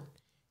short,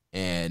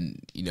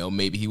 and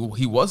maybe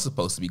he was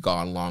supposed to be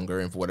gone longer,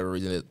 and for whatever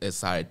reason it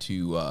decided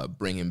to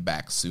bring him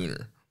back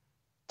sooner.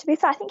 To be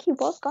fair, I think he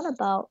was gone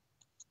about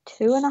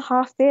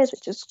 2.5 years,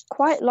 which is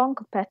quite long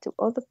compared to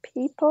other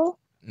people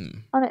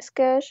on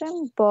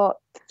excursion. But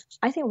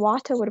I think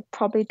Wato would have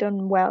probably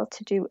done well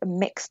to do a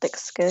mixed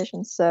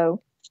excursion.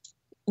 So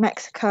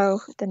Mexico,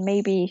 then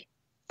maybe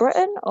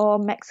Britain, or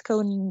Mexico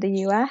and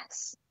the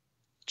US,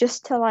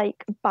 just to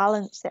like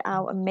balance it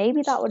out. And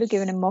maybe that would have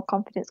given him more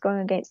confidence going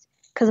against,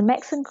 because the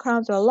Mexican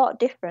crowds are a lot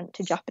different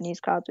to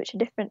Japanese crowds, which are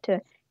different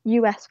to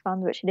US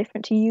fans, which are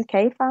different to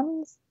UK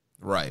fans.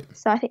 Right.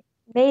 So I think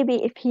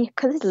maybe if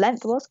because his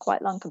length was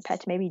quite long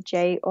compared to maybe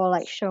Jay or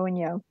like Show and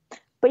Yo.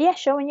 But yeah,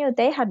 Show and Yo,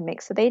 they had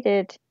mixed, so they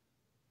did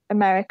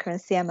America and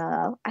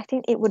CMLL. I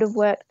think it would have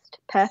worked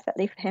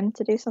perfectly for him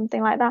to do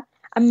something like that,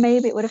 and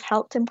maybe it would have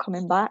helped him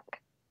coming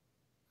back.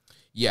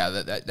 Yeah,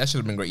 that should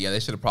have been great. Yeah, they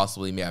should have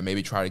possibly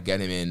maybe try to get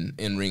him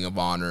in Ring of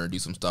Honor, do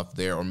some stuff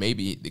there, or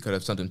maybe they could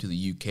have sent him to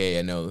the UK.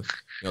 I know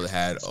they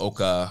had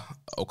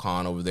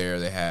Okan over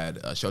there, they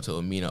had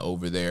Shota Umino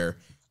over there.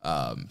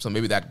 So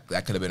maybe that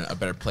could have been a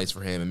better place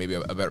for him, and maybe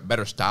a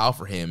better style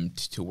for him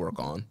to work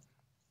on.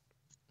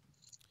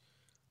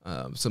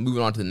 So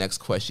moving on to the next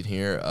question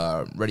here.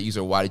 Reddit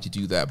user, why did you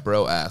do that,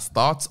 bro? Asks,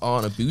 thoughts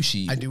on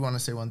Ibushi? I do want to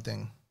say one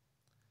thing.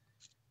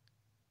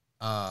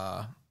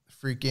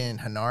 Freaking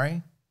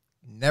Hanare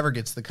never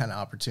gets the kind of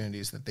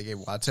opportunities that they gave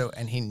Wato,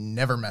 and he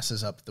never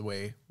messes up the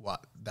way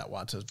that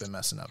Wato's been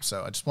messing up.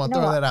 So I just want to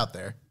throw that out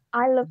there.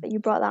 I love that you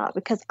brought that up,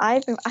 because I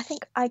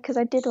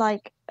did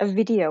like a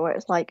video where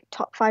it's like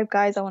top 5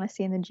 guys I want to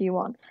see in the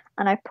G1,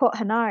 and I put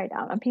Hanare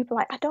down, and people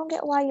are like, I don't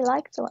get why you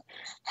like so much.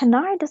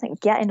 Hanare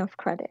doesn't get enough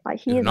credit. Like,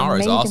 he is an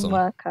amazing awesome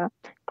worker,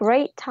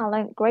 great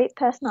talent, great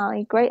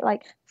personality, great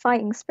like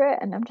fighting spirit,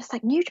 and I'm just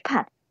like, New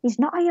Japan, he's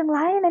not a young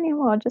lion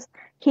anymore.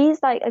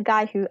 He's like a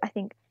guy who I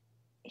think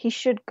he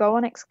should go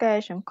on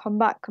excursion, come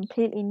back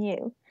completely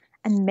new,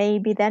 and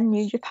maybe then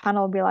New Japan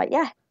will be like,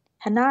 yeah,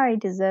 Hanare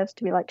deserves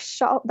to be like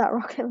shot up that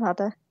rocket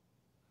ladder.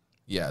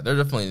 Yeah, they're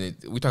definitely,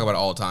 we talk about it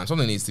all the time.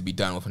 Something needs to be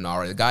done with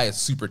Hanare. The guy is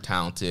super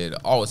talented,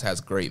 always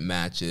has great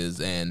matches,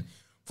 and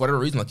for whatever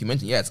reason, like you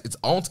mentioned, it's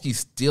almost like he's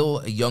still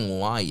a young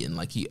lion.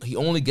 Like he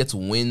only gets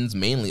wins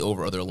mainly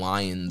over other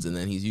lions, and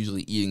then he's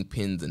usually eating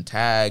pins and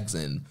tags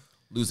and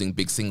losing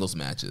big singles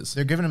matches.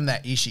 They're giving him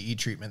that Ishii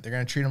treatment. They're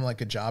going to treat him like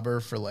a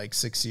jobber for like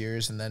 6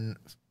 years, and then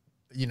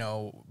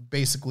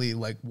basically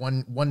like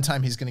one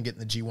time he's going to get in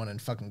the G1 and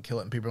fucking kill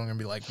it, and people are going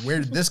to be like, where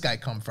did this guy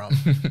come from?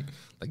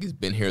 Like, he's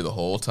been here the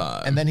whole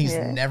time. And then he's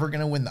never going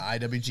to win the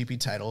IWGP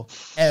title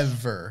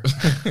ever.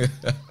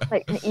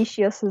 Like an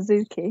Ishii or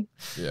Suzuki.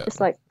 Yeah. It's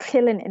like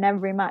killing in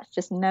every match,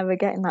 just never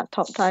getting that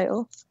top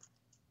title.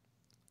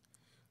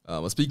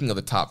 Well, speaking of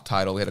the top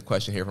title, we had a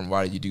question here from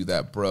Why Did You Do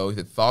That, Bro? He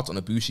said, thoughts on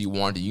Ibushi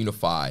wanting to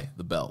unify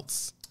the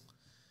belts?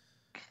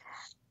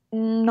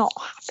 Not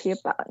happy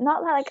about.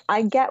 Not that, like,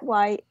 I get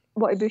what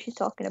Ibushi's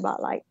talking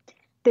about. Like,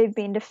 they've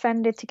been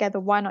defended together.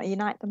 Why not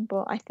unite them?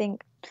 But I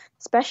think,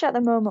 especially at the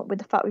moment with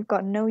the fact we've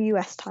got no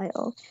US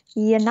title,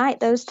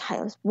 unite those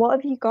titles. What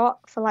have you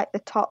got for like the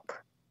top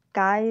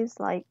guys?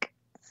 Like,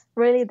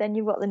 really, then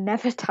you've got the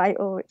Never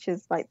title, which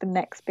is like the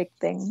next big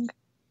thing.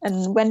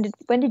 And when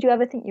did you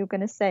ever think you were going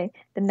to say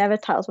the Never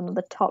title is one of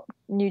the top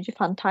New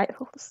Japan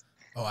titles?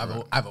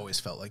 Oh, I've always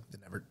felt like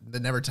the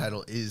Never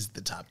title is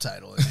the top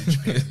title in New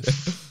Japan.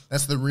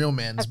 That's the real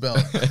man's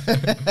belt.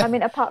 I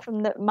mean, apart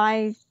from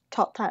my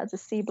top title is the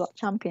C Block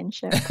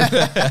Championship.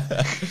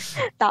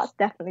 That's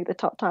definitely the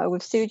top title,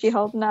 with Tsuji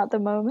holding that at the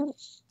moment.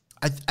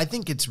 I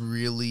think it's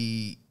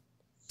really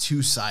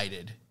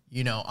two-sided.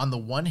 On the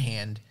one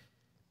hand,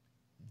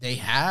 they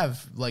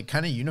have like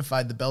kind of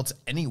unified the belts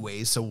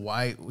anyway, so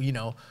why,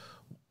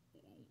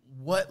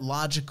 what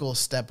logical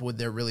step would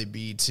there really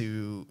be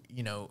to,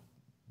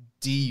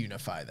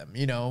 de-unify them?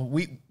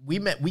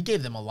 We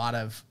gave them a lot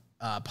of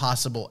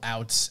possible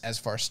outs as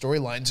far as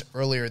storylines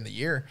earlier in the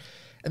year,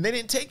 and they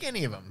didn't take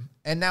any of them.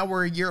 And now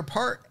we're a year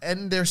apart,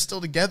 and they're still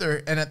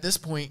together. And at this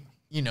point,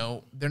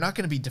 they're not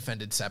going to be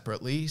defended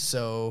separately.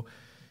 So,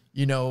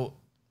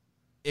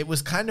 it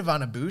was kind of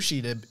on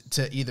Ibushi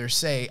to either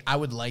say, I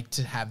would like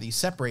to have these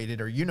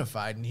separated or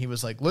unified. And he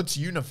was like, let's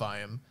unify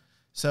them.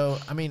 So,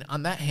 I mean,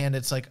 on that hand,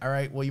 it's like, all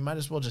right, well, you might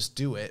as well just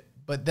do it.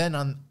 But then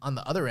on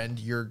the other end,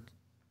 you're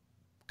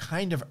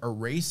kind of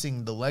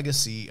erasing the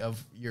legacy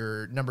of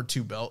your number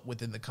 2 belt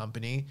within the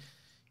company.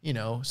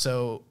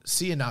 So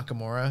see ya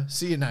Nakamura,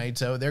 see ya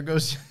Naito. There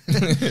goes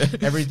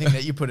everything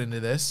that you put into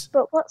this.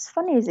 But what's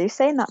funny is you're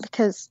saying that,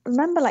 because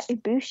remember, like,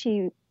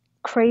 Ibushi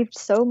craved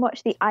so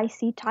much the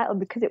IC title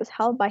because it was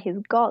held by his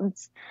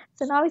gods.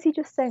 So now is he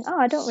just saying, oh,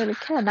 I don't really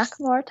care,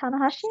 Nakamura,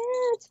 Tanahashi,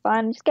 it's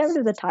fine, just get rid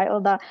of the title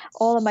that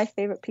all of my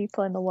favorite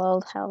people in the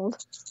world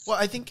held? Well,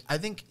 I think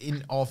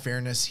in all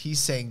fairness, he's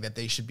saying that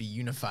they should be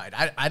unified.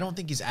 I don't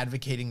think he's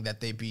advocating that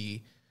they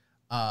be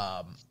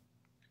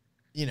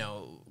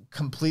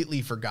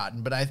completely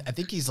forgotten. But I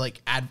think he's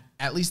like,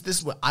 at least this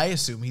is what I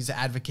assume, he's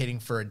advocating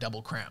for a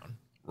double crown.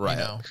 Right.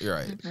 You know? You're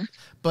right. Mm-hmm.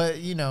 But,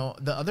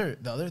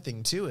 the other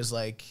thing, too, is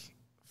like,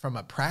 from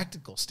a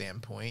practical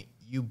standpoint,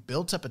 you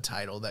built up a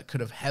title that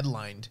could have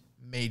headlined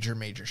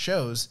major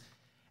shows,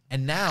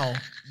 and now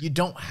you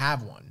don't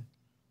have one.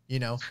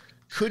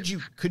 Could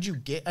you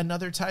get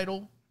another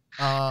title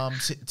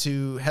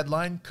to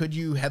headline? Could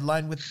you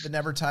headline with the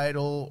Never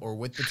title or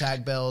with the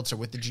tag belts or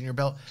with the junior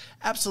belt?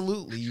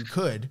 Absolutely, you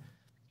could.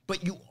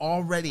 But you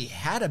already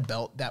had a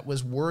belt that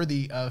was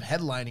worthy of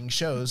headlining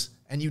shows,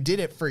 and you did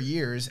it for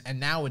years, and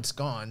now it's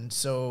gone.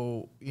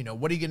 So,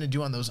 what are you going to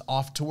do on those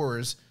off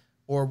tours,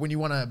 or when you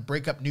want to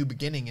break up New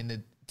Beginning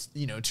into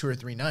 2 or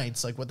 3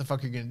 nights? Like, what the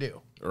fuck are you going to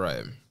do?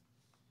 Right.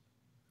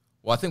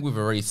 Well, I think we've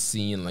already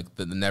seen like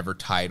the Never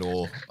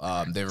title.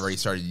 They've already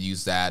started to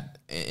use that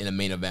in a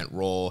main event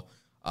role.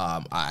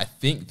 I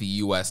think the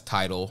U.S.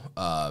 title,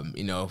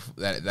 if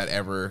that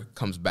ever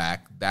comes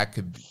back, that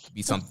could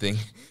be something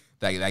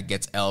that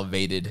gets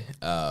elevated.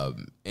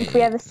 If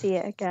we ever see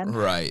it again.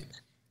 Right.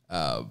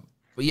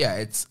 But yeah,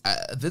 it's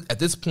at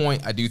this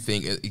point, I do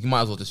think you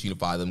might as well just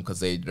unify them because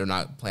they're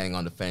not planning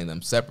on defending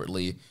them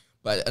separately.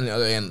 But on the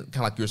other hand, kind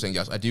of like you were saying,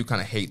 Josh, I do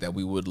kind of hate that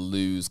we would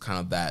lose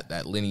kind of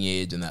that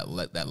lineage and that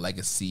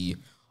legacy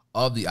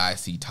of the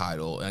IC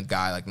title, and a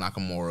guy like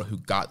Nakamura who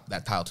got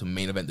that title to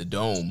main event the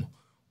Dome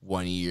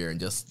one year, and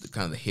just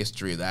kind of the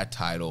history of that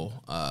title.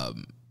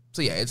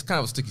 So yeah, it's kind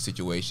of a sticky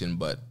situation.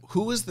 But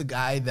who was the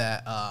guy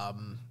that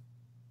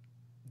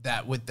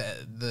with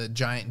the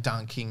giant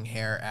Don King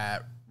hair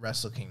at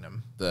Wrestle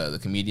Kingdom? The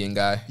comedian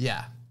guy?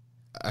 Yeah.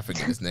 I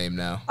forget his name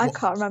now. I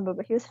can't remember,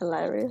 but he was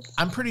hilarious.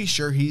 I'm pretty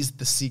sure he's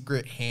the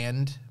secret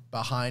hand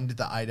behind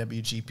the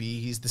IWGP.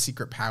 He's the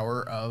secret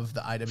power of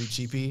the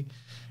IWGP.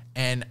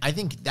 And I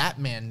think that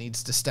man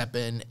needs to step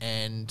in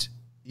and,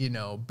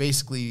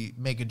 basically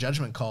make a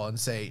judgment call and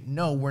say,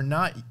 no, we're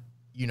not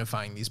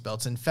unifying these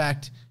belts. In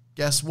fact,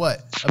 guess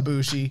what,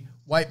 Ibushi?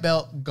 White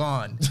belt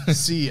gone.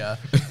 See ya.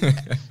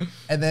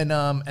 And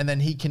then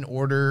he can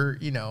order,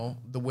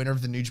 the winner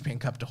of the New Japan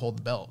Cup to hold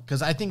the belt.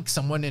 Because I think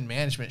someone in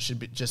management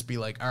should just be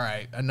like, all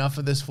right, enough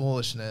of this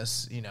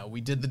foolishness.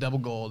 We did the double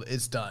gold.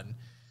 It's done.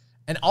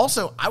 And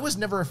also, I was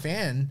never a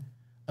fan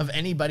of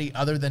anybody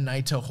other than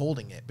Naito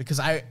holding it, because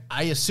I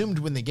assumed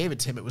when they gave it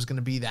to him, it was going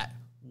to be that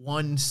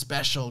one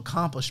special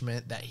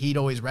accomplishment that he'd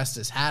always rest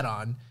his hat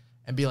on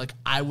and be like,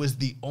 I was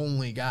the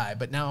only guy.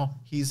 But now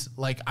he's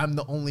like, I'm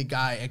the only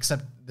guy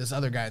except this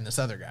other guy and this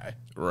other guy.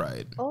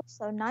 Right.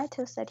 Also,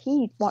 Naito said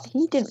he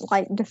didn't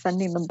like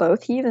defending them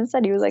both. He even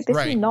said, he was like, this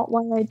is not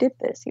why I did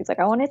this. He's like,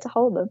 I wanted to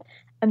hold them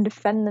and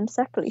defend them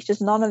separately. It's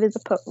just none of his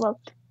opponents. Well,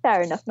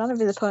 fair enough. None of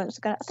his opponents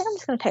are going to. I think I'm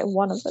just going to take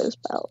one of those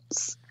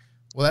belts.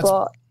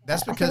 Well,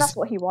 that's because that's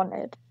what he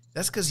wanted.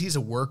 That's because he's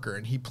a worker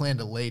and he planned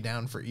to lay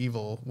down for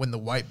Evil when the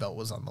white belt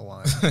was on the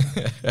line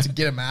to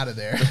get him out of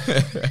there.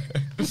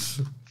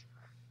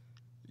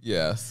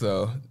 Yeah.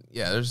 So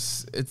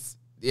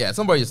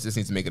somebody just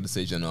needs to make a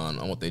decision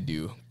on what they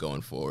do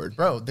going forward.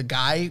 Bro, the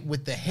guy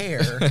with the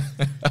hair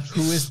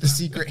who is the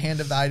secret hand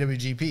of the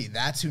IWGP,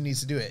 that's who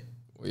needs to do it.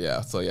 Yeah,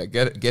 so yeah,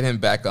 get him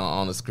back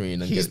on the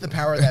screen. And he's the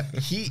power that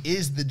he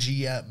is the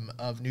GM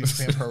of New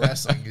Japan Pro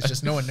Wrestling. It's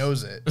just no one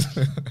knows it.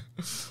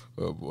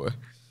 Oh boy.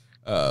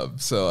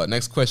 So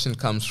next question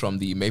comes from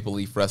the Maple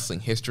Leaf Wrestling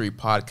History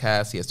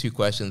podcast. He has 2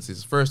 questions. He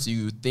says, first, do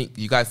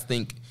you guys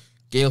think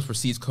Gales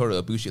perceives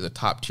Kota Ibushi as a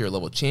top tier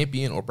level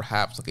champion, or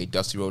perhaps like a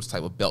Dusty Rhodes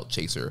type of belt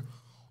chaser?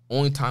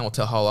 Only time will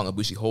tell how long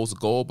Ibushi holds the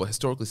gold, but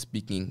historically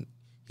speaking,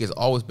 he has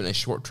always been a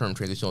short-term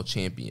transitional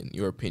champion.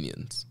 Your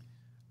opinions?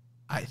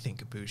 I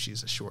think Ibushi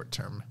is a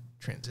short-term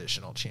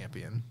transitional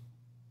champion.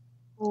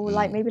 Or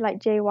maybe like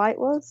Jay White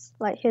was,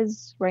 like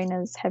his reign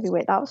as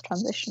heavyweight, that was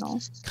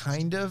transitional.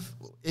 Kind of.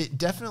 It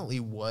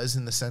definitely was,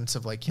 in the sense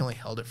of like he only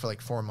held it for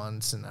like 4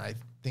 months, and I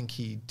think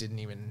he didn't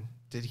even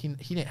he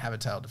didn't have a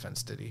title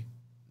defense, did he?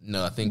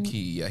 No, I think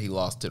he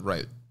lost it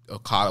right.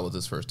 Okada was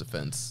his first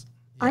defense.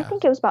 Yeah. I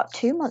think it was about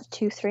 2 months,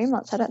 3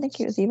 months. I don't think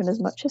it was even as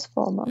much as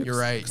 4 months. You're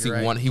right.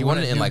 He won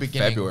it in like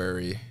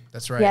February.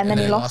 That's right. Yeah, and then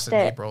he lost it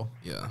in April.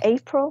 Yeah.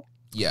 April?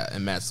 Yeah,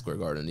 in Madison Square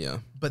Garden, yeah.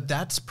 But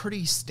that's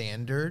pretty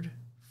standard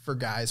for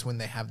guys when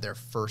they have their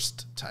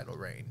first title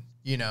reign.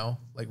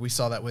 Like we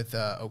saw that with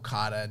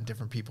Okada and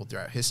different people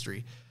throughout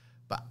history.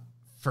 But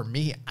for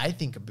me, I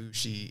think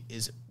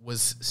Ibushi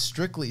was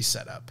strictly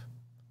set up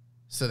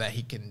so that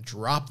he can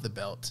drop the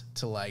belt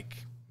to like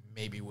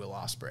maybe Will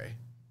Ospreay.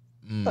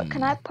 But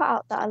can I put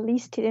out that at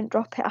least he didn't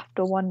drop it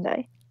after one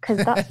day?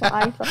 Because that's what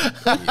I thought.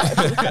 If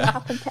it was going to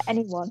happen to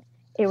anyone,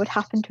 it would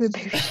happen to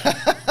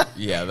Ibushi.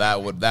 Yeah,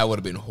 that would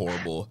have been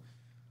horrible.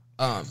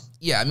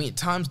 Yeah, I mean,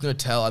 time's gonna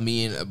tell. I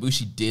mean,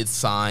 Ibushi did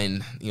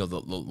sign, the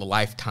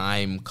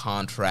lifetime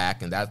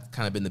contract, and that's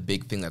kind of been the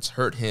big thing that's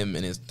hurt him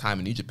in his time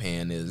in New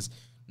Japan, is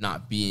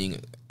not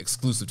being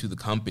exclusive to the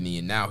company,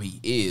 and now he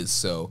is.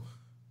 So,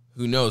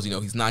 who knows?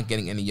 He's not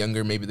getting any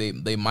younger. Maybe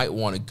they might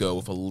want to go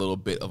with a little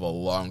bit of a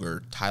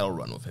longer title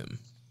run with him.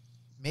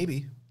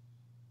 Maybe.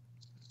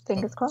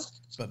 Fingers crossed.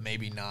 But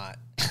maybe not.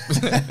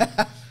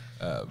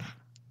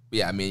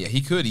 Yeah, I mean,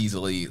 he could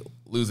easily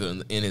lose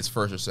it in his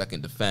first or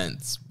second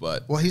defense,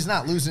 but... Well, he's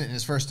not losing it in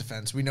his first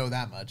defense. We know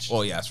that much.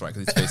 Well, yeah, that's right,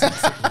 because he's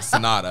facing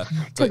Sonata.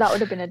 Because that would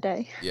have been a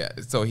day. Yeah,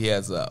 so he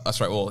has... that's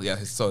right, well, yeah,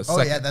 so his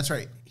yeah, that's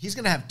right. He's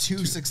going to have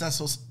 2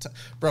 successful...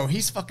 Bro,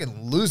 he's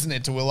fucking losing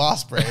it to Will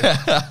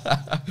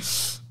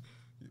Ospreay.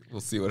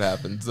 We'll see what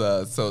happens.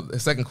 So the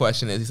second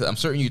question is, he said, I'm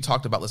certain you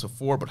talked about this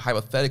before, but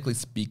hypothetically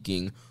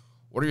speaking,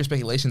 what are your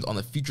speculations on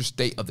the future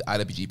state of the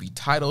IWGP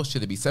title?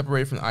 Should it be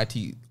separated from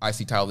the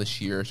IC title this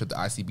year? Should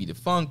the IC be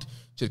defunct?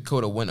 Should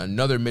Kota win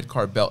another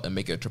mid-card belt and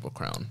make it a triple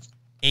crown?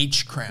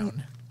 H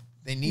crown.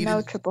 They need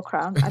no triple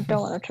crown. I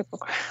don't want a triple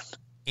crown.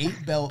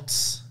 8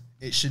 belts.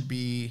 It should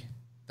be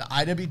the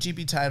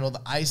IWGP title,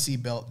 the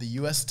IC belt, the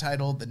US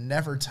title, the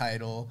Never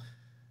title,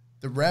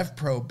 the Rev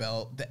Pro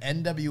belt, the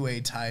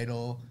NWA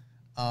title.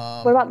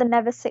 What about the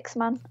Never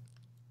 6-man?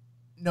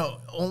 No,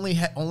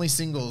 only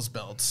singles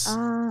belts.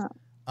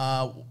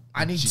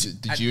 I need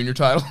the junior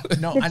title.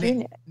 No, the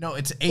junior. No,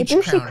 it's H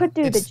Ibushi crown. Could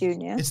do the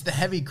junior. It's the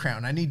heavy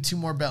crown. I need 2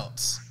 more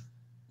belts.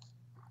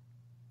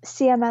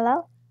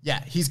 CMLL.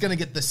 Yeah, he's gonna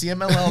get the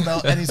CMLL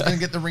belt and he's gonna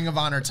get the Ring of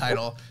Honor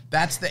title.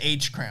 That's the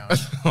H crown.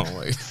 Oh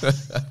wait.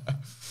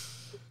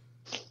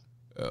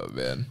 Oh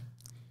man.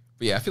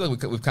 But yeah, I feel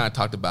like we've kind of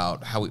talked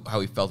about how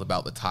we felt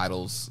about the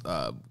titles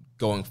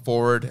going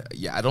forward.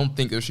 Yeah, I don't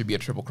think there should be a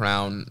triple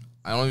crown.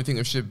 I don't even think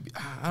there should be,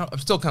 I'm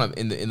still kind of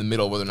in the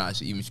middle whether or not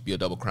it should be a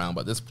double crown.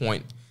 But at this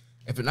point,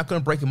 if they're not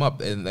going to break them up,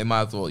 then they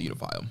might as well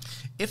unify them.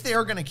 If they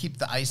are going to keep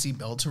the IC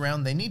belts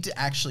around, they need to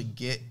actually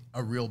get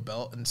a real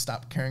belt and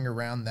stop carrying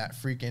around that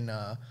freaking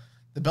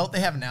the belt they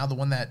have now, the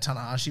one that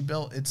Tanahashi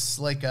built. It's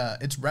like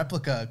it's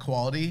replica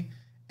quality,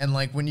 and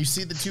like when you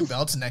see the 2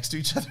 belts next to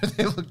each other,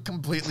 they look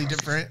completely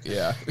different.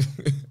 Yeah.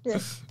 Yeah,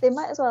 they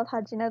might as well have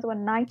had, the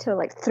one Naito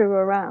threw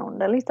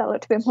around. At least that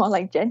looked a bit more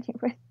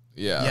genuine.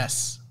 Yeah.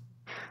 Yes.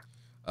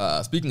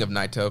 Speaking of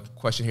Naito,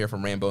 question here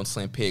from Rambo and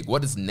Slam Pig.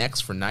 What is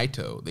next for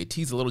Naito? They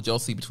teased a little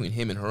jealousy between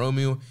him and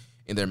Hiromu,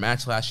 and their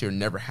match last year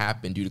never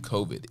happened due to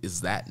COVID.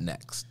 Is that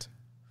next?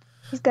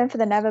 He's going for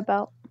the Never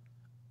belt.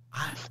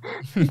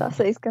 That's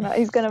what he's gonna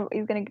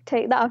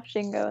take that off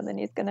Shingo, and then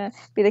he's gonna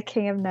be the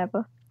king of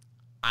Never.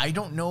 I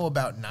don't know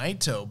about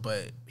Naito,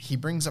 but he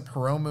brings up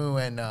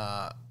Hiromu and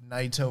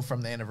Naito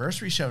from the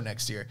anniversary show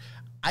next year.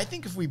 I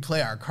think if we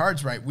play our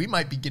cards right, we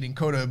might be getting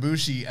Kota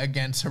Ibushi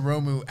against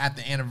Hiromu at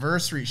the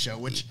anniversary show,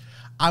 which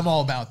I'm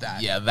all about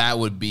that. Yeah, that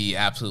would be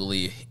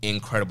absolutely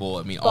incredible.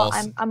 I mean,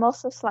 I'm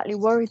also slightly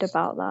worried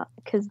about that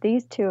because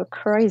these 2 are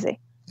crazy.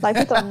 We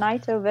thought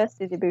Naito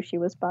versus Ibushi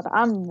was bad.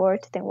 I'm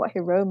worried to think what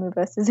Hiromu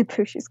versus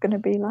Ibushi is going to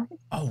be like.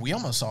 Oh, we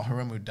almost saw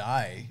Hiromu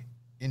die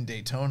in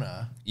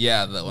Daytona.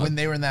 Yeah, when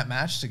they were in that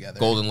match together.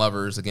 Golden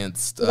Lovers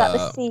against. Was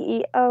that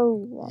the CEO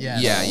one? Yeah.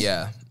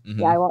 Mm-hmm.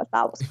 Yeah, I watched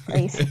that. Was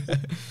crazy.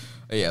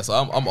 Yeah, so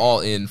I'm all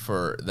in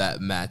for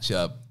that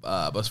matchup.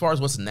 But as far as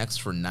what's next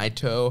for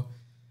Naito,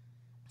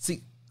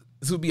 see,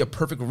 this would be a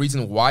perfect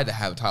reason why to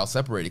have the title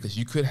separated, because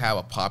you could have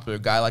a popular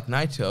guy like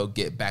Naito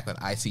get back that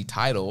IC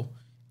title,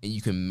 and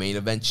you can main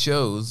event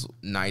shows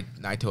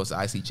Naito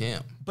as IC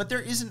champ. But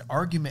there is an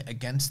argument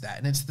against that,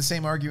 and it's the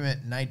same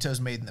argument Naito's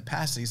made in the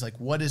past. He's like,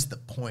 what is the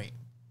point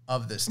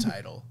of this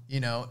title?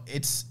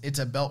 It's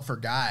a belt for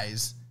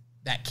guys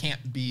that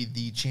can't be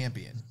the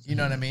champion. You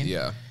know what I mean?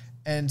 Yeah.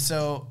 And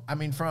so, I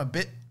mean,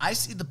 I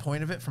see the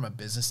point of it from a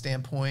business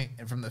standpoint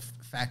and from the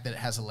fact that it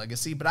has a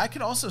legacy, but I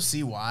could also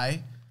see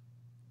why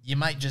you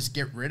might just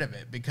get rid of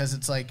it, because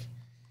it's like,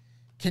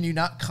 can you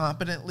not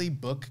competently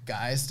book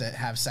guys that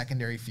have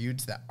secondary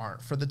feuds that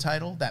aren't for the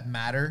title, that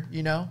matter,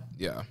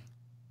 Yeah.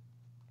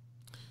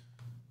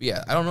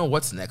 Yeah, I don't know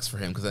what's next for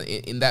him, because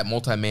in that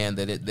multi-man,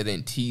 they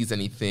didn't tease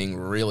anything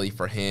really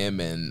for him,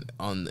 and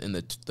in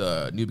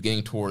the New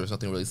Beginning tour, there's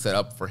nothing really set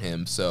up for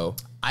him, so...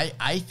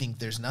 I think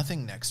there's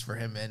nothing next for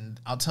him, and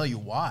I'll tell you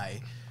why.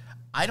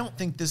 I don't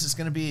think this is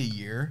going to be a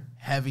year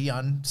heavy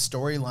on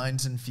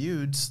storylines and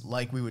feuds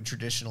like we would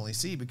traditionally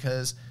see,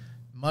 because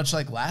much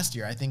like last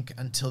year, I think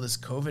until this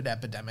COVID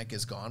epidemic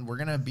is gone, we're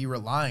going to be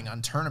relying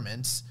on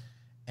tournaments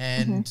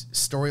and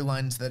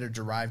storylines that are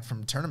derived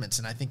from tournaments,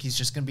 and I think he's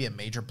just going to be a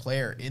major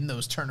player in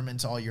those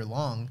tournaments all year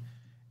long,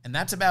 and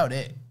that's about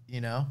it.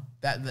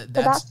 But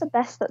that's the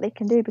best that they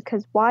can do,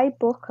 because why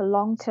book a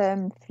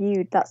long-term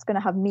feud that's going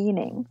to have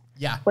meaning?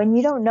 Yeah. When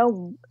you don't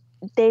know,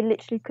 they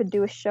literally could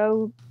do a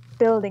show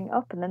building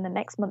up, and then the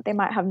next month they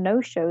might have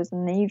no shows,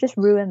 and then you just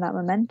ruin that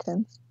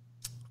momentum.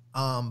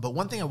 But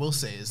one thing I will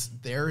say is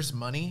there's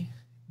money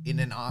in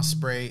an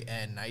Ospreay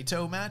and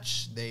Naito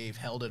match. They've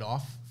held it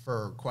off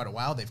for quite a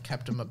while. They've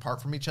kept them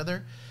apart from each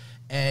other.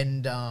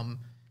 And,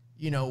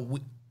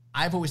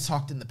 I've always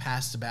talked in the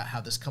past about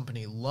how this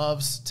company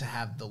loves to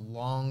have the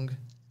long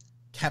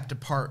kept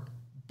apart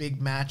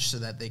big match so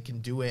that they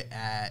can do it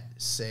at,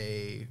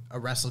 say, a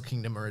Wrestle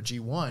Kingdom or a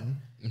G1.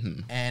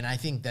 Mm-hmm. And I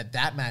think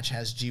that match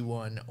has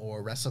G1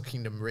 or Wrestle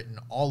Kingdom written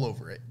all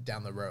over it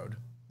down the road.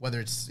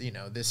 Whether it's,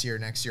 this year,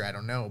 next year, I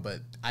don't know.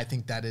 But I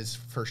think that is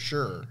for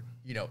sure,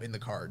 in the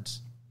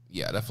cards.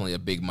 Yeah, definitely a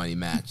big money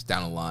match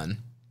down the line.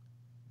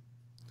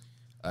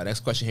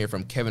 Next question here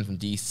from Kevin from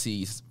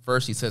DC.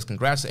 First, he says,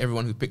 congrats to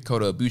everyone who picked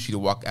Kota Ibushi to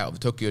walk out of the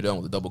Tokyo Dome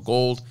with a double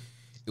gold.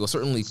 It was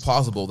certainly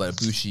plausible that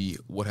Ibushi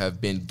would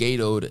have been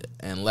gatoed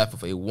and left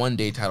with a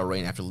one-day title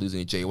reign after losing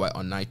to Jay White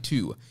on night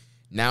 2.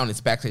 Now, in his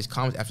backstage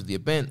comments after the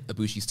event,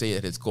 Ibushi stated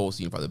that his goal is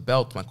to unify the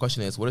belt. My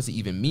question is, what does he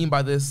even mean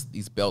by this?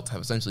 These belts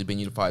have essentially been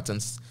unified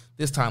since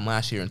this time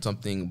last year in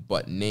something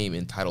but name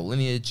and title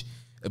lineage.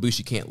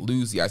 Ibushi can't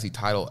lose the IC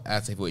title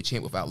as heavyweight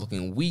champ without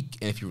looking weak,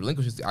 and if he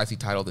relinquishes the IC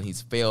title, then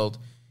he's failed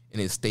in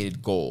his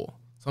stated goal.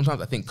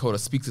 Sometimes I think Kota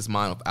speaks his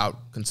mind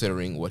without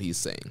considering what he's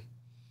saying.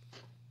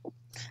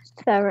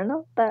 Fair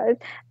enough. That is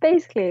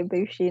basically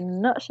Ibushi in a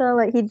nutshell.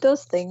 Like, he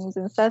does things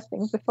and says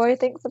things before he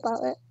thinks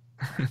about it.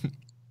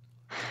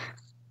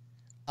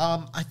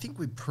 I think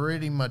we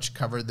pretty much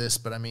covered this,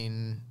 but I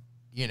mean,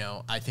 you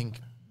know, I think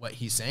what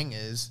he's saying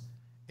is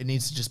it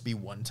needs to just be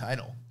one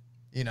title,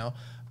 you know,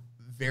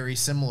 very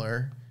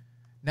similar.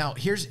 Now,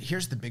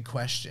 here's the big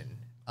question.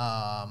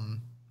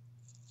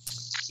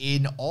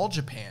 In All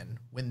Japan,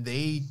 when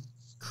they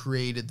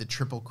created the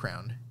Triple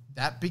Crown,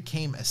 that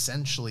became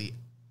essentially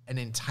an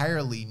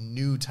entirely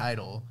new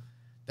title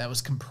that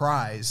was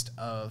comprised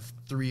of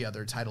 3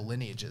 other title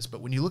lineages.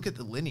 But when you look at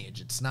the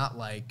lineage, it's not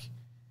like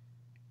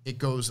it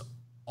goes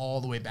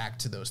all the way back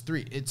to those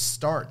 3. It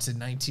starts in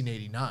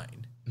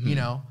 1989. Mm-hmm. You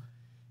know,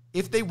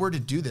 if they were to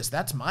do this,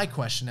 that's my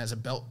question as a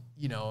belt,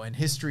 you know, and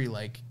history,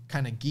 like,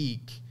 kind of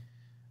geek.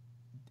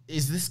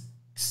 Is this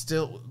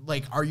still,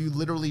 like, are you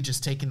literally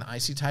just taking the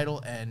IC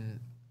title and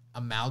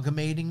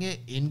amalgamating it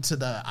into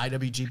the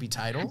IWGP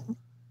title?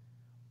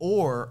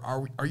 Or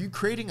are you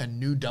creating a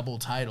new double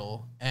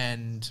title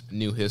and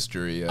new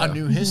history? A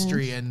new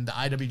history, and the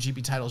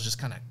IWGP title is just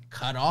kind of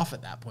cut off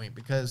at that point?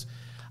 Because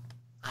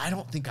I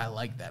don't think I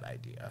like that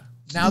idea.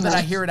 Now that I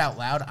hear it out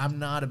loud, I'm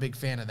not a big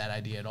fan of that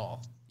idea at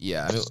all.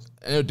 Yeah,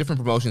 I know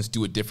different promotions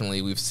do it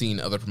differently. We've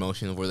seen other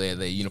promotions where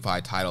they unify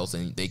titles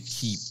and they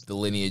keep the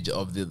lineage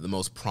of the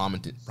most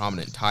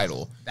prominent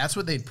title. That's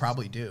what they'd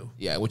probably do.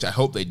 Yeah, which I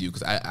hope they do,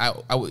 because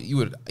you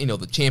would, you know,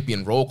 the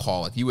champion roll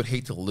call, like, you would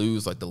hate to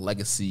lose, like, the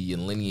legacy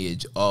and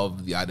lineage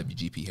of the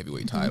IWGP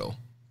heavyweight title.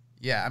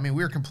 Yeah, I mean,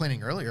 we were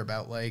complaining earlier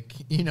about, like,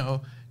 you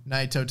know,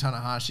 Naito,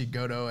 Tanahashi,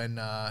 Goto, and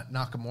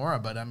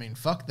Nakamura, but I mean,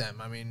 fuck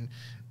them. I mean,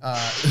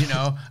 you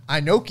know,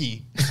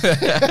 Inoki.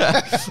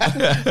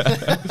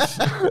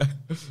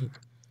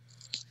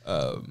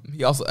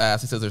 He also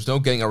asked, he says, there's no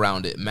getting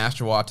around it.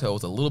 Master Wato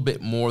was a little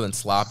bit more than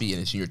sloppy in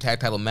his junior tag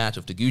title match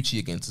of Taguchi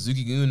against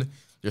Suzuki-gun.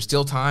 There's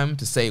still time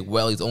to say,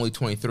 well, he's only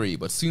 23,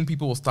 but soon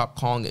people will stop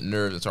calling it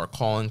nerves and start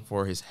calling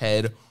for his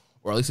head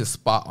or at least his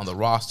spot on the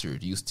roster.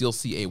 Do you still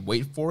see a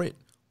wait for it?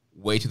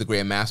 Way to the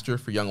Grand Master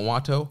for young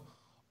Wato?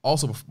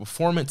 Also,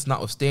 performance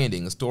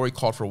notwithstanding, the story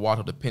called for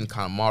Wato to pin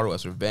Kanemaru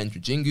as revenge for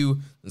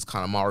Jingu since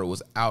Kanemaru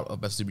was out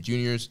of Best Super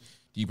Juniors.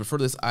 Do you prefer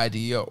this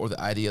idea or the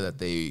idea that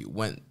they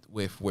went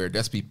with where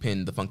Despy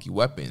pinned the Funky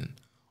Weapon?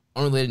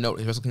 Unrelated note,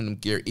 his Wrestle Kingdom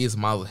gear is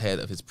miles ahead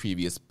of his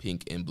previous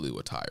pink and blue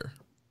attire.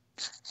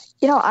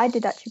 You know, I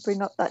did actually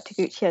bring up that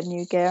Taguchi had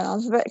new gear, and I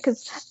was very,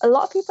 because a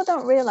lot of people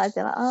don't realize,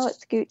 they're like, oh, it's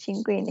Taguchi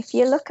in green. If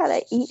you look at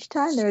it each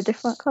time, there are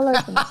different colors,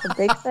 and that's a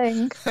big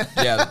thing.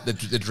 Yeah,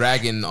 the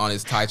dragon on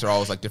his tights are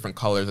always like different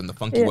colors, and the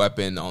Funky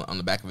Weapon on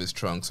the back of his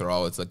trunks are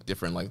always like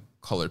different like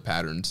colored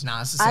patterns. Nah,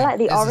 it's the same. I like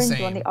the orange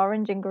one, the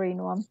orange and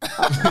green one.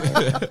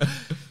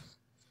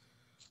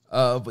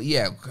 But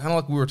yeah, kind of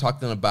like we were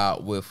talking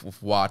about with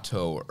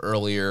Wato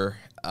earlier.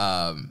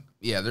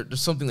 Yeah,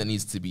 there's something that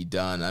needs to be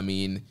done. I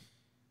mean,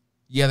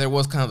 yeah, there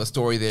was kind of a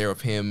story there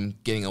of him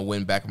getting a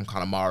win back from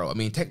Kanemaru. I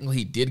mean, technically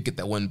he did get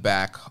that win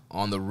back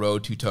on the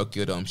road to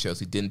Tokyo Dome shows.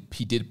 He did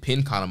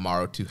pin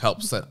Kanemaru to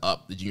help set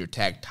up the junior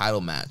tag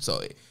title match.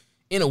 So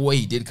in a way,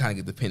 he did kind of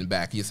get the pin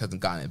back. He just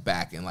hasn't gotten it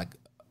back in like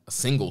a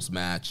singles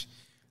match.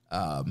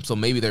 So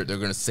maybe they're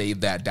going to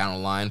save that down the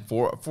line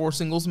for a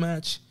singles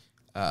match.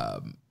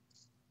 But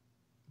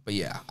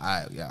yeah,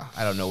 I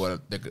don't know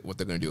what they're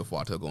going to do with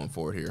Wato going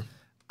forward here.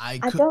 I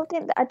don't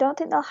think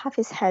they'll have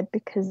his head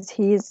because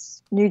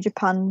he's New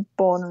Japan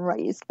born and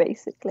raised,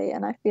 basically.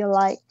 And I feel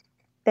like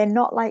they're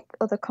not like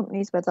other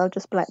companies where they'll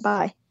just be like,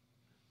 bye.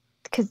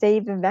 Because they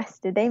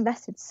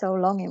invested so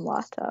long in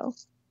Wato.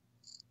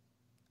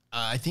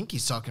 I think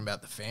he's talking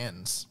about the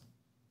fans.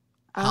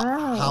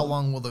 How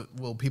long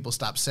will people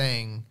stop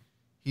saying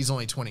he's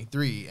only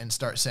 23 and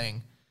start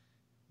saying,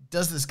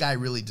 does this guy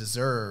really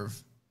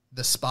deserve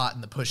the spot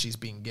and the push he's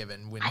being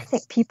given? I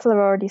think people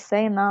are already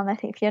saying that, and I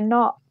think if you're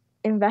not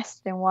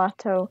invested in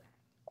Wato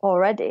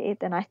already,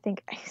 then I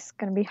think it's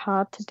going to be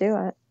hard to do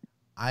it.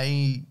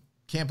 I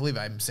can't believe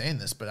I'm saying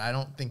this, but I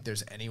don't think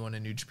there's anyone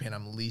in New Japan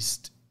I'm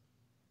least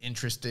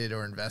interested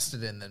or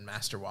invested in than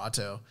Master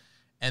Wato.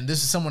 And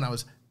this is someone I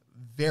was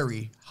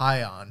very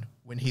high on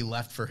when he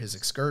left for his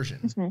excursion.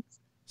 Mm-hmm.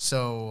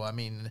 So, I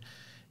mean,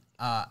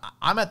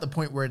 I'm at the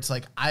point where it's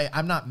like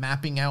I'm not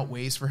mapping out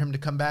ways for him to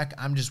come back.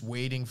 I'm just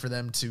waiting for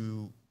them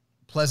to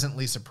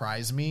pleasantly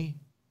surprise me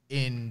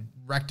in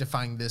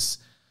rectifying this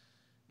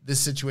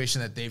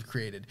situation that they've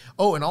created.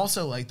 Oh, and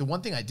also, like, the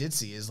one thing I did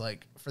see is,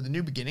 like, for the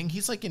New Beginning,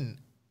 he's like in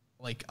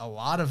like a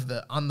lot of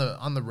the on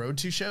the Road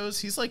to shows.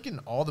 He's like in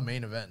all the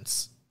main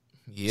events.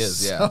 He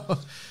is, yeah.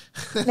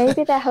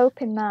 Maybe they're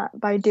hoping that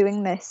by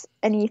doing this,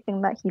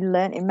 anything that he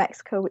learned in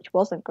Mexico, which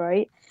wasn't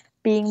great,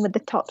 being with the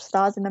top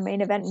stars in the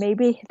main event,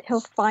 maybe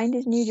he'll find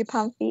his New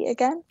Japan feet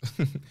again.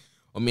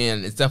 Well,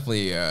 man, it's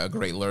definitely a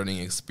great learning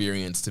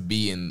experience to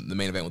be in the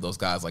main event with those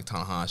guys like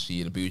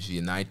Tanahashi and Ibushi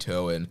and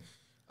Naito, and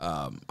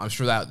I'm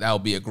sure that'll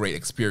be a great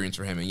experience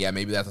for him. And yeah,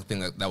 maybe that's a thing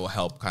that will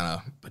help kind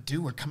of. But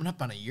dude, we're coming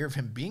up on a year of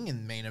him being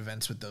in main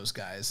events with those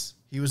guys.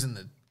 He was in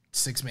the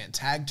 6-man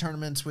tag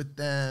tournaments with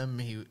them.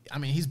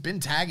 He's been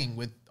tagging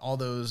with all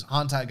those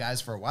Hantai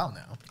guys for a while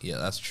now. Yeah,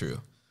 that's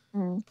true.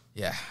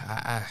 Yeah,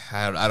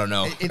 I don't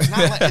know.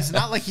 It's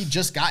not like he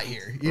just got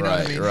here. You know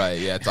what I mean? Right.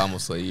 Yeah, it's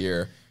almost a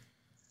year.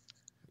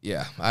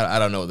 Yeah, I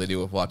don't know what they do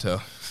with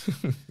Wato.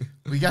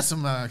 We got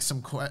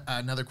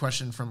another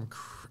question from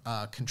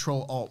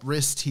Control Alt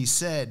Wrist. He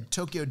said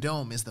Tokyo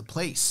Dome is the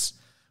place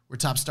where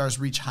top stars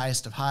reach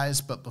highest of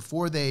highs, but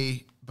before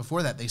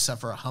that they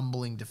suffer a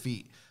humbling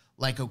defeat,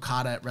 like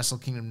Okada at Wrestle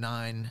Kingdom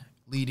 9,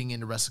 leading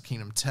into Wrestle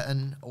Kingdom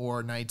 10,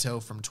 or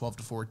Naito from 12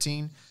 to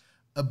 14.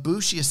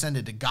 Ibushi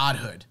ascended to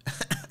godhood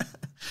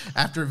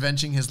after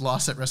avenging his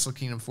loss at Wrestle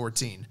Kingdom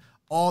 14.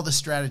 All the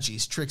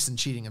strategies, tricks, and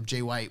cheating of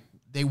Jay White,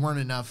 they weren't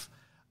enough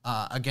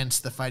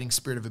against the fighting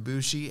spirit of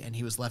Ibushi, and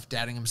he was left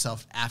doubting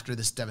himself after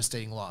this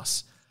devastating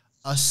loss.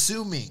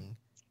 Assuming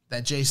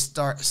that Jay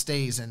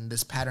stays and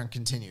this pattern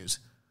continues,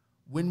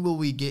 when will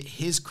we get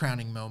his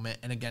crowning moment,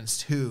 and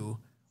against who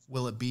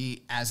will it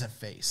be as a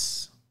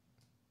face?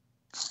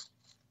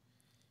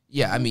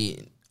 Yeah, I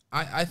mean,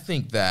 I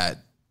think that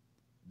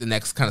the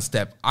next kind of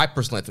step, I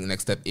personally think the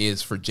next step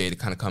is for Jay to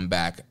kind of come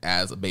back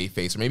as a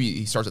babyface, or maybe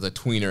he starts as a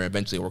tweener and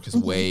eventually works his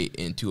way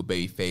into a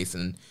babyface,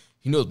 and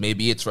who knows,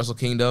 maybe it's Wrestle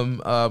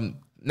Kingdom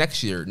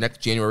next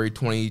January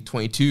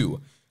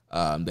 2022,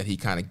 that he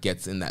kind of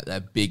gets in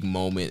that big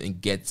moment and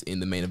gets in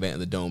the main event of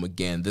the Dome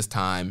again. This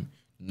time,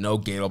 no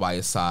Gato by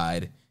his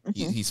side.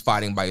 He's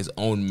fighting by his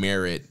own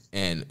merit,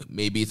 and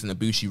maybe it's an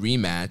Ibushi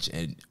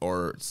rematch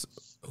or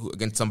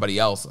against somebody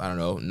else. I don't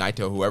know,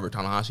 Naito, whoever,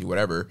 Tanahashi,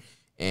 whatever.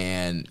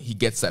 And he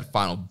gets that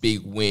final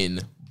big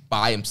win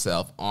by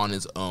himself on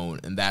his own,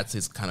 and that's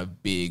his kind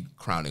of big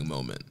crowning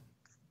moment.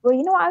 Well,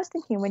 you know what I was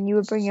thinking when you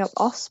were bringing up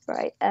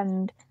Ospreay,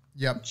 and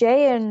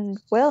Jay and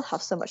Will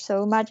have so much.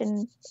 So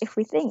imagine if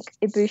we think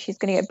Ibushi's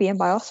going to get beaten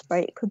by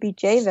Ospreay, it could be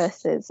Jay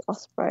versus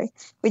Ospreay,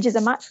 which is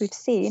a match we've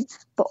seen,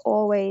 but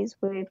always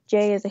with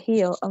Jay as a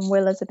heel and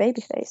Will as a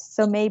babyface.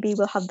 So maybe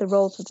we'll have the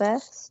roles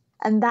reversed,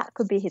 and that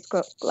could be his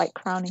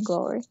crowning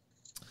glory.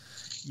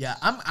 Yeah,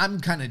 I'm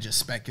kind of just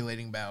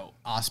speculating about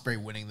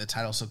Ospreay winning the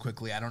title so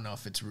quickly. I don't know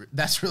if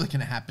that's really going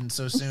to happen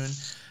so soon,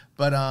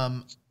 but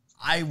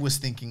I was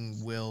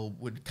thinking Will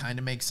would kind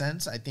of make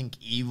sense. I think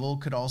Evil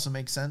could also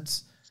make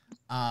sense.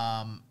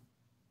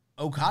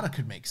 Okada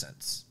could make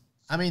sense.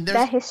 I mean,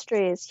 their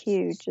history is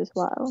huge as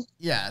well.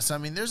 Yeah, so I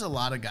mean, there's a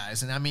lot of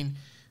guys, and I mean,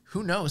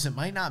 who knows? It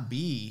might not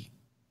be,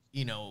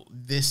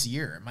 this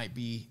year. It might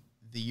be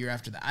the year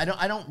after that.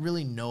 I don't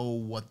really know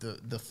what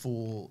the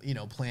full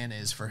plan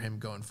is for him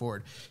going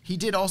forward. He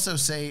did also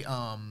say,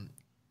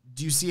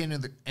 do you see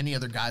any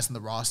other guys on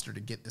the roster to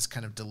get this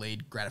kind of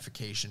delayed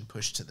gratification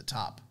pushed to the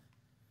top?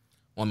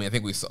 Well, I mean, I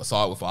think we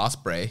saw it with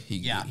Ospreay.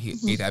 He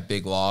ate that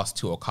big loss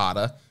to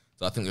Okada.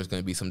 So I think there's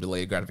going to be some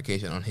delayed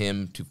gratification on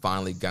him to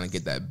finally kind of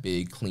get that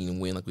big, clean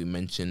win like we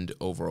mentioned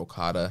over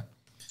Okada.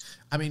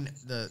 I mean,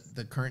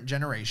 the current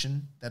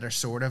generation that are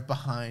sort of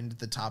behind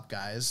the top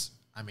guys,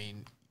 I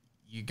mean,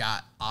 you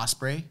got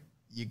Ospreay,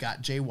 you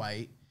got Jay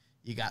White,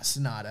 you got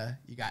Sonata,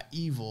 you got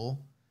Evil,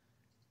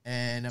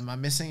 and am I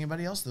missing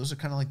anybody else? Those are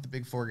kind of like the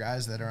big four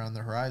guys that are on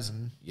the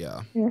horizon.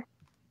 Yeah.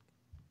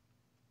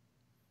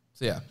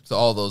 So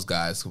all those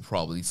guys will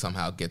probably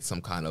somehow get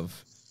some kind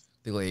of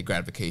delayed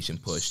gratification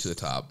push to the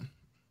top.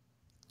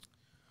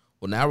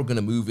 Well, now we're going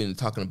to move into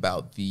talking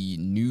about the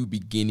New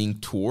Beginning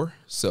Tour.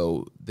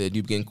 So the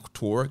New Beginning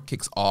Tour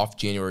kicks off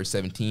January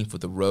 17th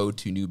with the Road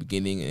to New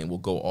Beginning, and will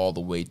go all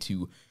the way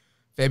to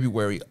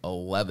February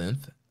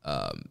 11th.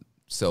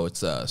 So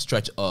it's a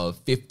stretch of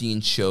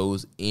 15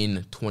 shows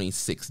in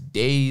 26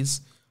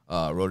 days.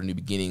 Road to New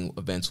Beginning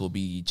events will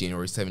be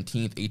January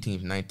 17th,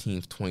 18th,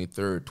 19th,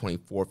 23rd,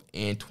 24th,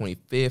 and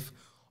 25th.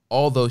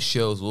 All those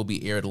shows will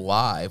be aired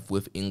live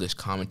with English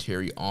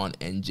commentary on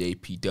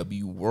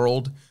NJPW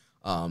World.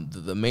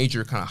 The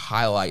major kind of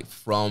highlight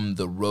from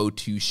the Road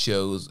to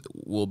shows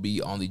will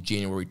be on the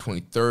January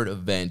 23rd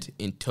event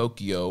in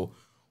Tokyo,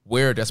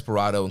 where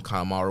Desperado and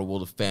Kanemaru will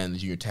defend the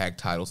junior tag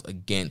titles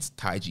against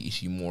Taiji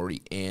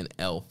Ishimori and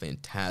El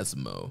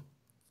Phantasmo.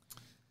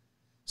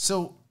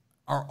 So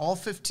are all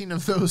 15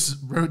 of those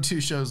Road to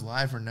shows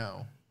live or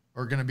no?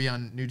 Or going to be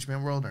on New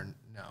Japan World or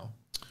no?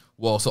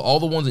 Well, so all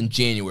the ones in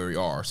January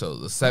are. So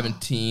the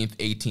 17th,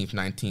 18th,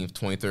 19th,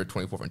 23rd,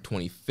 24th, and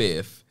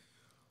 25th.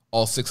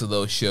 All 6 of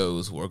those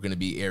shows are going to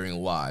be airing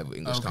live with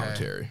English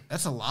commentary.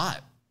 That's a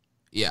lot.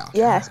 Yeah.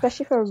 Yeah,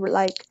 especially for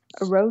like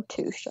a Road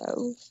to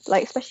show,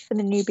 like especially for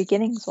the New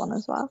Beginnings one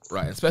as well.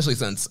 Right, especially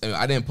since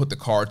I didn't put the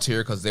cards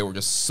here because they were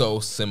just so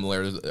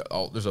similar.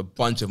 There's a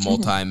bunch of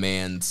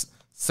multi-mans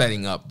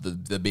setting up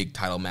the big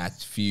title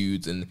match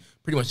feuds, and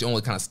pretty much the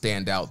only kind of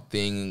standout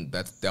thing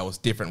that was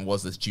different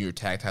was this junior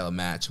tag title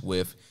match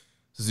with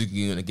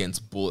Suzuki-gun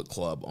against Bullet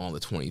Club on the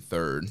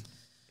 23rd.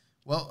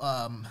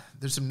 Well,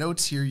 there's some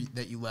notes here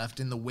that you left.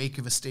 In the wake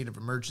of a state of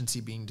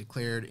emergency being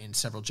declared in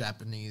several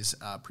Japanese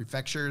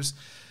prefectures,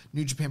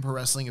 New Japan Pro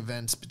Wrestling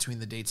events between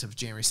the dates of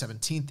January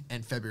 17th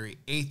and February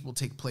 8th will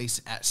take place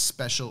at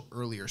special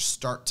earlier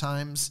start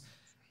times.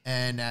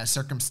 And as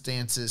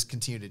circumstances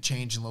continue to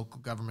change and local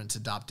governments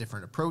adopt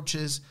different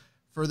approaches,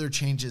 further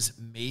changes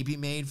may be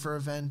made for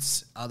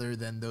events other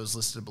than those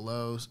listed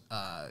below.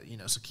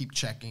 So keep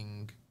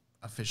checking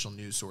official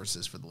news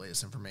sources for the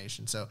latest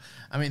information. So,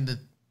 I mean,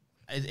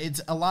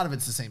 it's a lot of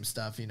it's the same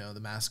stuff, the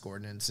mask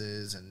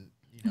ordinances and,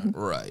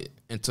 Right.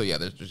 And so, yeah,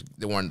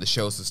 they wanted the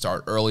shows to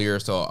start earlier.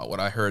 So what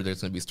I heard,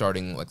 there's going to be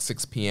starting like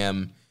 6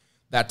 p.m.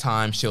 That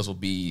time, shows will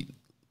be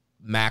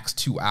max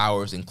 2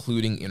 hours,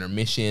 including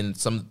intermission.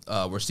 Some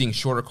we're seeing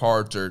shorter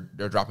cards.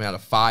 They're dropping out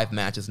of 5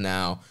 matches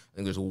now. I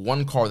think there's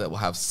one card that will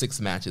have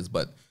 6 matches,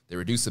 but they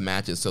reduce the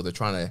matches, so they're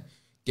trying to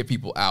get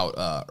people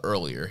out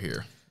earlier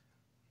here.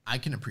 I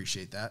can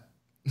appreciate that.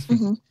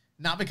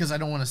 Not because I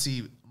don't want to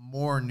see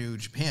more New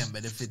Japan,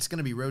 but if it's going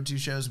to be Road 2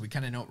 shows, we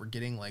kind of know what we're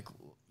getting. Like,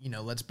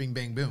 let's bing,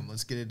 bang, boom.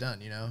 Let's get it done,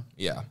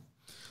 Yeah.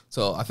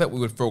 So I thought we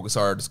would focus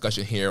our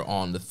discussion here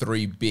on the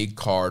 3 big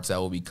cards that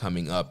will be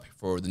coming up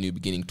for the New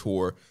Beginning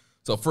Tour.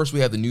 So first we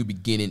have the New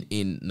Beginning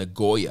in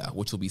Nagoya,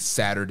 which will be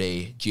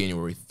Saturday,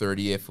 January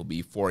 30th. It will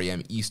be 4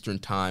 a.m. Eastern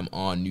Time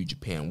on New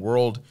Japan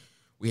World.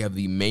 We have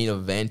the main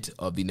event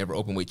of the Never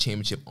Openweight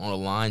Championship on the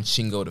line,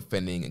 Shingo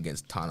defending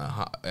against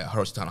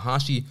Hiroshi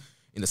Tanahashi.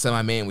 In the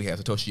semi-main, we have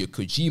Satoshi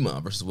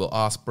Kojima versus Will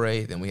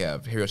Ospreay. Then we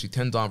have Hiroshi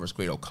Tenzan versus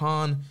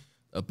Great-O-Khan,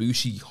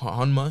 Ibushi,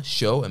 Honma,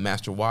 Sho, and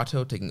Master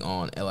Wato taking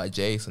on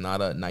LIJ,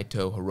 Sanada,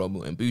 Naito,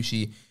 Hiromu, and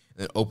Bushi. And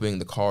then opening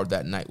the card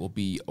that night will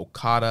be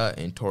Okada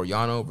and Toru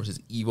Yano versus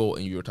Evil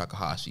and Yujiro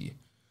Takahashi.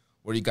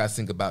 What do you guys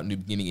think about New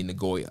Beginning in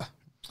Nagoya?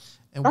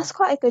 That's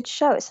quite a good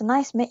show. It's a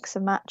nice mix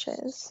of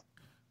matches.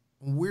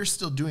 We're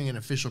still doing an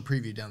official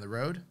preview down the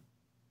road.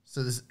 So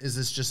is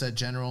this just a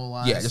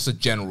general? Yeah, just a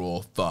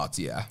general thoughts,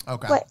 yeah.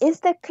 Okay. Wait, is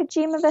there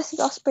Kojima versus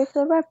Ospreay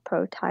for the Rev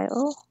Pro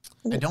title?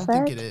 I don't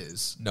think it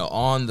is. No,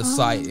 on the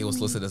site, it was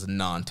listed as a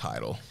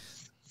non-title.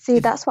 See,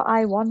 that's what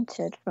I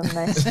wanted from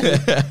this.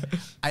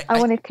 I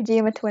wanted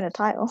Kojima to win a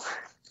title.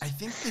 I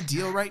think the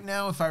deal right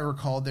now, if I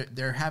recall,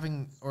 they're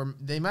having, or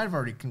they might have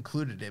already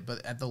concluded it,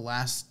 but at the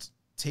last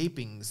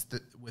tapings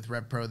with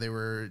Rev Pro, they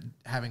were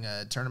having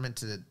a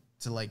tournament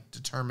to like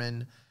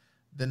determine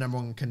the number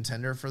 1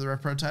 contender for the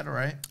Rev Pro title,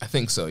 right? I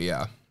think so,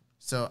 yeah.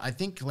 So I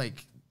think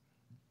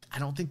I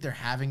don't think they're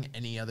having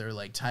any other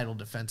like title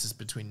defenses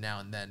between now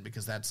and then,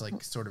 because that's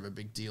like sort of a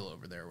big deal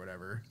over there or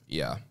whatever.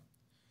 Yeah.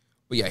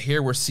 But yeah,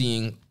 here we're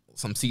seeing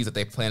some seeds that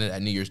they planted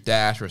at New Year's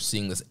Dash. We're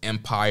seeing this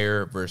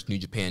Empire versus New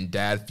Japan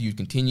Dad feud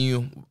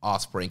continue.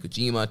 Ospreay and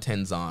Kojima,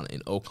 Tenzan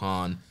and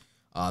Okan.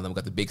 Then we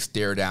got the big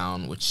stare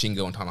down with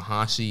Shingo and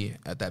Tanahashi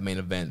at that main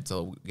event.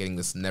 So getting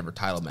this never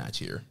title match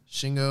here.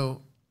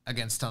 Shingo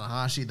against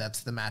Tanahashi,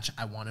 that's the match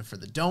I wanted for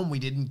the Dome. We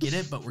didn't get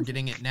it, but we're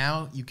getting it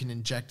now. You can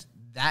inject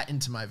that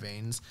into my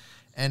veins.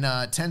 And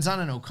Tenzan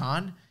and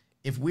Okan,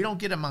 if we don't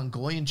get a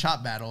Mongolian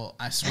chop battle,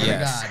 I swear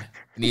to God.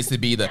 It needs to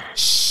be the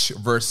shh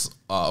versus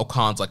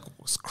Okan's like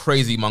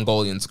crazy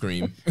Mongolian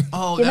scream.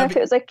 Oh, If it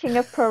was a King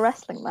of Pro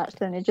Wrestling match,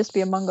 then it'd just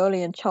be a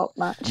Mongolian chop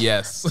match.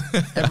 Yes.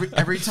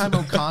 every time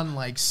Okan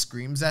like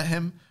screams at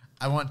him,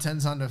 I want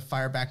Tenzan to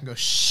fire back and go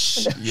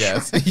shh.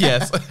 Yes.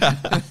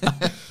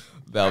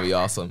 That'll be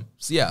awesome.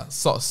 So yeah,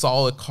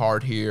 solid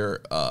card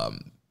here.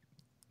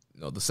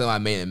 The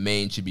semi-main and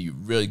main should be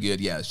really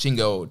good. Yeah,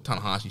 Shingo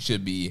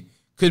Tanahashi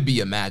could be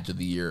a match of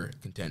the year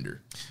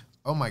contender.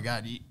 Oh my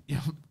God.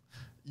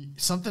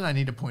 Something I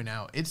need to point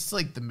out. It's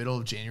like the middle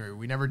of January.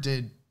 We never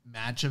did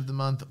match of the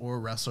month or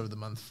wrestler of the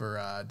month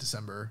for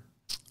December.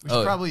 We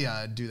should probably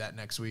do that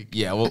next week.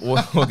 Yeah,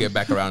 we'll get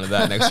back around to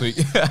that next week.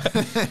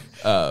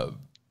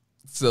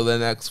 So then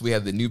next we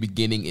have the New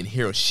Beginning in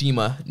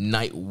Hiroshima,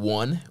 Night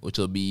 1, which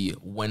will be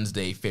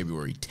Wednesday,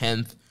 February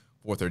 10th,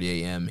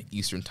 4:30 a.m.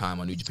 Eastern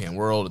Time on New Japan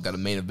World. We've got a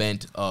main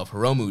event of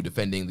Hiromu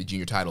defending the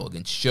junior title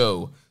against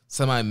Sho.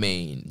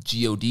 Semi-main,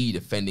 God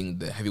defending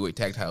the heavyweight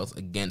tag titles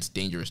against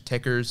Dangerous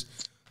Tekkers.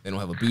 Then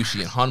we'll have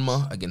Ibushi and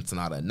Honma against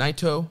Sanada and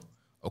Naito.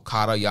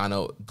 Okada,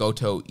 Yano,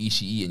 Goto,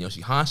 Ishii, and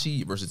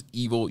Yoshihashi versus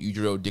Evil,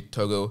 Yujiro, Dick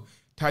Togo,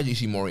 Taiji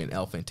Ishimori, and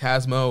El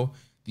Phantasmo.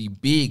 The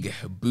big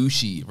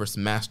Bushi versus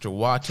Master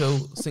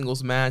Wato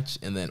singles match,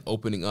 and then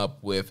opening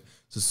up with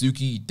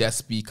Suzuki,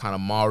 Despi,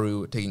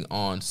 Kanemaru taking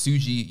on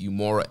Tsuji,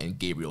 Yumura, and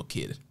Gabriel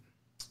Kidd.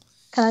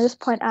 Can I just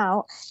point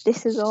out,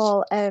 this is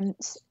all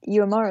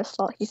Uemura's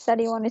fault. He said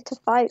he wanted to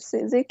fight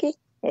Suzuki.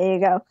 Here you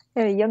go.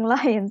 Here are Young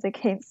Lions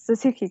against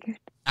Suzuki.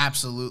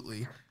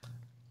 Absolutely.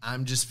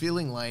 I'm just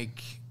feeling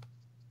like,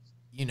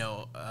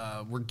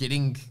 we're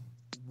getting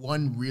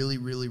one really,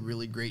 really,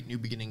 really great New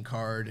Beginning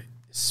card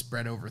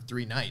spread over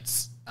 3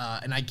 nights.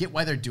 And I get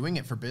why they're doing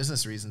it for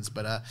business reasons,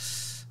 but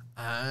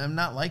I'm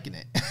not liking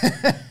it.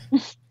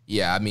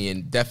 Yeah, I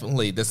mean,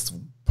 definitely this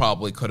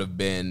probably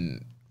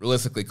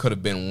realistically could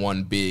have been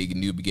one big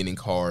New Beginning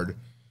card.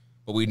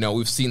 But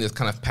we've seen this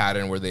kind of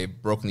pattern where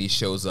they've broken these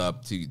shows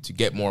up to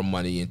get more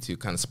money and to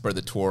kind of spread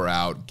the tour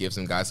out, give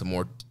some guys some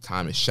more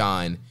time to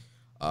shine.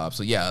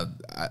 So yeah,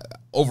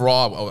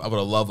 overall, I would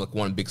have loved like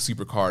one big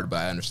super card, but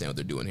I understand what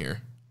they're doing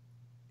here.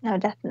 No,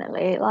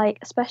 definitely. Like,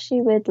 especially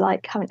with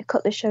like having to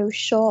cut the show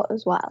short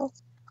as well.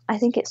 I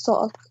think it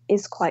sort of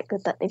is quite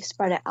good that they've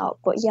spread it out.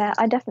 But yeah,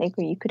 I definitely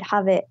agree. You could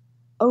have it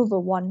over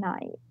one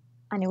night,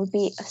 and it would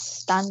be a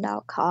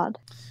standout card.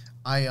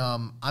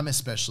 I'm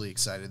especially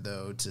excited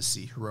though to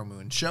see Hiromu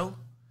and Sho.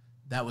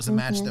 That was a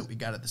match that we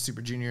got at the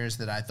Super Juniors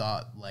that I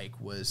thought like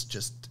was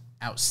just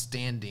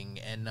outstanding,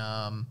 and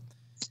I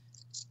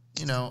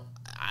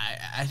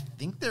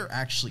think there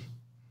actually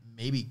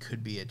maybe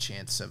could be a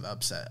chance of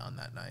upset on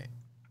that night.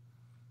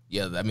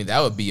 Yeah, I mean,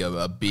 that would be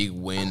a big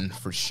win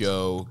for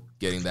Sho,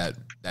 getting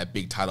that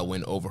big title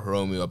win over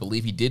Hiromu. I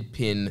believe he did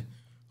pin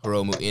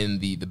Hiromu in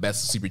the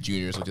Best of Super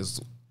Juniors,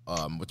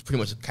 which pretty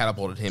much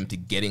catapulted him to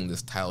getting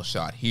this title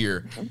shot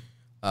here.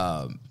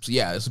 So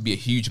yeah, this would be a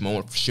huge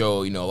moment for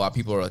Sho. A lot of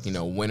people are like,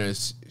 when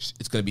is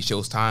it's going to be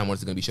Sho's time? When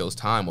is it going to be Sho's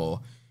time?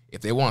 Well, if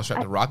they want to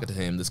strap the rocket to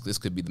him, this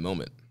could be the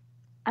moment.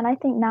 And I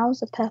think now's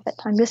the perfect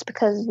time, just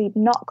because we've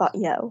not got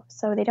Yo,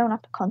 so they don't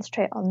have to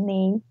concentrate on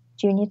the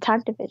junior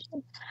tag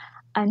division.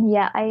 And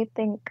yeah, I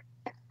think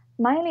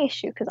my only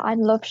issue, because I'd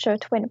love Sho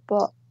to win,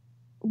 but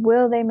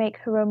will they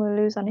make Hiromu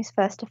lose on his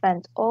first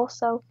defense?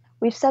 Also,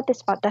 we've said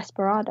this about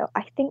Desperado.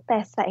 I think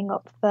they're setting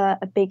up for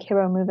a big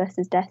Hiromu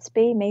versus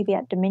Despy, maybe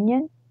at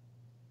Dominion.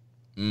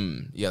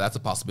 Yeah, that's a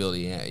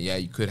possibility. Yeah,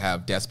 you could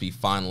have Despy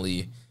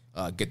finally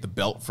get the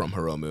belt from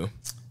Hiromu.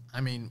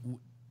 I mean,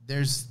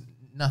 there's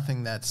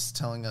nothing that's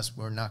telling us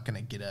we're not going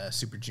to get a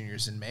Super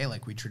Juniors in May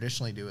like we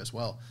traditionally do as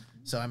well.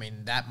 So, I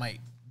mean, that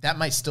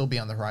might still be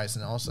on the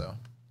horizon also.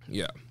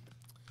 Yeah.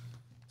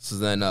 So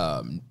then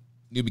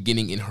New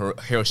Beginning in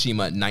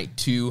Hiroshima Night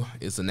 2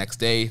 is the next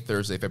day,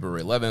 Thursday,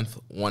 February 11th,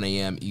 1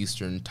 a.m.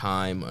 Eastern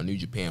Time on New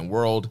Japan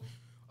World.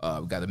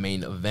 We've got the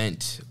main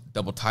event,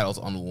 double titles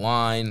on the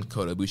line,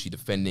 Kota Ibushi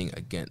defending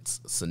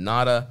against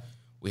Sonata.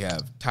 We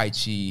have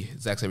Taichi,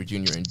 Zack Sabre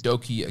Jr. and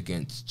Doki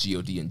against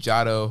G.O.D. and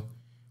Jado.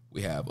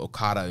 We have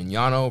Okada and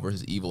Yano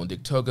versus Evil and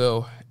Dick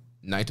Togo.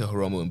 Naito,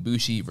 Hiromu, and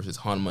Bushi versus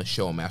Hanma,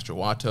 Sho, and Master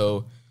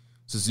Wato.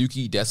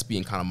 Suzuki, Despy,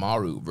 and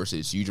Kanemaru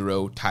versus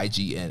Yujiro,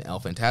 Taiji, and El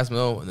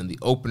Phantasmo. And then the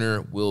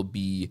opener will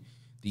be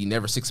the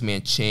Never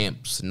Six-Man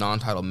Champs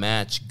non-title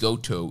match,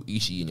 Goto,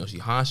 Ishii, and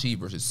Yoshihashi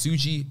versus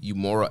Tsuji,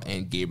 Yumura,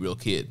 and Gabriel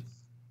Kidd.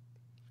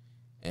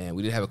 And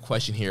we did have a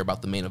question here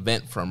about the main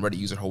event from Reddit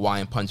user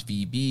Hawaiian Punch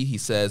VB. He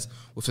says,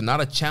 with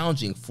Sonata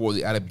challenging for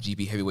the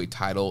IWGP Heavyweight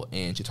title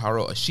and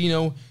Shitaro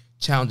Ashino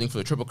challenging for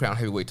the Triple Crown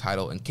Heavyweight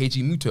title and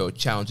Keiji Muto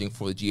challenging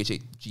for the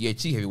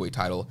GHC Heavyweight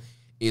title,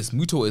 is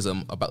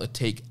Mutoism about to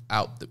take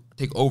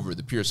over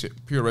the Pure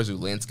Resu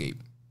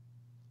landscape?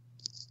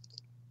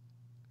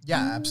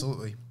 Yeah,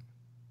 absolutely.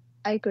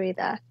 I agree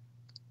there.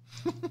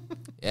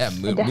 Yeah,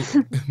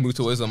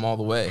 Mutoism all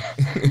the way.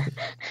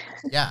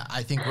 Yeah,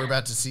 I think we're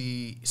about to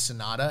see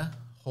Sonata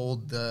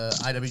hold the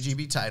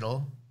IWGP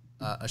title.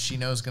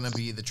 Ashino is going to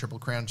be the Triple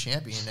Crown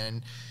champion.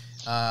 And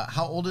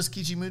how old is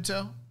Keiji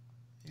Muto?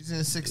 He's in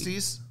his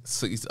 60s?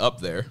 So he's up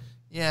there.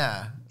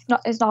 Yeah.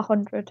 It's not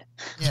 100.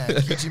 Yeah,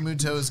 Keiji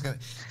Muto is going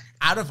to...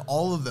 Out of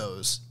all of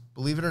those,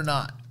 believe it or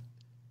not,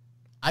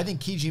 I think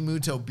Keiji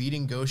Muto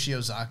beating Go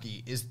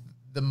Shiozaki is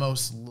the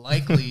most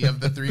likely of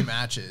the 3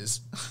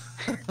 matches.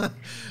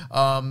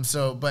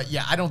 But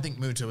yeah, I don't think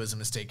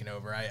Mutoism is taking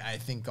over. I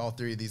think all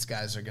 3 of these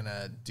guys are going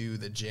to do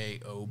the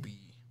JOB.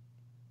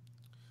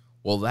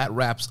 Well, that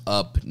wraps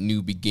up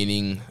New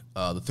Beginning,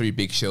 the 3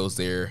 big shows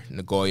there,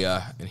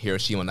 Nagoya and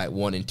Hiroshima Night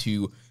 1 and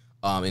 2.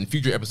 In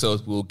future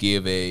episodes, we'll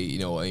give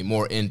a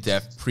more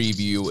in-depth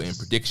preview and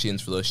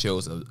predictions for those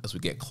shows as we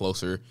get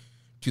closer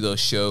to those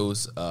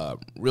shows.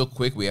 Real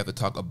quick, we have to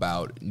talk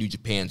about New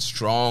Japan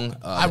Strong.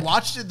 I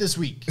watched it this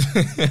week.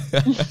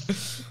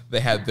 They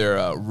had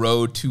their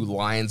Road to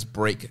Lions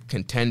Break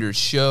Contenders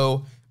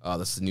show.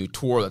 That's the new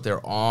tour that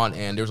they're on,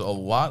 and there's a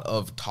lot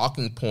of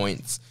talking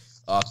points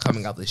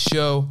coming out the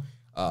show.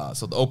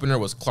 So the opener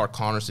was Clark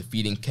Connors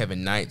defeating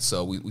Kevin Knight.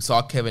 So we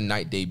saw Kevin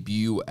Knight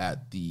debut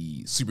at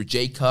the Super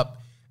J Cup.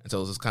 And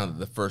so this is kind of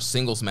the first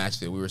singles match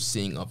that we were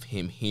seeing of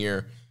him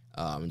here.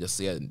 And just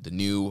the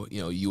new,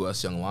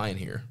 U.S. Young Lion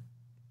here.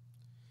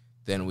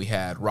 Then we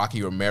had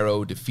Rocky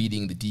Romero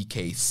defeating the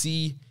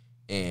DKC.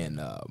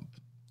 And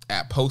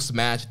at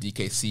post-match,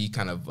 DKC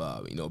kind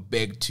of,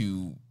 begged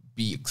to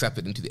be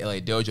accepted into the LA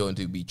Dojo and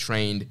to be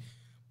trained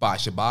by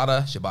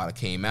Shibata. Shibata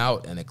came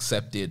out and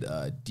accepted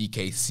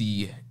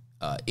DKC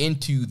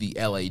into the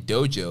LA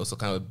Dojo, so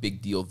kind of a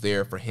big deal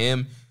there for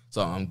him.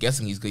 So I'm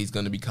guessing he's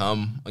going to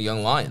become a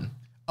young lion.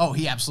 Oh,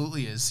 he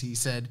absolutely is. He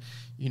said,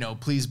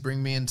 please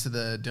bring me into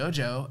the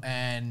dojo,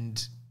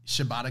 and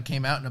Shibata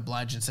came out and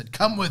obliged and said,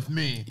 "Come with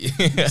me."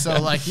 So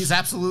like he's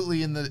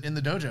absolutely in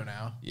the dojo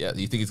now. Yeah.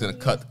 Do you think he's gonna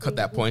cut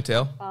that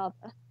ponytail?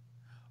 Father.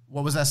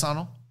 What was that,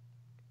 Sonal?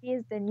 He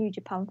is the New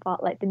Japan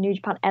father, like the New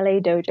Japan LA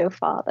dojo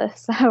father.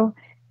 So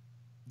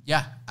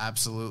Yeah,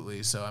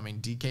 absolutely. So I mean,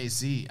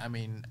 DKC. I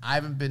mean, I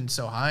haven't been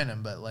so high on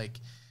him, but like,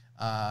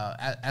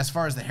 as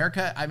far as the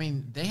haircut, I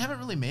mean, they haven't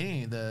really made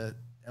any of the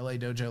LA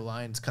dojo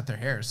lines cut their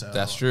hair. So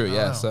That's true. I Yeah.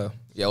 don't know. So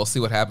yeah, we'll see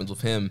what happens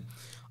with him.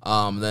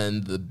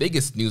 Then the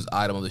biggest news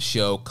item of the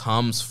show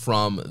comes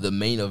from the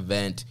main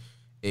event.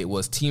 It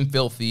was Team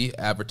Filthy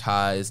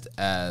advertised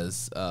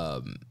as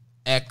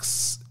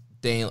ex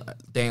Dane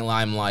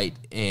Limelight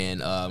and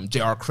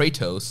JR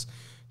Kratos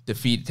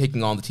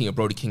taking on the team of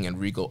Brody King and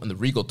the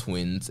Regal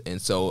Twins.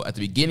 And so at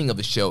the beginning of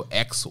the show,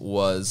 X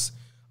was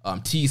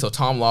teased. So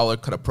Tom Lawler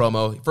cut a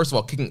promo. First of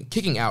all,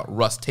 kicking out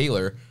Russ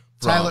Taylor.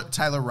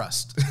 Tyler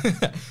Rust.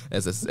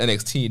 As his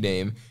NXT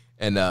name.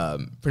 And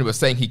pretty much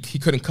saying he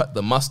couldn't cut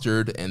the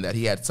mustard and that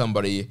he had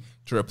somebody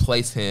to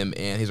replace him.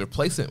 And his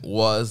replacement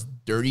was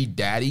Dirty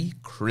Daddy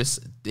Chris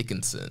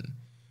Dickinson.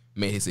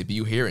 Made his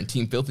debut here, and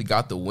Team Filthy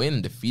got the win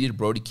and defeated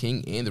Brody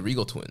King and the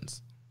Regal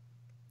Twins.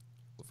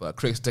 With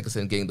Chris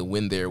Dickinson getting the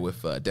win there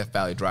with Death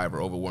Valley Driver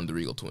over one of the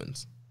Regal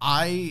Twins.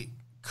 I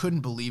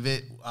couldn't believe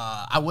it.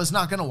 I was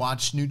not going to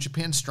watch New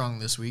Japan Strong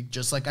this week,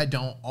 just like I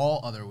don't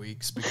all other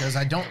weeks, because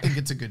I don't think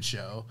it's a good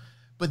show.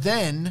 But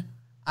then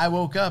I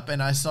woke up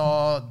and I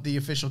saw the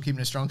official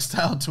Keepin It Strong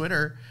Style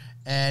Twitter,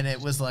 and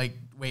it was like,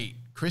 wait,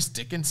 Chris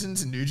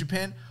Dickinson's in New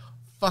Japan?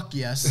 Fuck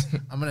yes.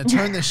 I'm going to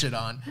turn this shit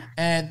on.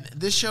 And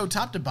this show,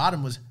 top to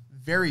bottom, was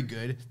very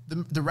good.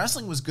 The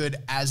wrestling was good,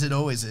 as it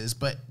always is,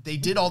 but they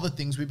did all the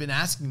things we've been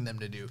asking them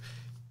to do.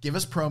 Give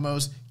us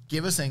promos,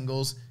 give us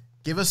angles,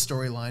 give us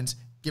storylines,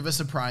 give us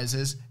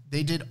surprises.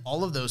 They did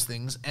all of those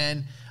things.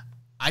 And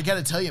I got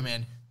to tell you,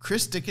 man,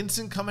 Chris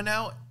Dickinson coming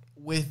out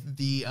with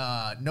the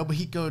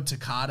Nobuhiko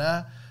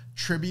Takada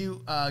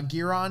tribute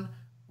gear on,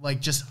 like,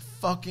 just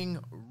fucking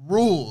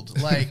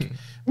ruled. Like,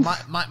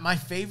 my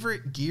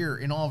favorite gear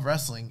in all of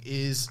wrestling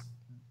is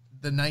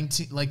the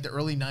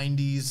early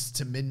 90s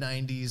to mid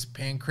 90s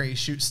Pancrase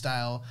shoot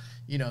style,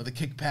 you know, the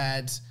kick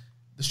pads,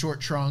 the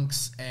short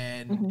trunks,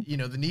 and you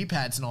know, the knee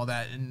pads and all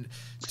that. And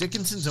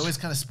Dickinson's always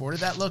kind of sported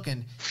that look,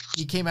 and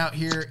he came out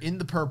here in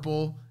the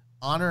purple,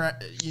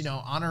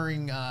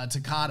 honoring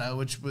Takada,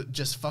 which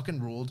just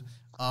fucking ruled.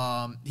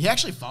 He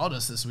actually followed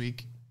us this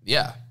week.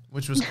 Yeah.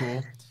 Which was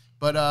cool.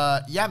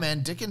 But yeah,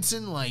 man,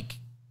 Dickinson, like,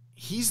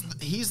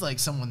 he's like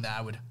someone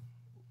that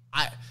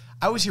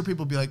I always hear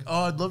people be like,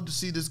 "Oh, I'd love to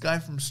see this guy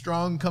from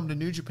Strong come to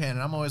New Japan,"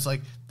 and I'm always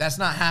like, "That's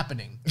not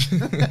happening."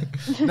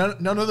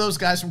 None of those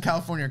guys from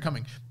California are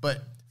coming.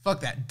 But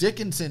fuck that,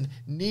 Dickinson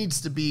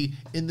needs to be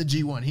in the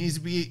G1.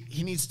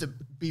 He needs to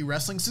be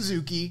wrestling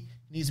Suzuki.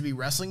 He needs to be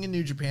wrestling in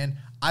New Japan.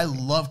 I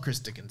love Chris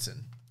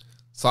Dickinson.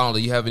 Sonal, do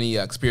you have any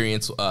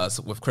experience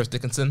with Chris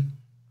Dickinson?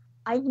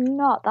 I'm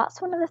not.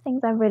 That's one of the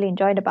things I really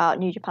enjoyed about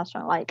New Japan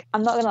Strong. Like,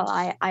 I'm not gonna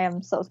lie, I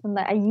am sort of someone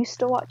that I used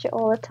to watch it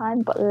all the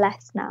time, but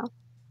less now.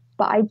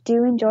 But I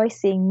do enjoy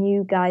seeing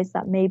new guys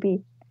that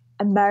maybe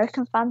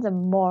American fans are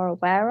more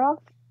aware of.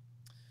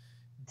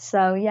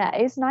 So yeah,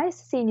 it's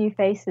nice to see new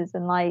faces,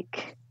 and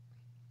like,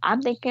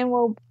 I'm thinking,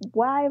 well,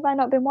 why have I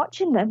not been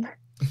watching them?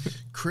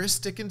 Chris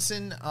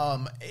Dickinson,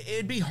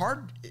 it'd be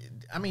hard.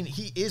 I mean,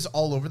 he is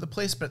all over the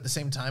place, but at the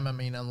same time, I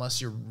mean, unless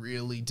you're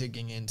really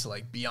digging into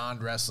like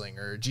Beyond Wrestling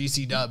or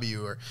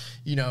GCW, or,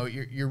 you know,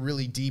 you're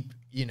really deep,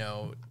 you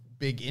know,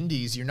 big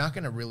indies, you're not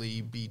going to really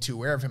be too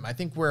aware of him. I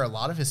think where a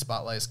lot of his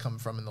spotlight has come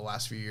from in the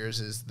last few years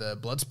is the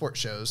Bloodsport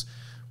shows,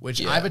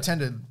 which I've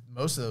attended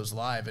most of those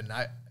live. And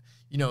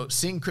you know,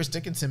 seeing Chris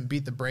Dickinson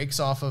beat the brakes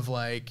off of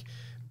like,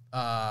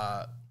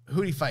 who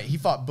did he fight? He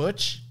fought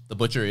Butch. The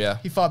Butcher, yeah.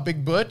 He fought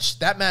Big Butch.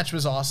 That match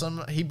was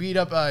awesome. He beat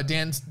up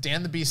Dan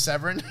the Beast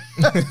Severin.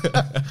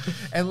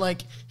 And,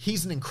 like,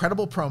 he's an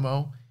incredible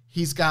promo.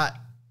 He's got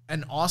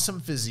an awesome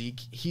physique.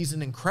 He's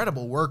an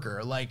incredible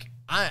worker. Like,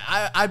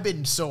 I've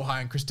been so high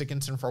on Chris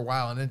Dickinson for a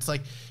while, and it's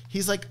like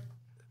he's, like,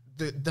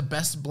 the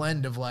best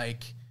blend of,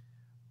 like,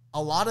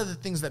 a lot of the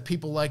things that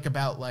people like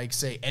about, like,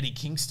 say, Eddie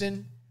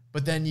Kingston,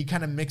 but then you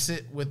kind of mix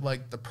it with,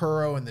 like, the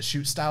Puro and the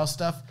shoot style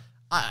stuff.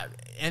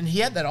 And he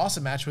had that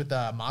awesome match with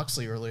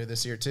Moxley earlier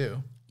this year, too.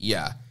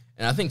 Yeah.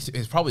 And I think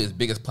his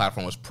biggest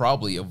platform was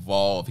probably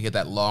Evolve. He had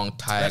that long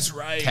tag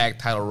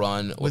title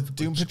run. With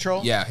Doom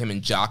Patrol? Yeah, him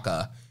and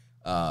Jaka.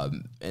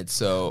 And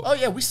so... Oh,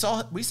 yeah, we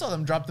saw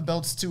them drop the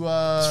belts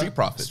to... Street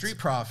Profits. Street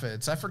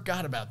Profits. I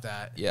forgot about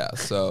that. Yeah,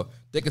 so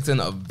Dickinson,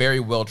 a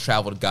very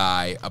well-traveled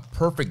guy, a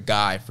perfect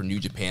guy for New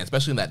Japan,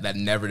 especially in that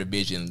Never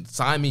division.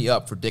 Sign me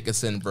up for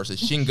Dickinson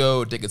versus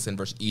Shingo, Dickinson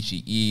versus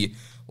Ishii.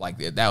 Like,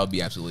 that would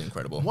be absolutely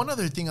incredible. One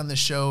other thing on the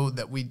show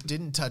that we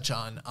didn't touch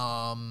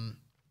on,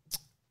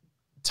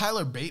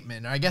 Tyler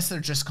Bateman. I guess they're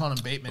just calling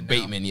him Bateman now.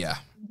 Bateman, yeah.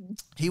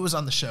 He was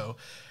on the show,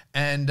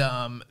 and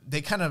they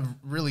kind of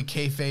really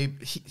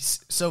kayfabe.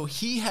 So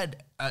he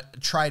had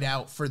tried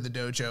out for the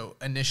dojo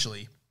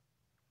initially.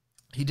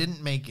 He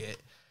didn't make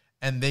it,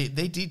 and they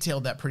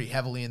detailed that pretty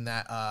heavily in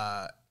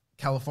that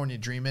California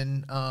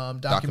Dreamin'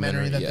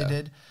 documentary that yeah. they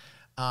did.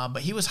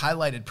 But he was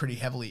highlighted pretty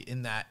heavily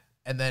in that.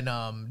 And then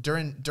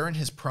during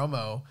his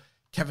promo,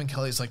 Kevin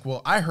Kelly's like,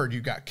 well, I heard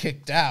you got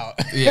kicked out.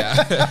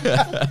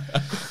 Yeah.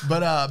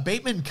 But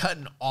Bateman cut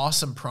an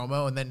awesome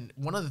promo. And then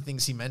one of the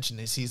things he mentioned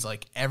is he's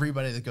like,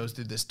 everybody that goes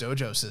through this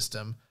dojo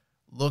system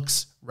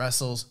looks,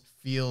 wrestles,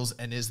 feels,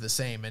 and is the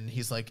same. And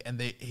he's like,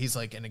 and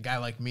a guy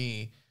like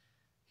me,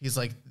 he's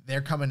like,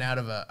 they're coming out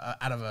of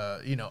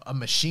a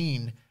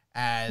machine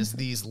as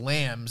these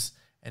lambs.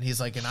 And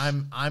he's like, and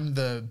I'm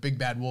the big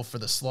bad wolf for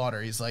the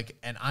slaughter. He's like,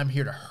 and I'm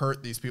here to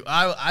hurt these people.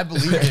 I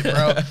believe it,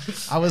 bro.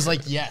 I was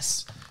like,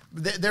 yes.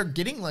 They're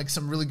getting like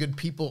some really good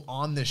people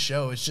on this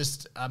show. It's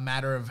just a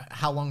matter of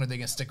how long are they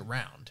going to stick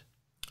around.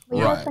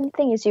 Well, the funny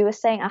thing is, you were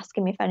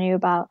asking me if I knew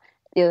about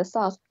the other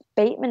stars.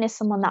 Bateman is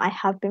someone that I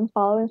have been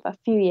following for a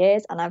few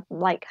years, and I've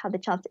like had the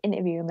chance to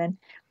interview him. And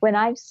when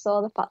I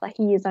saw the fact that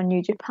he is on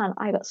New Japan,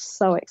 I got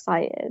so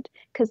excited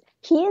because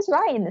he is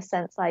right in the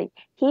sense like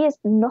he is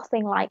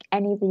nothing like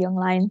any of the young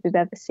lions we've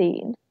ever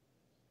seen.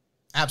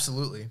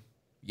 Absolutely.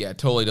 Yeah,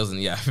 totally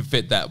doesn't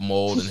fit that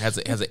mold, and has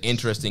an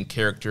interesting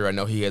character. I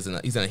know he's in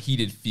a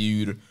heated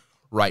feud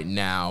right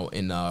now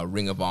in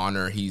Ring of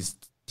Honor. He's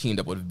teamed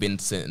up with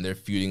Vincent, and they're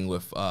feuding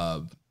with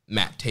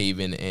Matt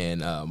Taven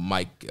and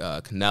Mike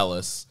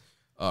Kanellis.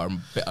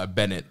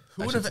 Bennett.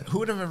 Who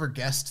would have ever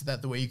guessed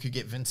that the way you could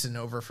get Vincent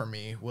over for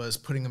me was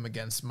putting him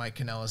against Mike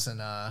Kanellis and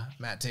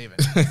Matt Taven?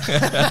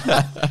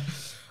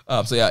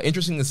 So yeah,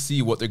 interesting to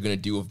see what they're going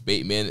to do with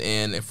Bateman,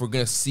 and if we're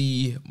going to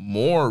see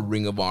more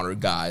Ring of Honor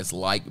guys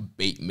like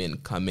Bateman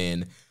come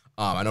in.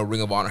 I know Ring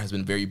of Honor has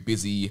been very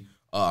busy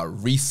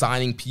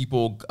re-signing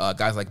people.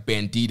 Guys like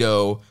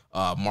Bandito,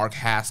 Mark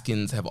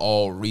Haskins have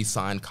all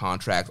re-signed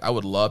contracts. I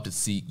would love to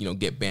see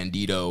get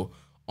Bandito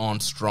on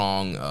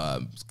strong,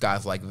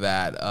 guys like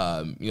that.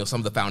 Some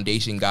of the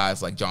foundation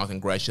guys like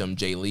Jonathan Gresham,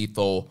 Jay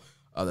Lethal,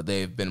 that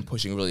they've been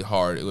pushing really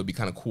hard. It would be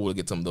kind of cool to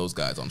get some of those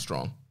guys on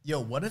strong. Yo,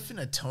 what if in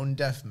a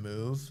tone-deaf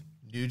move,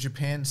 New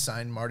Japan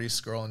signed Marty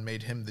Scurll and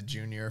made him the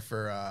junior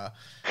for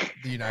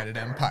the United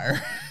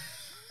Empire?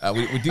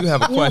 We do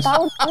have a question.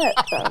 That would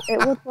work, though.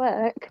 It would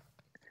work.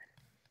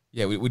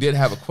 Yeah, we did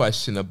have a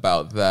question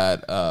about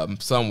that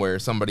somewhere.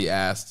 Somebody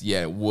asked,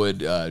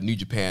 would New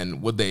Japan,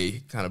 would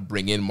they kind of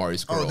bring in Marty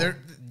Scurll?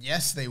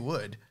 Yes, they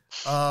would.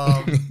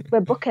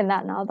 We're booking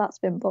that now. That's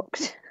been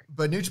booked.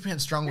 But New Japan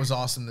Strong was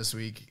awesome this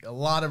week. A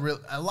lot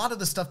of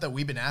the stuff that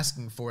we've been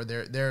asking for,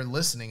 they're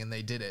listening and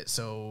they did it.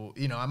 So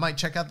I might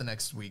check out the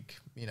next week.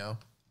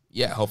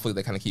 Yeah, hopefully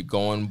they kind of keep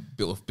going,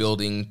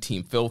 building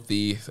Team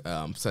Filthy,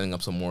 setting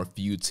up some more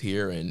feuds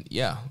here, and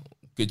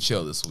good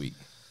show this week.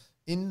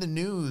 In the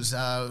news,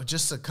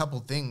 just a couple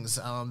things.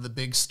 The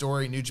big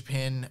story: New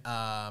Japan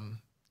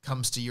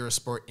comes to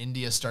Eurosport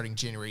India starting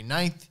January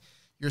 9th.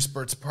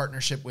 Eurosport's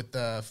partnership with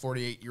the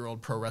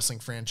 48-year-old pro wrestling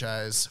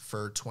franchise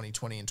for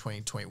 2020 and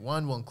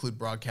 2021 will include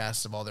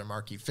broadcasts of all their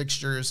marquee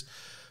fixtures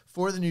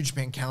for the New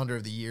Japan calendar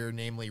of the year,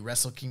 namely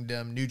Wrestle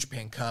Kingdom, New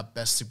Japan Cup,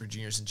 Best Super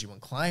Juniors, and G1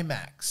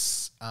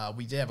 Climax.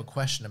 We did have a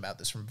question about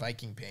this from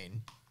Viking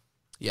Pain.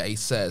 Yeah, he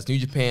says, New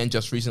Japan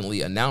just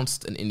recently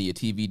announced an India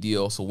TV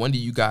deal, so when do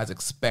you guys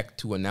expect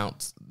to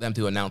announce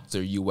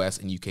their US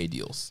and UK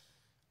deals?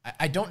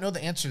 I don't know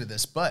the answer to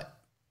this, but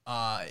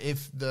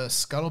if the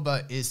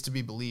scuttlebutt is to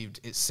be believed,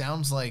 it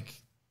sounds like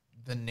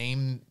the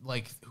name,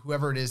 like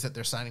whoever it is that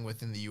they're signing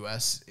with in the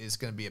US is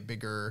going to be a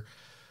bigger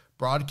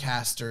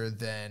broadcaster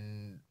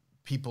than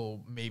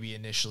people maybe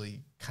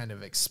initially kind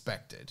of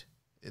expected.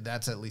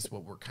 That's at least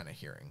what we're kind of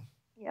hearing.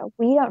 Yeah,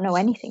 we don't know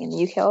anything in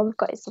the UK. All we've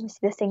got is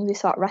obviously the things we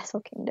saw at Wrestle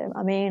Kingdom.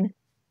 I mean,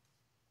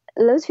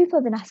 loads of people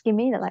have been asking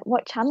me, they're like,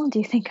 what channel do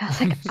you think? I was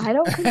like, I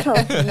don't control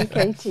the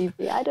UK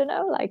TV. I don't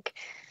know,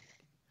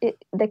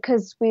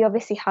 because we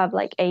obviously have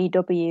like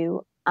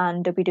AEW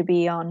and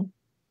WWE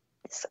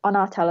on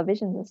our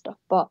televisions and stuff.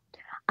 But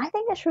I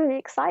think it's really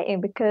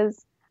exciting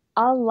because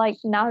I'll like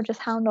now just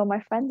hound all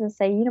my friends and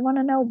say, you want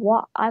to know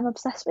what I'm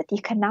obsessed with?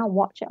 You can now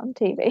watch it on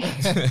TV.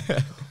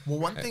 Well,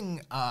 one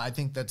thing I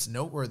think that's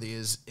noteworthy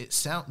is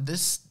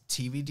this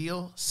TV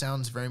deal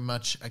sounds very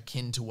much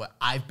akin to what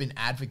I've been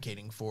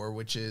advocating for,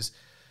 which is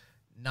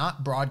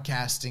not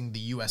broadcasting the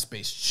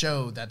US-based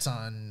show that's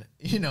on,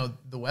 the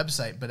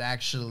website, but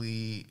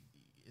actually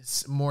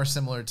it's more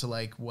similar to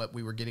like what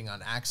we were getting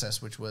on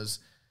Access, which was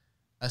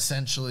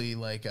essentially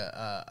like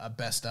a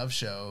best of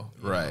show.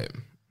 Right.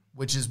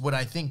 Which is what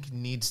I think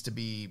needs to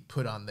be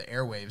put on the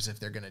airwaves if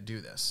they're going to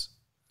do this.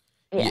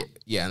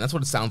 Yeah, and that's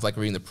what it sounds like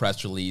reading the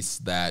press release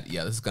that,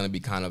 this is going to be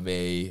kind of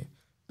a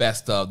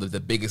best of the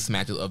biggest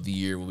matches of the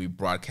year will be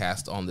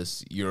broadcast on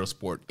this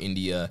Eurosport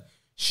India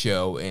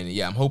show. And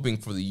I'm hoping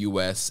for the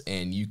US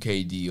and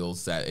UK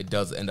deals that it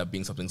does end up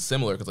being something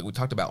similar because like we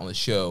talked about on the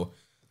show,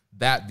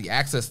 that the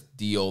Access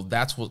deal,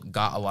 that's what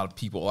got a lot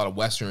of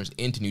Westerners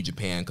into New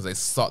Japan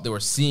because they were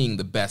seeing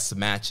the best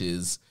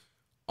matches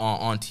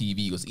on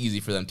TV. It was easy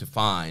for them to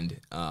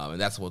find,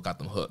 and that's what got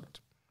them hooked.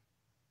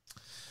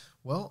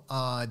 Well,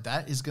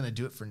 that is going to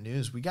do it for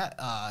news. We got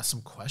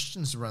some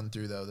questions to run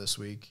through, though, this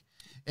week.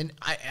 And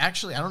I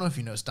don't know if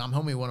you noticed, Dom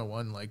Homie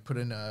 101 put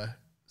in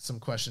some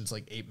questions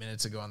like 8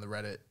 minutes ago on the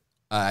Reddit.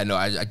 I know.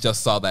 I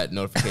just saw that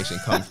notification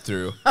come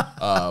through,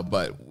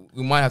 but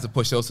we might have to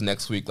push those to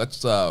next week.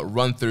 Let's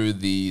run through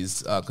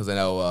these because I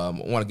know I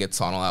want to get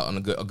Sonal out on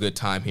a good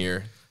time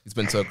here. He's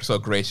been so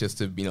gracious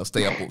to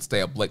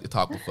stay up late to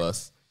talk with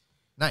us.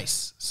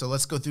 Nice. So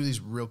let's go through these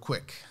real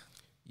quick.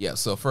 Yeah.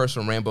 So first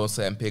from Rambo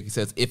Sam Pig, he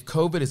says, if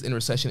COVID is in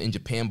recession in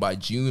Japan by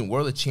June, what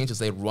are the chances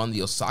they run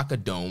the Osaka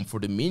Dome for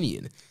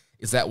Dominion?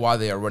 Is that why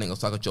they are running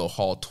Osaka Joe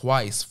Hall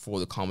twice for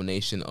the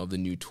combination of the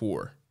new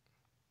tour?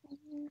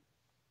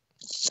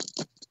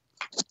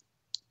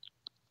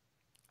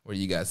 What do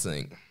you guys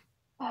think?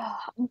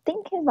 I'm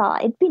thinking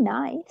that it'd be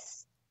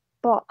nice,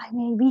 but I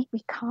mean, we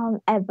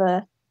can't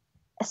ever,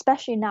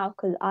 especially now,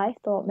 because I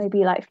thought maybe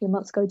like a few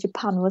months ago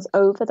Japan was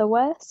over the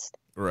worst.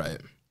 Right.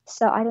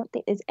 So I don't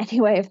think there's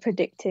any way of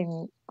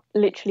predicting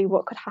literally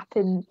what could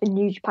happen in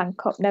New Japan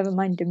Cup, never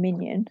mind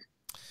Dominion.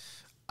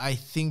 I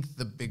think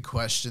the big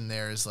question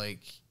there is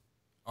like,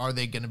 are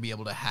they going to be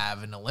able to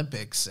have an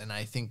Olympics? And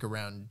I think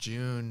around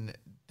June,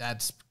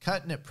 that's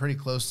cutting it pretty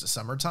close to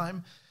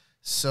summertime.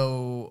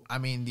 So, I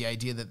mean, the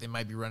idea that they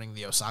might be running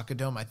the Osaka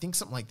Dome, I think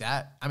something like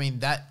that. I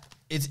mean,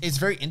 it's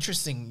very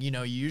interesting.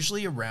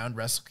 Usually around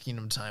Wrestle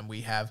Kingdom time,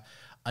 we have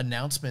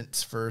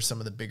announcements for some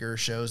of the bigger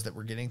shows that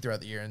we're getting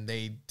throughout the year, and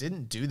they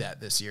didn't do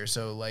that this year.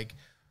 So, like,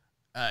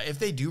 if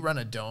they do run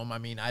a dome, I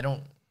mean, I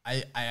don't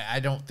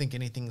think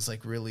anything's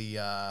like really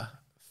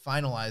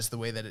finalized the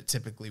way that it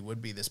typically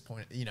would be this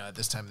point, at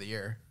this time of the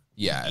year.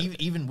 Yeah.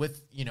 Even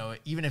with,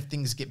 even if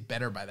things get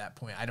better by that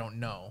point, I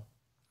don't know.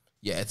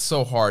 Yeah, it's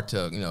so hard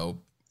to,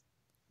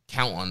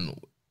 count on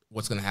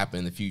what's going to happen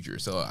in the future.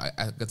 So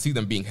I could see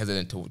them being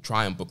hesitant to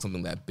try and book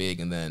something that big.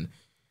 And then,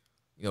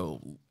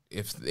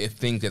 if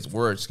things gets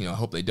worse, I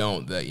hope they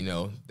don't,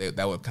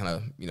 that would kind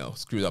of,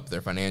 screw up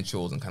their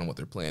financials and kind of what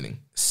they're planning.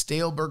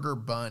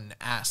 Staleburger Bun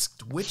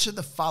asked, which of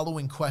the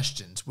following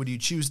questions would you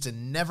choose to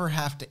never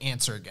have to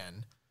answer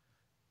again?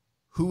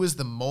 Who is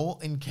the mole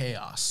in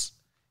chaos?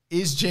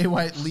 Is Jay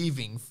White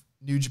leaving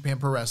New Japan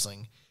Pro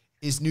Wrestling?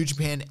 Is New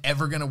Japan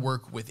ever going to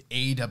work with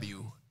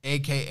AEW?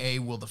 AKA,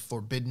 will the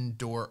forbidden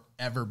door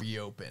ever be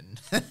open?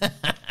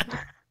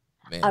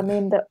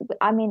 Man.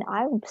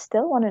 I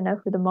still want to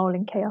know who the mole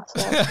in chaos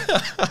was.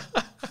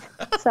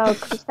 So,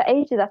 cause for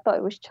ages I thought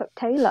it was Chuck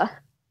Taylor.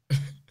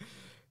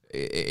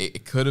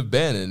 It could have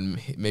been,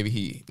 and maybe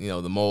he,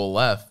 the mole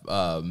left.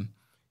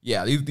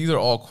 Yeah, these are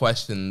all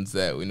questions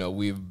that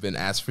we've been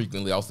asked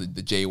frequently. Also,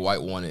 the Jay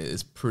White one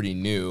is pretty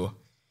new.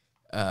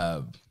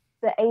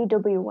 The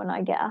AW one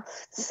I get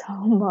asked so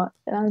much,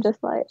 and I'm just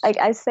like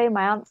I say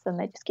my answer, and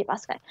they just keep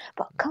asking,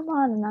 but come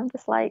on, and I'm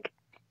just like,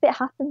 if it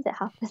happens, it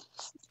happens.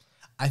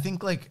 I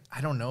think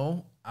I don't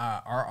know,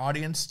 our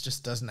audience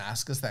just doesn't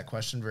ask us that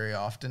question very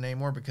often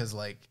anymore because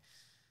I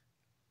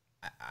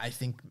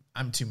think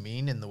I'm too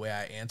mean in the way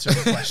I answer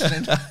the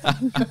question.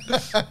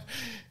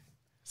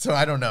 So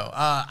I don't know.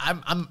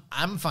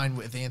 I'm fine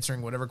with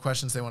answering whatever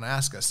questions they want to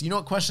ask us. You know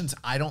what questions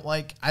I don't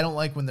like? I don't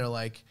like when they're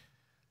like,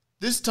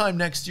 this time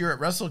next year at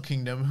Wrestle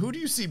Kingdom, who do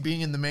you see being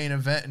in the main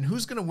event, and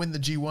who's going to win the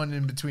G1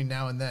 in between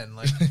now and then?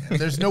 Like,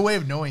 there's no way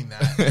of knowing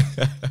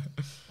that.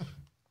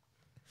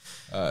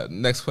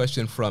 Next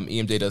question from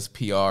EMJ Does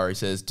PR. He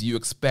says, do you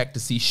expect to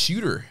see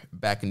Shooter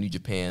back in New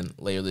Japan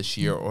later this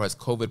year, or has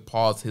COVID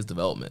paused his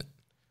development?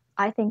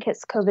 I think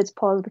it's COVID's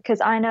pause,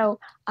 because I know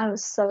I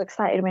was so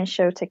excited when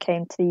Shota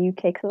came to the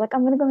UK, because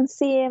I'm going to go and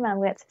see him, and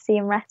we get to see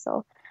him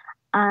wrestle.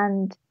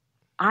 And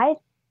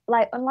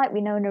unlike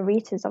we know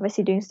Narita's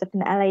obviously doing stuff in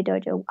the LA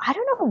dojo, I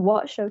don't know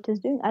what Shota's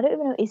doing. I don't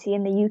even know, is he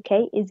in the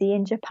UK? Is he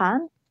in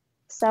Japan?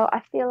 So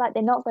I feel like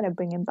they're not going to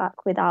bring him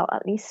back without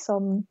at least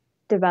some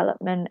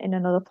development in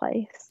another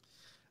place.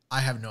 I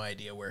have no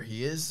idea where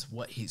he is,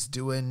 what he's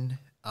doing.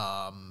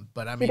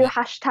 But I mean, we do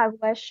hashtag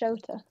where's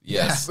Shota?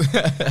 Yes.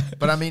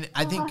 But I mean,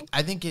 I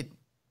think it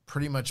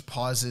pretty much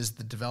pauses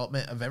the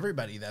development of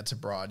everybody that's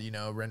abroad,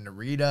 Ren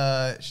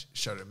Narita,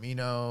 Shota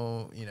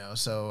Mino,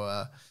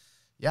 so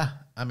yeah,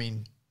 I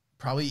mean,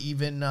 probably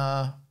even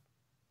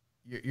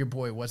your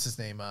boy, what's his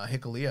name,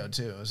 Hikuleo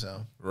too.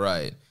 So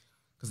right,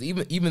 because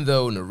even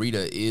though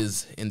Narita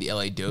is in the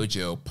LA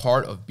dojo,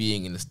 part of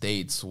being in the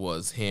States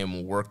was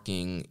him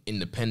working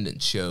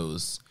independent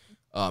shows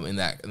in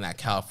that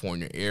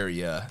California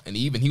area, and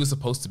even he was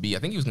supposed to be. I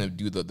think he was going to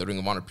do the Ring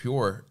of Honor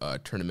Pure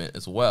tournament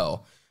as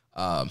well.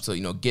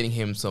 So getting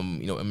him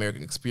some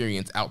American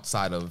experience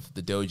outside of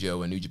the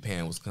dojo in New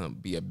Japan was going to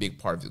be a big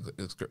part of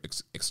the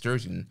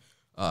excursion.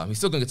 He's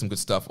still gonna get some good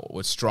stuff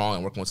with Strong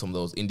and working with some of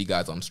those indie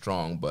guys on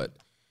Strong, but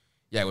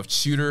yeah, with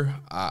Shooter,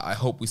 I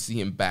hope we see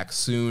him back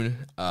soon.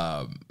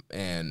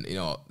 And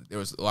there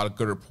was a lot of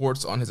good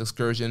reports on his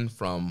excursion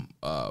from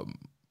the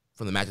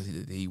matches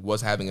he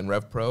was having in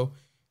Rev Pro,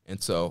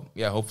 and so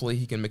yeah, hopefully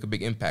he can make a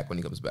big impact when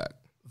he comes back.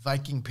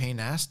 Viking Pain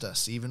asked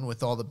us, even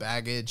with all the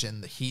baggage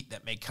and the heat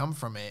that may come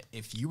from it,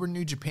 if you were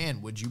New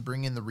Japan, would you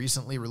bring in the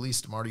recently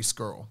released Marty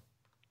Scurll?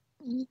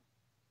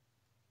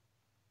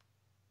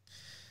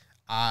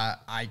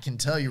 I can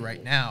tell you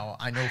right now,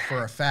 I know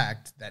for a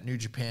fact that New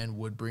Japan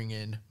would bring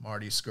in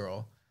Marty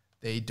Scurll.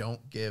 They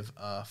don't give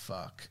a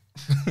fuck.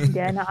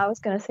 Yeah, no, I was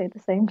gonna say the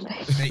same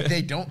thing.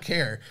 They don't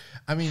care.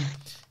 I mean,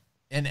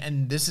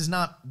 and this is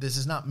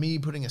not me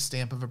putting a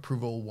stamp of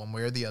approval one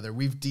way or the other.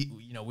 We've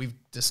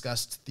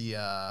discussed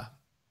the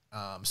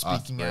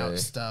speaking out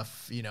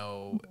stuff,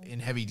 in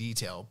heavy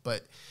detail.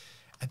 But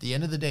at the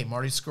end of the day,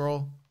 Marty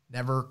Scurll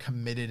never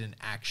committed an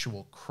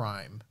actual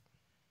crime.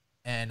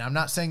 And I'm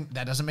not saying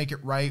that doesn't make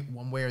it right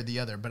one way or the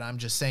other, but I'm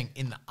just saying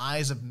in the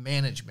eyes of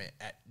management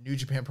at New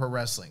Japan Pro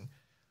Wrestling,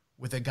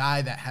 with a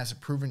guy that has a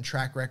proven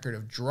track record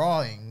of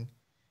drawing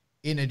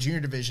in a junior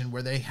division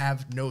where they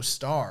have no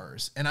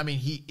stars, and I mean,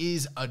 he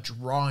is a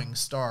drawing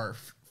star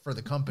for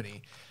the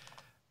company.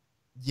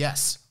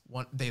 Yes,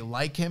 they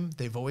like him.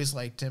 They've always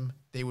liked him.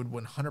 They would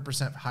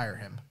 100% hire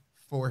him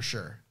for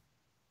sure.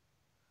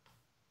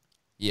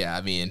 Yeah,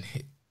 I mean,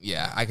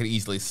 yeah, I could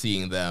easily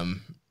see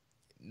them.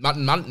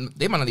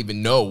 They might not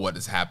even know what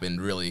has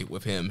happened really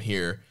with him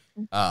here.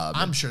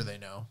 I'm sure they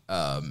know.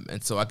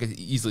 And so I could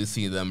easily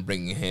see them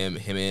bringing him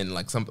in,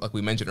 like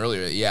we mentioned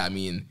earlier. Yeah, I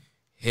mean,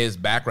 his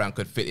background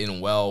could fit in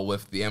well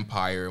with the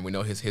Empire, and we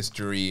know his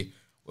history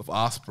with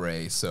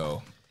Ospreay.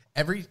 So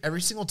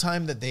every single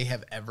time that they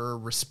have ever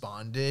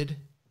responded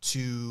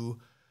to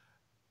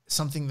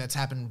something that's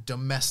happened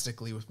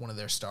domestically with one of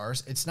their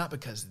stars, it's not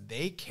because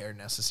they care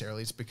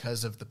necessarily, it's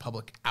because of the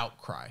public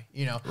outcry,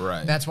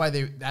 Right. That's why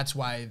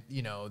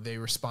they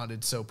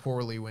responded so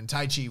poorly when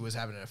Taichi was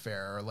having an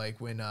affair, or like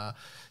when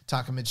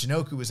Taka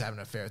Michinoku was having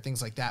an affair, things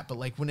like that. But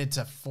like when it's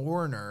a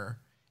foreigner,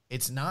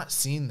 it's not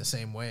seen the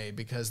same way,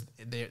 because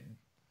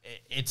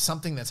it's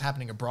something that's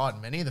happening abroad,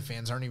 and many of the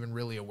fans aren't even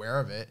really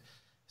aware of it.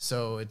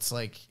 So it's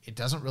like, it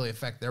doesn't really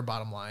affect their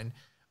bottom line.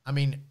 I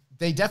mean,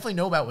 they definitely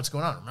know about what's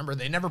going on. Remember,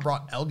 they never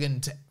brought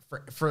Elgin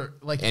for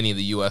like any of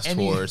the U.S.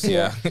 tours.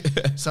 Yeah.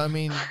 So I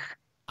mean,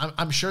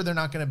 I'm sure they're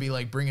not going to be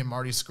like bringing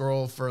Marty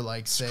Scurll for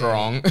like, say,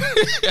 Strong.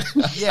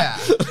 Yeah.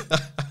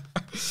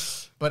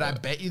 But I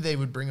bet you they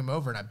would bring him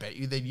over, and I bet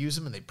you they'd use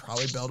him, and they'd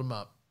probably belt him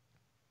up.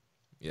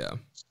 Yeah.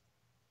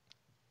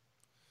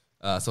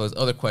 So his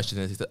other question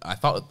is, he said, I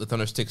thought the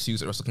Thundersticks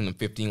use at Wrestle Kingdom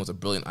 15 was a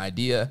brilliant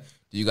idea.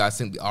 Do you guys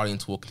think the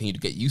audience will continue to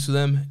get used to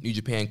them? New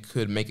Japan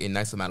could make a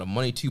nice amount of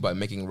money, too, by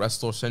making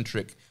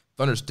wrestler-centric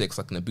Thundersticks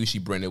like an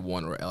Ibushi-branded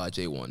one or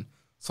LIJ one.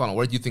 Sonal,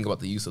 what did you think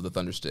about the use of the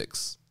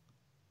Thundersticks?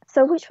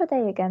 So which were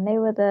they again? They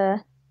were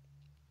the,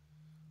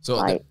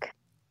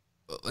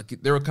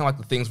 they were kind of like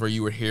the things where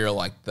you would hear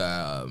like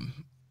the...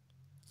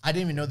 I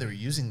didn't even know they were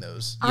using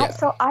those.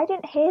 So I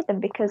didn't hear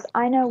them, because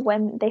I know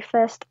when they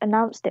first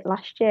announced it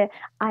last year,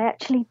 I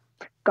actually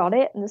got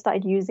it and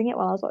started using it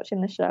while I was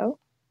watching the show.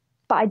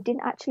 But I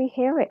didn't actually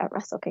hear it at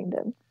Wrestle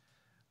Kingdom.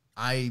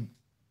 I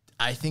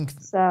think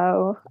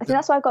so. I think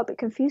that's why I got a bit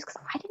confused,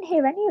 because I didn't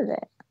hear any of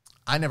it.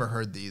 I never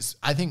heard these.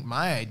 I think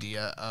my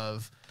idea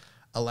of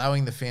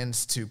allowing the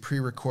fans to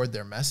pre-record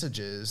their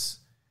messages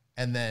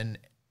and then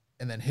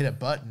hit a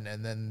button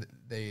and then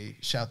they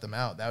shout them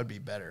out, that would be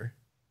better.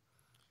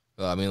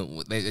 I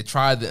mean, they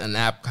tried an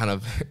app kind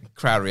of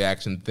crowd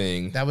reaction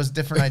thing. That was a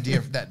different idea.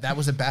 That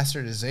was a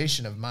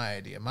bastardization of my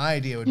idea. My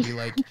idea would be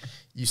like,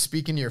 you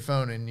speak into your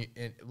phone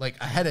and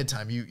like ahead of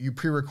time, you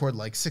pre-record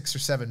like 6 or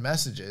 7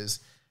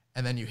 messages,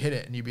 and then you hit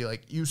it and you'd be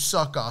like, you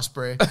suck,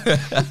 Ospreay.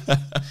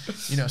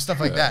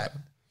 Stuff like that.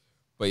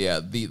 But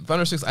yeah, the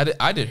Thundersticks,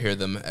 I did hear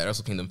them at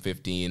Wrestle Kingdom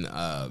 15,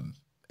 and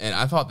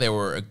I thought they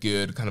were a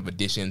good kind of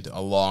addition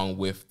along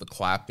with the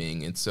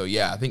clapping. And so,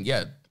 yeah, I think,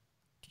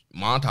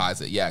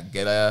 monetize it. Yeah,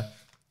 get a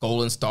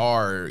golden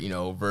star,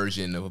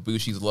 version of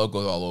Ibushi's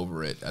logo all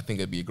over it. I think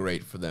it'd be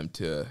great for them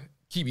to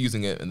keep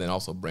using it and then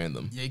also brand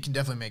them. Yeah, you can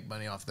definitely make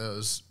money off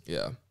those.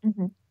 Yeah.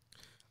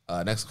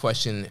 Mm-hmm. Next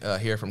question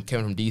here from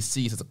Kevin from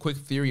DC says, a quick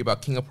theory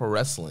about King of Pro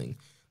Wrestling.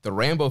 The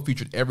Rambo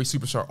featured every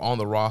superstar on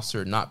the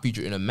roster not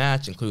featured in a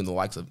match, including the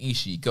likes of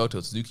Ishii,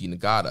 Goto, Suzuki,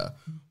 Nagata.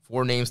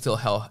 4 names still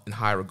held in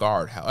high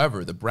regard.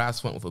 However, the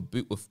brass went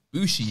with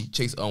Bushi,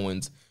 Chase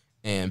Owens,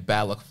 and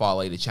Bad Luck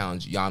Fale to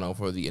challenge Yano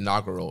for the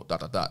inaugural ...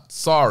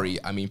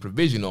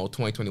 provisional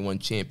 2021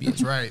 champion.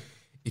 That's right.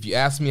 If you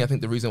ask me, I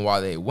think the reason why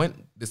they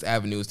went this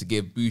avenue is to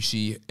give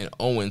Bushi and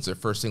Owens their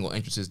first single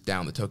entrances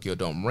down the Tokyo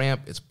Dome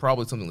ramp. It's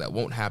probably something that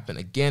won't happen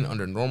again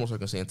under normal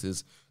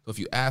circumstances. So if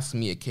you ask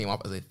me, it came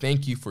off as a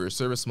thank you for your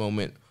service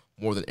moment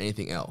more than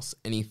anything else.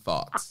 Any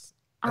thoughts?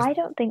 I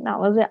don't think that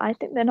was it. I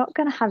think they're not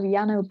going to have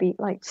Yano beat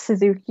like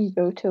Suzuki,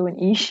 Goto, and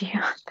Ishii,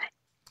 are they?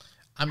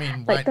 I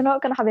mean, like they're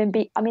not going to have him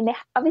beat. I mean,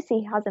 obviously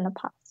he has in the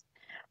past,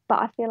 but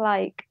I feel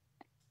like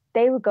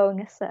they were going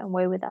a certain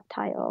way with that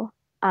title,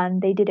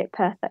 and they did it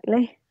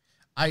perfectly.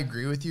 I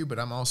agree with you, but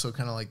I'm also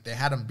kind of like, they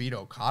had him beat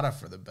Okada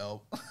for the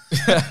belt.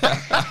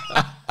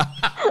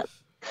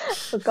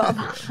 Forgot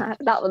about that.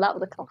 That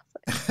was a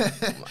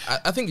classic.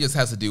 I think it just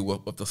has to do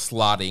with the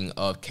slotting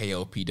of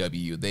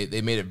KOPW.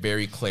 They made it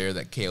very clear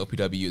that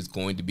KOPW is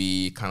going to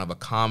be kind of a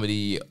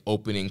comedy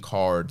opening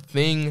card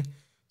thing.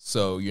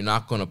 So you're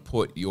not going to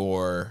put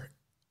your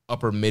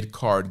upper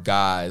mid-card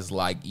guys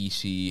like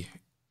Ishii,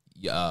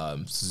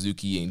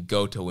 Suzuki, and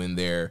Goto in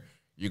there.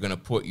 You're going to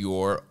put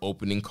your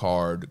opening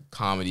card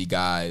comedy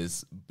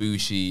guys,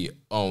 Bushi,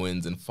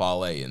 Owens, and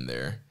Fale in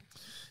there.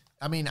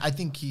 I mean, I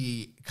think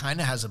he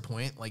kind of has a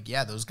point. Like,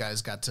 yeah, those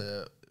guys got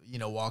to,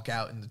 walk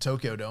out in the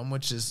Tokyo Dome,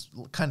 which is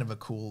kind of a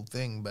cool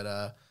thing. But,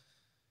 I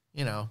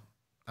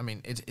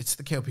mean, it's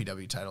the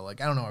KOPW title.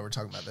 Like, I don't know why we're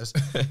talking about this.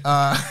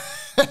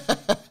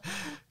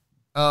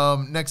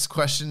 Next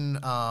question.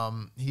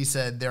 He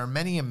said, there are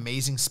many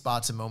amazing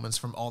spots and moments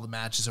from all the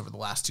matches over the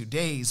last 2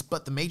 days,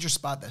 but the major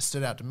spot that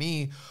stood out to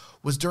me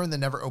was during the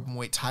never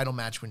openweight title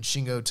match when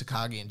Shingo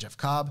Takagi and Jeff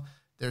Cobb.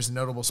 There's a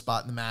notable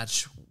spot in the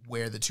match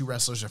where the two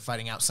wrestlers are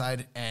fighting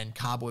outside and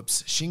Cobb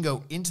whips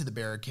Shingo into the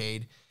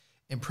barricade.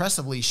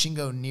 Impressively,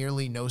 Shingo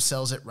nearly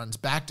no-sells it, runs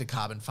back to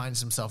Cobb, and finds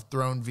himself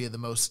thrown via the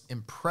most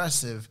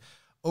impressive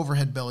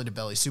overhead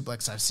belly-to-belly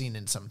suplex I've seen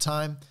in some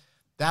time.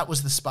 That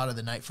was the spot of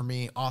the night for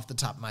me off the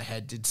top of my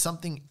head. Did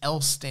something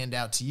else stand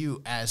out to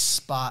you as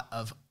spot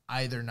of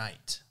either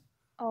night?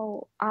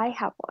 Oh, I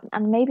have one.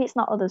 And maybe it's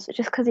not others,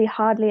 just because you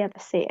hardly ever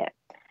see it.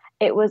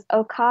 It was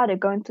Okada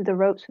going through the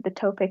ropes with the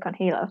tope con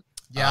hilo.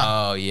 Yeah.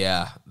 Oh,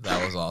 yeah.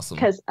 That was awesome.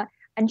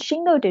 And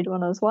Shingo did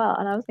one as well.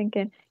 And I was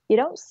thinking, you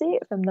don't see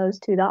it from those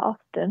two that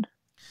often.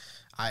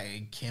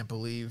 I can't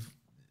believe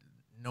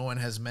no one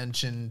has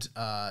mentioned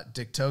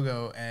Dick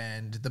Togo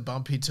and the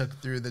bump he took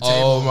through the table.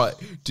 Oh my,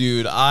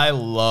 dude, I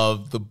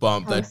love the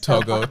bump that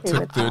Togo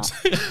took through.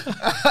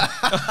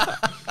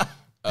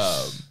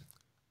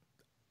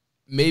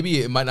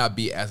 Maybe it might not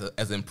be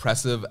as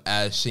impressive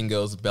as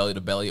Shingo's belly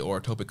to belly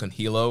or tope con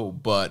hilo,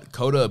 but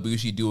Kota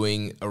Ibushi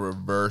doing a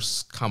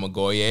reverse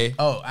Kamagoye.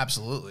 Oh,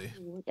 absolutely.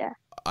 Yeah.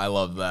 I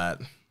love that.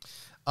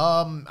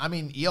 I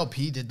mean, ELP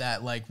did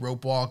that like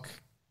rope walk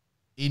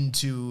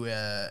into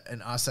an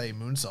Asai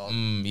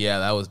moonsault. Yeah,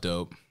 that was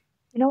dope.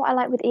 You know what I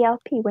like with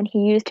ELP? When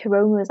he used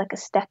Hiromu as like a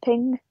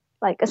stepping,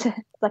 like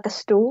a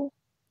stool.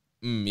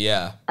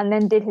 Yeah. And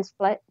then did his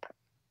flip.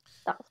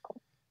 That was cool.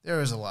 There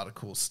was a lot of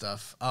cool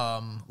stuff.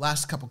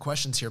 Last couple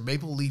questions here.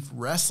 Maple Leaf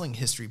Wrestling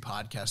History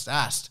Podcast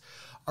asked,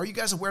 are you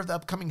guys aware of the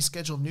upcoming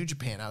schedule of New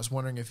Japan? I was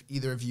wondering if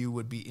either of you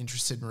would be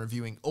interested in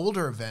reviewing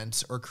older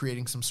events or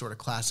creating some sort of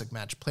classic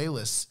match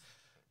playlists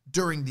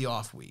during the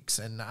off weeks.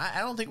 And I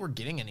don't think we're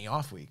getting any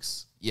off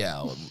weeks.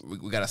 Yeah,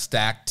 we got a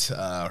stacked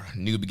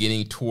New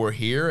Beginning tour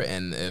here,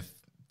 and if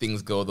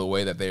things go the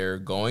way that they're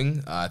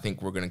going, I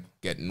think we're going to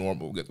get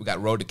normal. We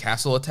got Road to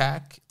Castle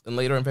Attack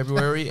later in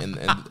February and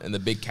the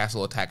big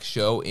Castle Attack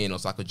show in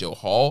Osaka Joe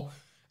Hall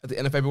at the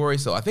end of February.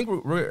 So I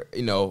think we're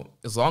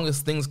as long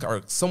as things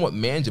are somewhat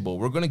manageable,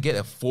 we're going to get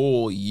a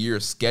full year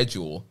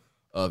schedule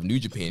of New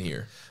Japan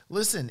here.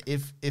 Listen,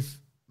 if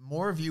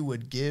more of you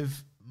would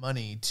give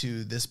money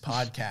to this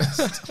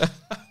podcast,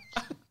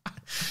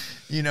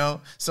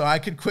 so I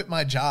could quit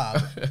my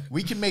job,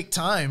 we can make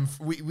time.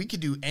 We could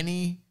do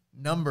any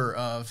number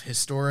of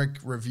historic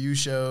review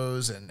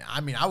shows, and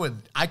I mean,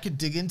 I could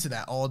dig into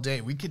that all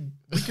day. We could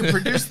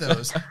produce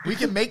those. We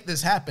can make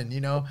this happen.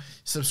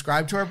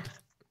 Subscribe to our.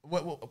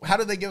 How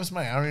do they give us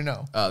money? I don't even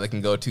know. They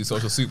can go to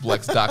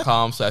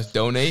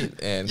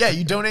socialsuplex.com/donate and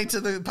you donate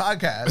to the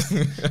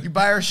podcast. You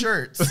buy our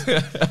shirts.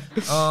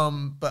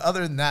 But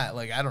other than that,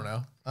 like, I don't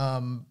know.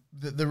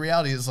 The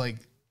reality is, like,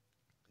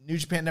 New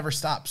Japan never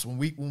stops.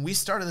 When we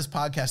started this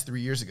podcast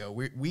 3 years ago,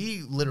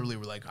 we literally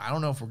were like, I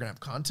don't know if we're gonna have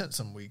content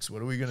some weeks.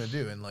 What are we gonna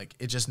do? And like,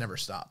 it just never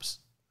stops.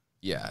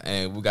 Yeah,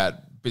 and we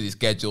got busy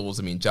schedules.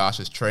 I mean, Josh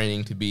is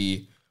training to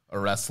be a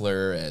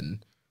wrestler,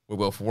 and we're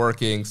both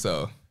working.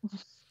 So,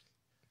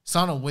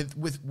 Sonal,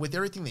 with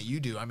everything that you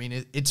do, I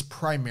mean, it's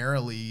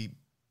primarily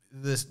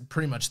this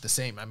pretty much the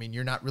same. I mean,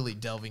 you're not really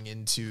delving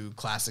into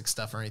classic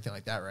stuff or anything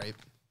like that, right?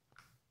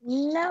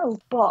 No,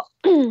 but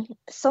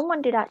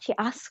someone did actually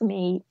ask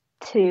me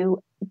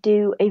to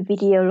do a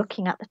video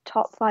looking at the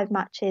top 5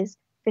 matches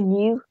for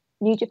New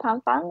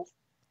Japan fans.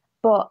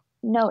 But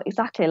no,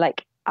 exactly.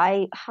 Like,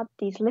 I had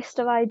these list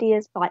of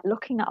ideas for like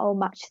looking at all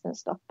matches and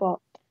stuff, but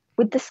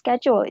with the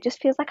schedule, it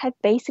just feels like I've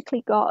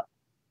basically got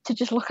to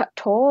just look at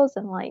tours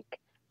and like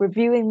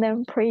reviewing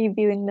them,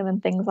 previewing them,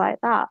 and things like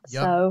that.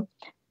 Yep. So,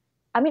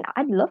 I mean,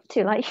 I'd love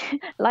to, like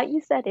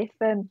you said,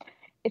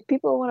 if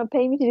people want to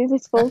pay me to do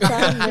this full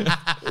time,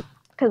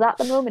 because at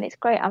the moment it's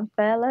great. I'm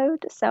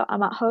furloughed, so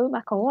I'm at home.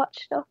 I can watch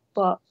stuff,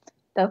 but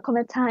there'll come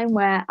a time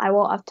where I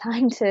won't have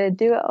time to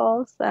do it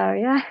all. So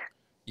yeah.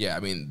 Yeah,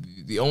 I mean,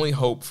 the only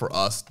hope for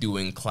us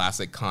doing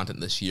classic content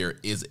this year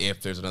is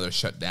if there's another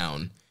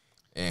shutdown,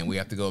 and we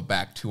have to go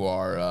back to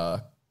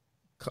our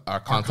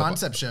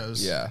concept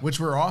shows, yeah, which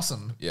were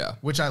awesome, yeah,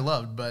 which I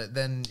loved. But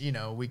then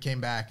we came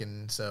back,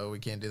 and so we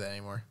can't do that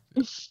anymore.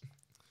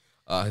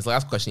 His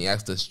last question, he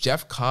asked, does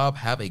Jeff Cobb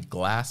have a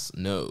glass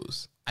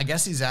nose? I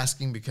guess he's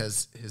asking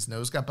because his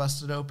nose got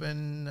busted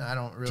open. I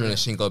don't really. During a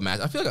Shingo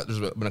match. I feel like there's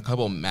been a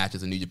couple of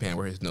matches in New Japan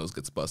where his nose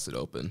gets busted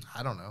open.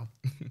 I don't know.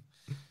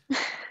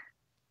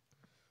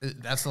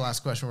 That's the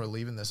last question we're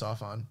leaving this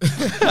off on.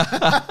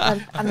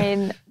 I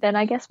mean, then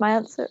I guess my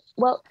answer.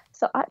 Well,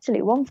 so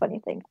actually, one funny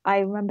thing. I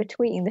remember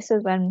tweeting. This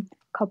was when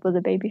Cobb was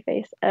a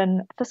babyface,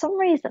 and for some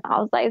reason, I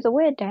was like, it was a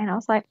weird day, and I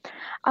was like,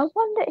 I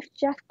wonder if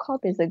Jeff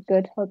Cobb is a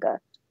good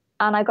hugger.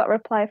 And I got a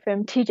reply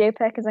from TJ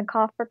Perkins and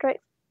Carl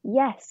Fredericks.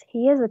 Yes,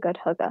 he is a good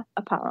hugger,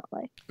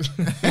 apparently.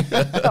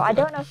 So I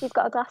don't know if he's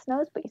got a glass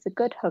nose, but he's a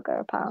good hugger,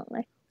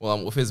 apparently.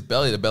 Well, with his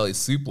belly-to-belly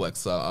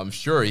suplex, I'm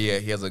sure he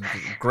has a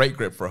great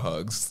grip for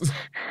hugs.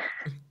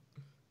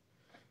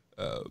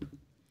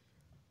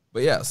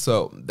 But yeah,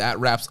 so that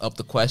wraps up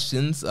the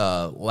questions.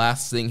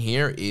 Last thing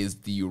here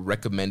is the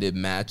recommended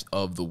match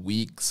of the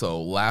week.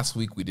 So last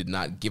week we did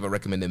not give a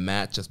recommended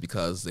match just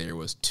because there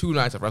was 2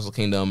 nights of Wrestle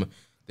Kingdom.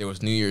 There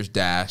was New Year's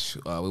Dash.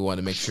 We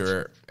wanted to make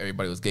sure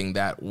everybody was getting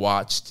that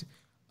watched.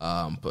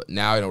 But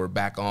now we're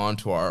back on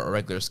to our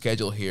regular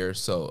schedule here.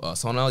 So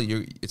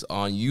Sonal, it's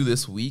on you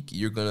this week.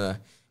 You're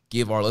gonna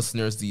give our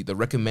listeners the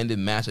recommended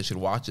match they should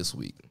watch this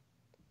week.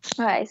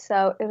 All right,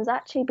 so it was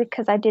actually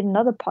because I did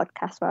another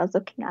podcast where I was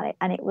looking at it,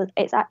 and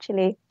it's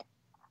actually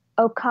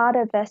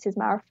Okada versus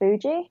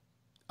Marufuji.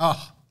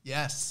 Oh,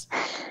 yes.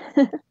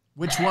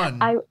 Which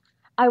one?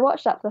 I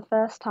watched that for the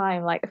first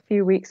time like a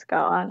few weeks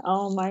ago, and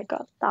oh my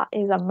god, that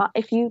is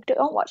if you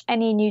don't watch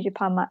any New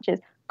Japan matches,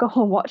 go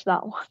and watch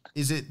that one.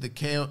 Is it the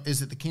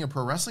King of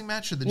Pro Wrestling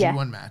match or the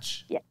G1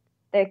 match? Yeah,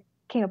 the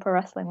King of Pro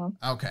Wrestling one.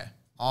 Okay,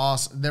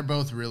 awesome. They're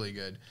both really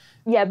good.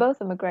 Yeah, both of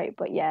them are great,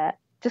 but yeah,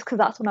 just because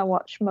that's when I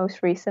watched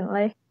most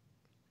recently.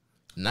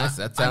 Nice.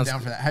 That sounds. I'm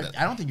down for that.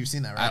 I don't think you've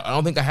seen that, right? I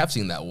don't think I have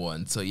seen that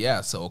one. So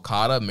yeah, so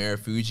Okada,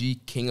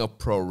 Marufuji, King of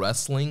Pro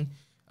Wrestling.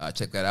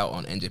 Check that out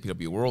on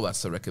NJPW World.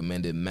 That's the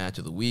recommended match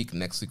of the week.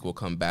 Next week we'll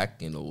come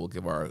back and we'll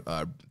give our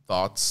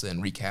thoughts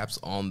and recaps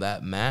on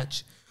that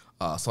match.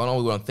 So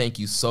we want to thank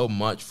you so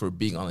much for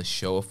being on the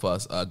show with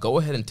us. Go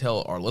ahead and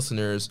tell our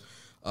listeners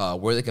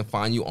where they can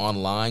find you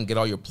online. Get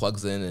all your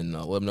plugs in and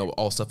let them know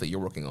all the stuff that you're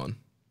working on.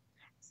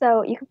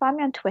 So you can find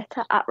me on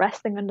Twitter at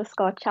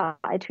wrestling_chat.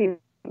 I tweet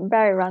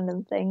very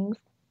random things.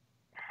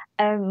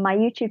 My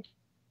YouTube,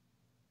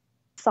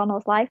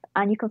 Sonal's Life,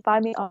 and you can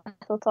find me on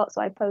WrestleTalk.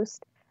 So I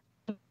post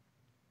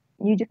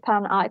New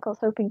Japan articles,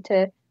 hoping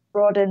to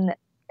broaden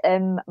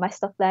my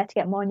stuff there to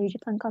get more New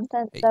Japan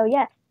content. So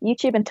yeah,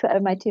 YouTube and Twitter are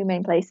my 2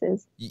 main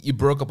places. You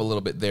broke up a little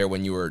bit there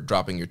when you were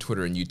dropping your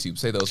Twitter and YouTube.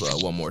 Say those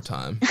one more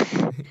time.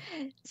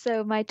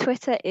 So my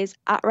Twitter is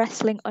at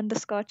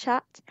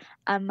wrestling_chat,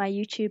 and my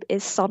YouTube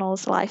is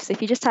Sonal's Life. So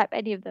if you just type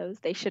any of those,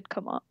 they should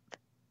come up.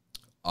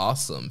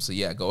 Awesome. So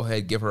yeah, go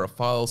ahead, give her a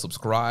follow,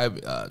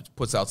 subscribe.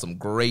 Puts out some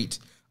great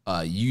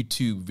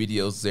YouTube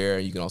videos there.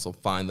 You can also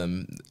find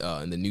them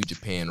in the New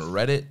Japan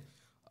Reddit.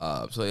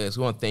 So yes,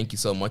 we want to thank you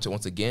so much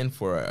once again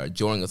for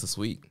joining us this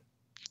week.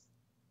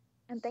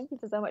 And thank you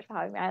so much for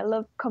having me. I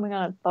love coming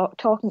on and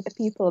talking to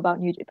people about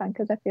New Japan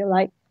because I feel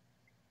like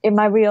in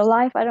my real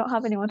life I don't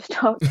have anyone to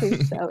talk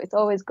to. So it's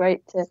always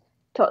great to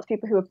talk to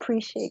people who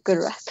appreciate good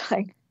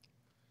wrestling.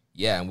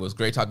 Yeah, and it was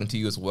great talking to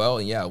you as well.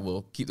 And yeah,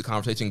 we'll keep the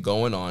conversation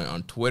going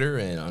on Twitter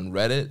and on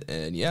Reddit.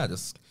 And yeah,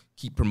 just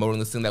keep promoting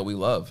this thing that we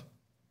love.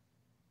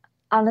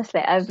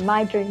 Honestly,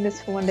 my dream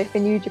is for one day for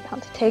New Japan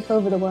to take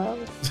over the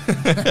world.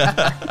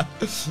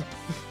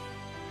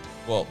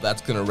 Well,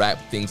 that's going to wrap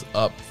things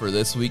up for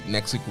this week.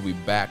 Next week, we'll be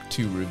back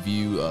to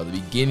review the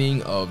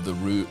beginning of the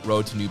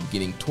Road to New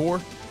Beginning tour.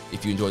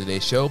 If you enjoyed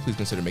today's show, please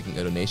consider making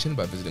a donation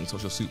by visiting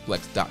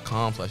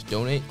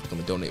socialsuplex.com/donate. Click on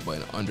the donate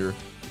button under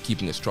the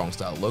Keeping It Strong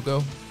Style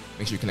logo.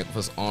 Make sure you connect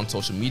with us on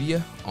social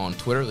media. On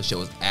Twitter, the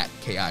show is at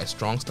KI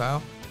Strong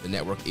Style. The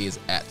network is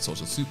at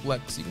Social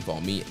Suplex. You can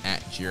follow me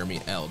at Jeremy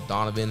L.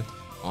 Donovan.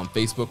 On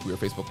Facebook, we are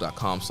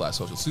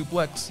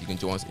facebook.com/socialsuplex. You can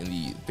join us in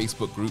the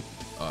Facebook group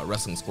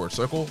Wrestling Squared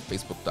Circle,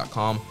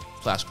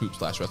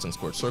 facebook.com/group/Wrestling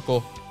Squared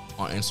Circle.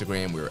 On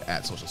Instagram, we're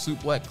at Social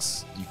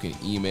Suplex. You can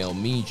email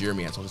me,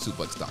 Jeremy, at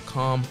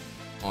socialsuplex.com.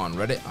 On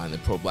Reddit, I'm the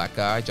Pro Black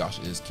Guy. Josh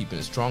is Keeping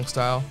It Strong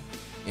Style.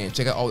 And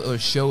check out all the other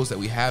shows that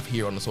we have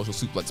here on the Social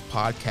Suplex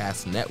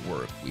Podcast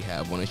Network. We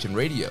have One Nation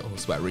Radio,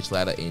 hosted by Rich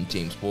Latta and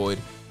James Boyd.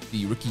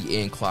 The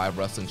Ricky and Clive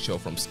Wrestling Show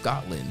from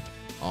Scotland.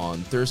 On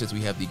Thursdays,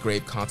 we have the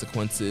Grave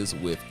Consequences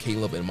with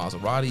Caleb and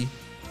Maserati.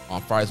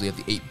 On Fridays, we have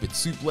the 8-Bit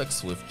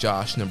Suplex with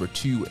Josh, Number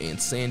 2,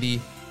 and Sandy.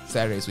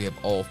 Saturdays, we have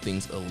All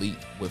Things Elite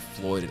with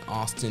Floyd and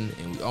Austin.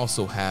 And we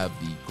also have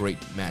the Great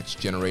Match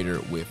Generator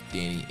with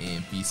Danny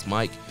and Beast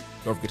Mike.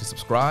 Don't forget to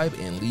subscribe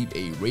and leave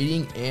a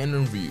rating and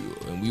review.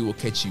 And we will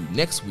catch you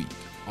next week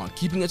on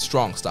Keeping It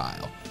Strong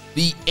Style,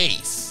 the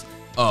ace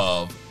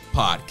of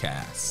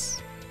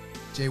podcasts.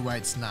 Jay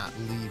White's not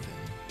leaving.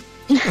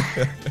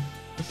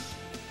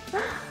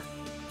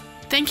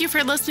 Thank you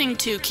for listening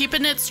to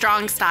Keepin' It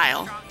Strong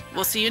Style.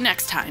 We'll see you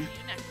next time.